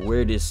told me to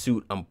wear this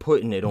suit. I'm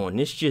putting it on.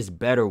 This just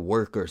better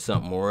work or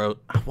something. Or else,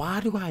 why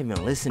do I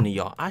even listen to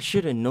y'all? I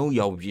should have known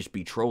y'all would just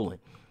be trolling.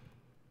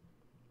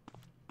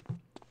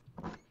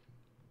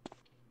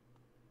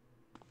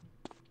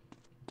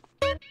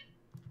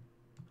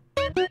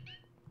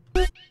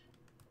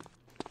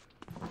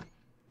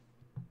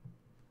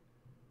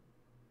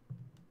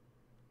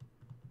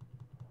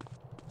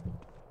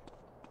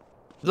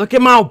 Look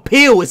at my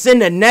appeal. It's in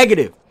the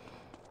negative.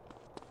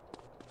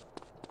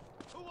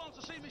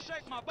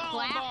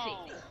 Classy.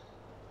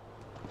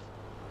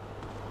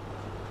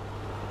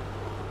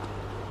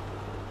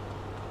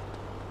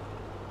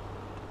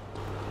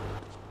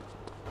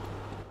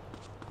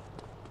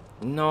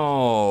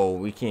 No,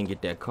 we can't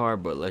get that car,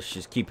 but let's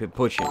just keep it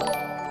pushing.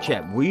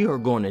 Chat, we are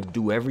going to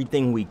do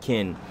everything we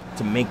can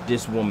to make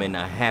this woman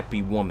a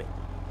happy woman.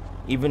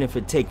 Even if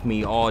it takes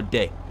me all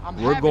day.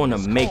 We're going to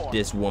make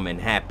this woman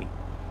happy.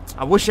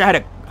 I wish I had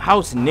a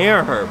house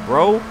near her,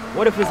 bro.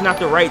 What if it's not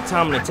the right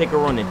time to take her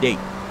on a date?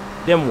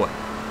 Then what?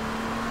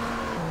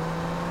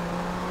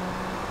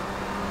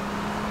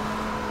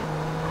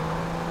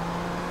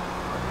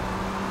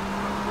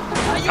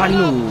 I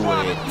knew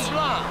it.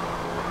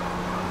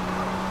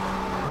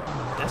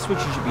 That's what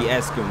you should be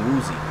asking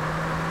Woozy.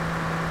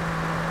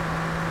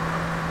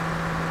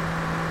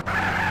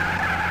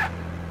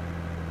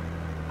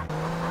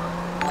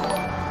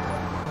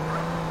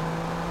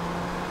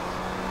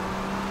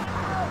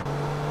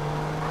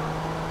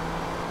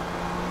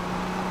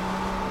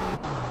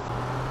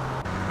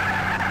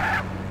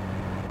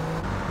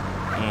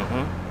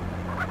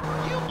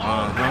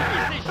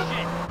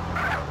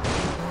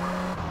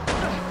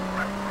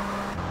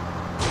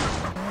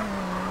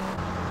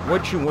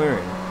 What you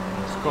wearing?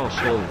 It's called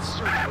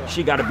clothes.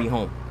 She gotta be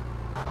home.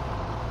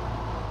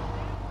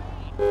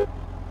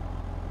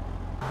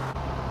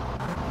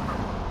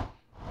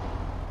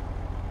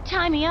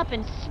 Tie me up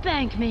and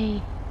spank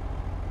me.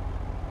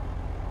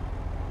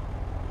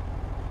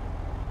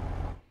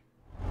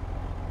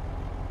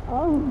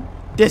 Oh.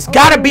 This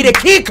gotta be the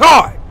key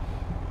card.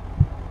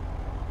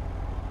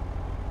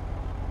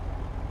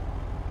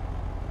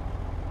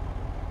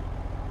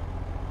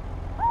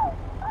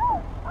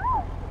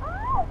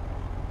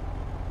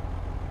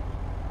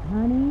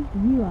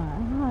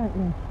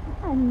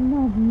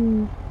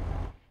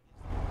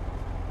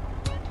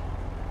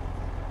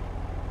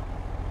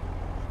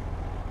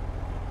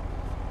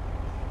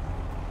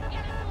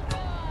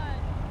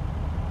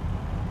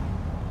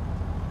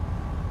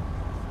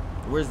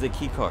 Where's the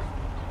key card?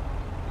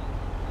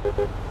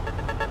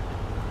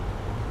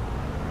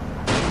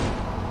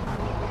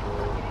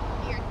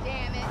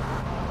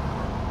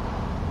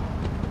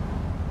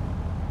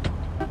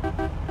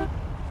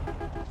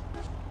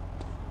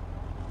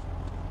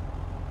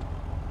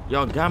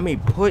 Y'all got me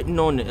putting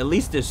on, at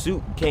least the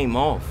suit came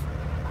off.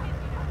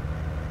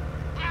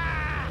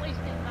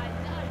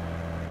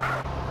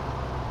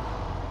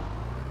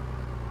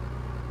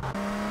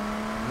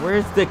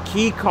 Where's the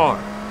key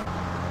card?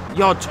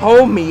 Y'all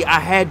told me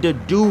I had to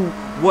do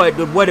what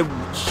it.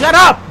 Shut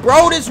up,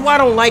 bro. This is why I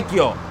don't like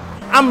y'all.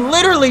 I'm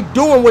literally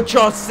doing what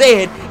y'all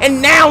said,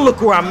 and now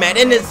look where I'm at,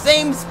 in the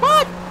same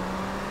spot.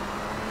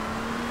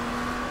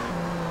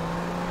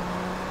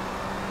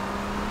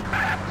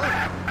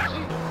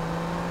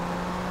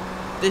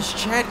 This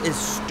chat is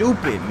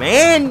stupid,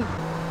 man.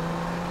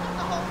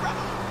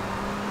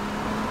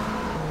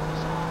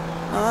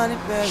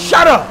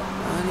 Shut up.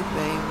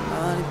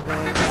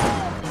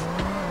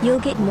 You'll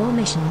get more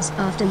missions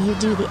after you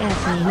do the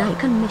airplane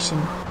icon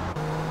mission.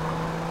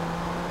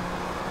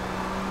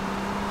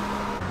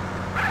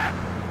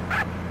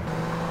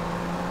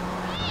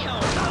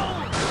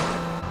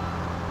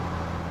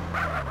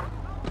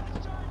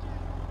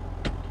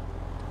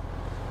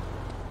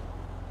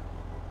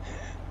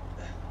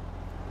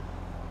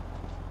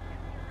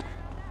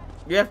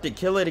 You have to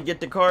kill her to get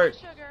the card,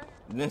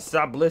 then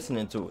stop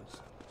listening to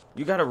us.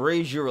 You gotta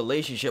raise your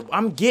relationship.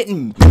 I'm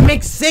getting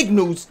mixed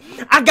signals.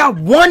 I got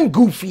one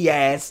goofy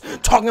ass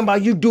talking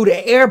about you do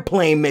the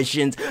airplane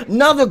missions.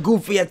 Another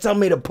goofy ass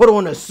telling me to put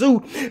on a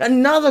suit.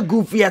 Another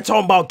goofy ass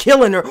talking about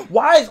killing her.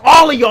 Why is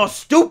all of y'all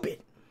stupid?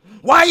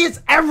 Why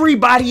is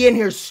everybody in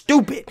here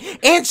stupid?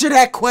 Answer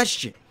that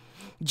question.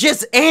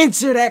 Just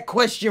answer that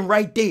question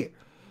right there.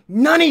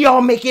 None of y'all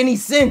make any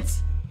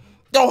sense.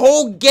 The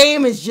whole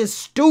game is just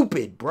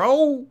stupid,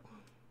 bro.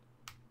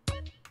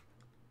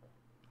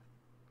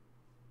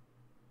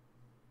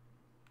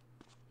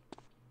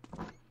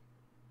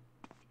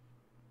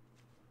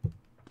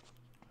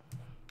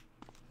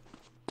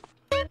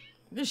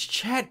 This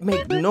chat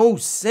make no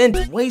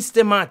sense.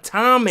 Wasting my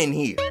time in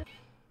here.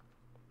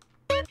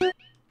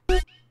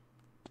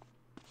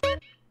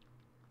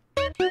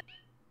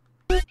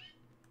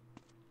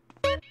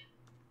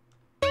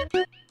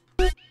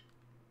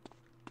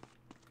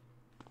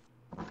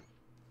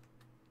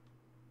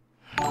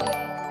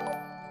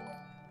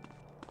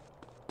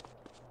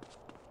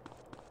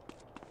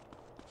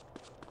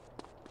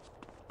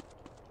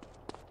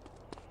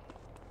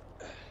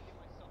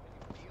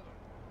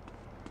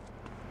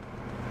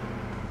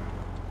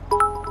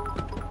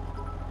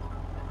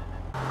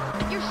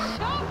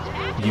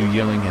 You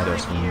yelling at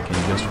us when you can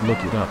just look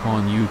it up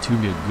on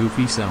YouTube, you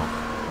goofy self.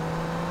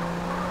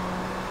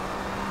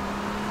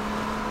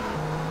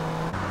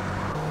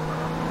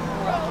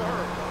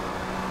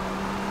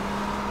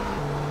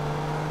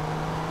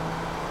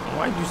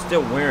 Why you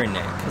still wearing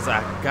that? Cause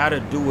I gotta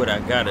do what I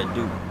gotta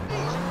do.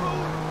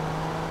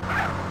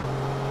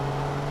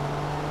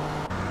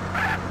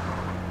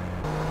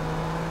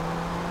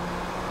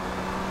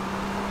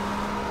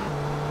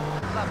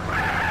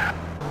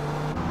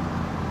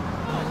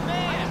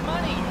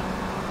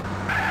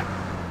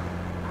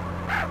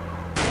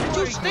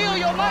 Steal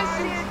your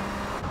license.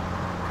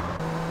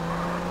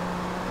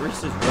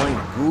 Chris is one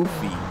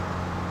goofy.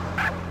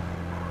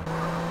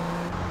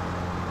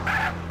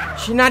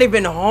 She's not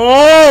even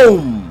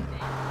home.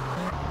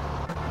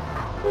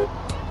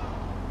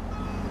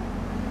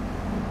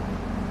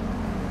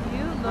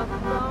 You look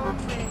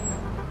lonely.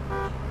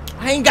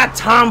 I ain't got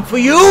time for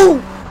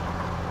you.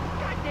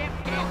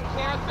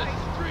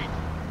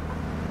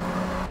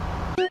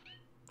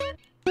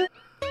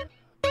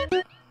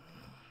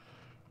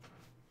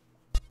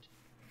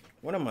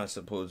 What am I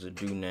supposed to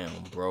do now,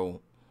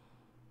 bro?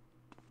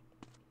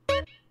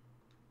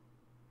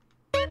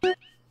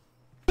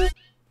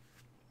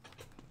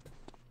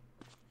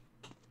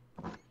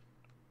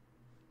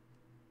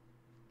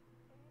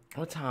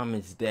 What time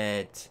is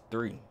that?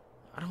 3.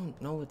 I don't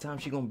know what time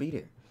she's gonna be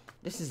there.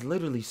 This is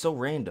literally so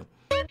random.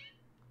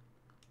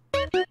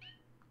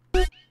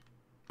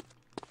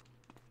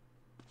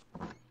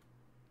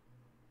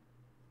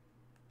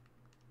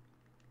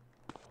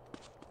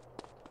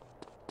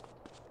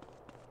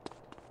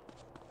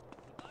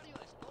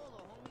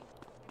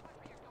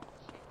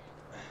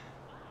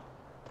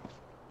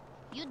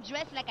 You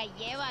dress like a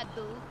lleva,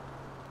 dude.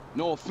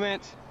 No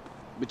offense,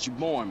 but you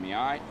boring me,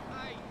 alright?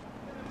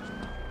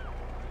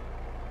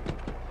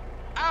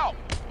 Ow!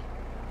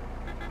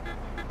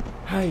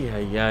 Ay,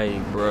 ay, ay,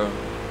 bro.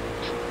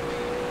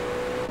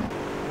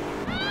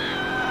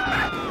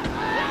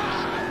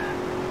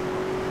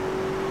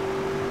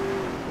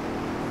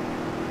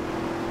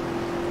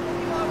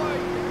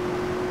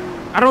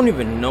 I don't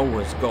even know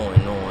what's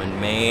going on,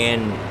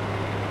 man.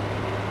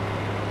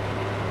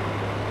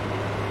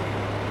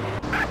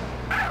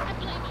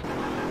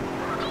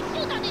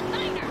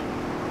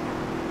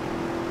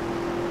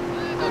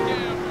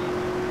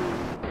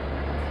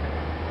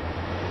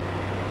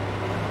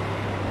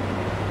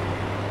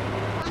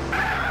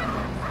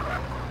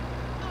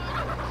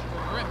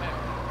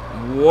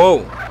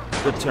 Whoa.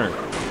 Good turn.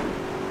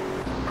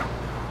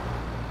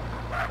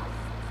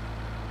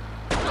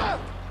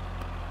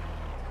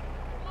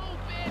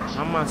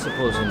 How am I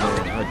supposed to know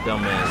her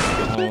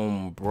dumbass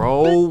home,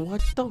 bro?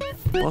 What the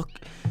fuck?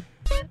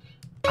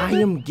 I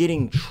am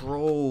getting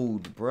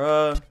trolled,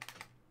 bruh.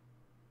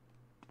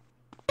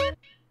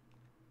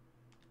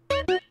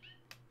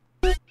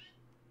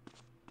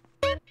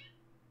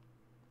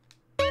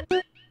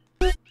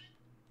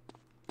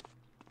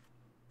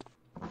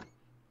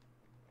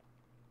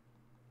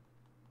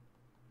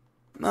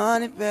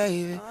 Money,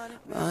 baby,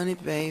 money,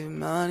 baby,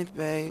 money,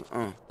 baby.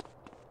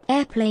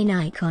 Airplane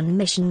icon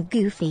mission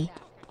Goofy.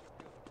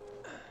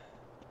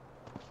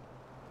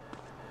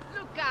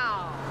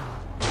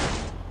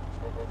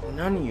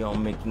 None of y'all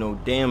make no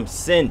damn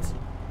sense.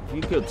 If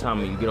you kill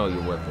Tommy, you get all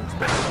your weapons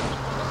back.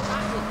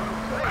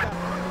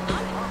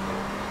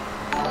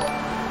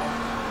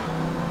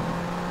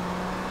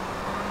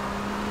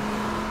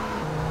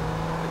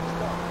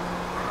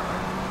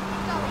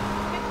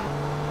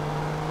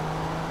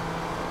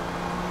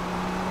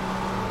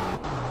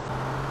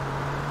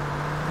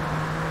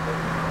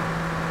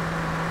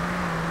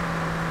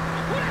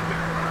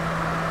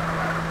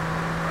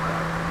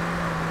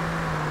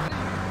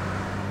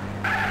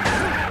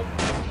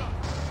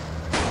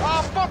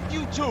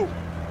 You too.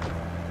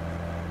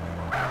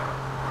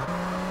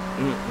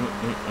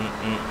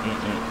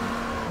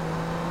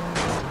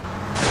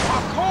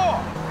 My car.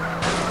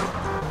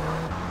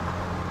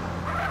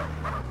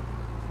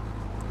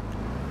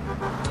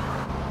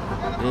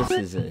 This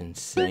is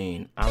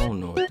insane. I don't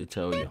know what to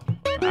tell you.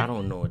 I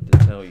don't know what to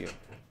tell you.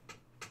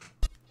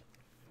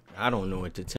 I don't know what to tell you.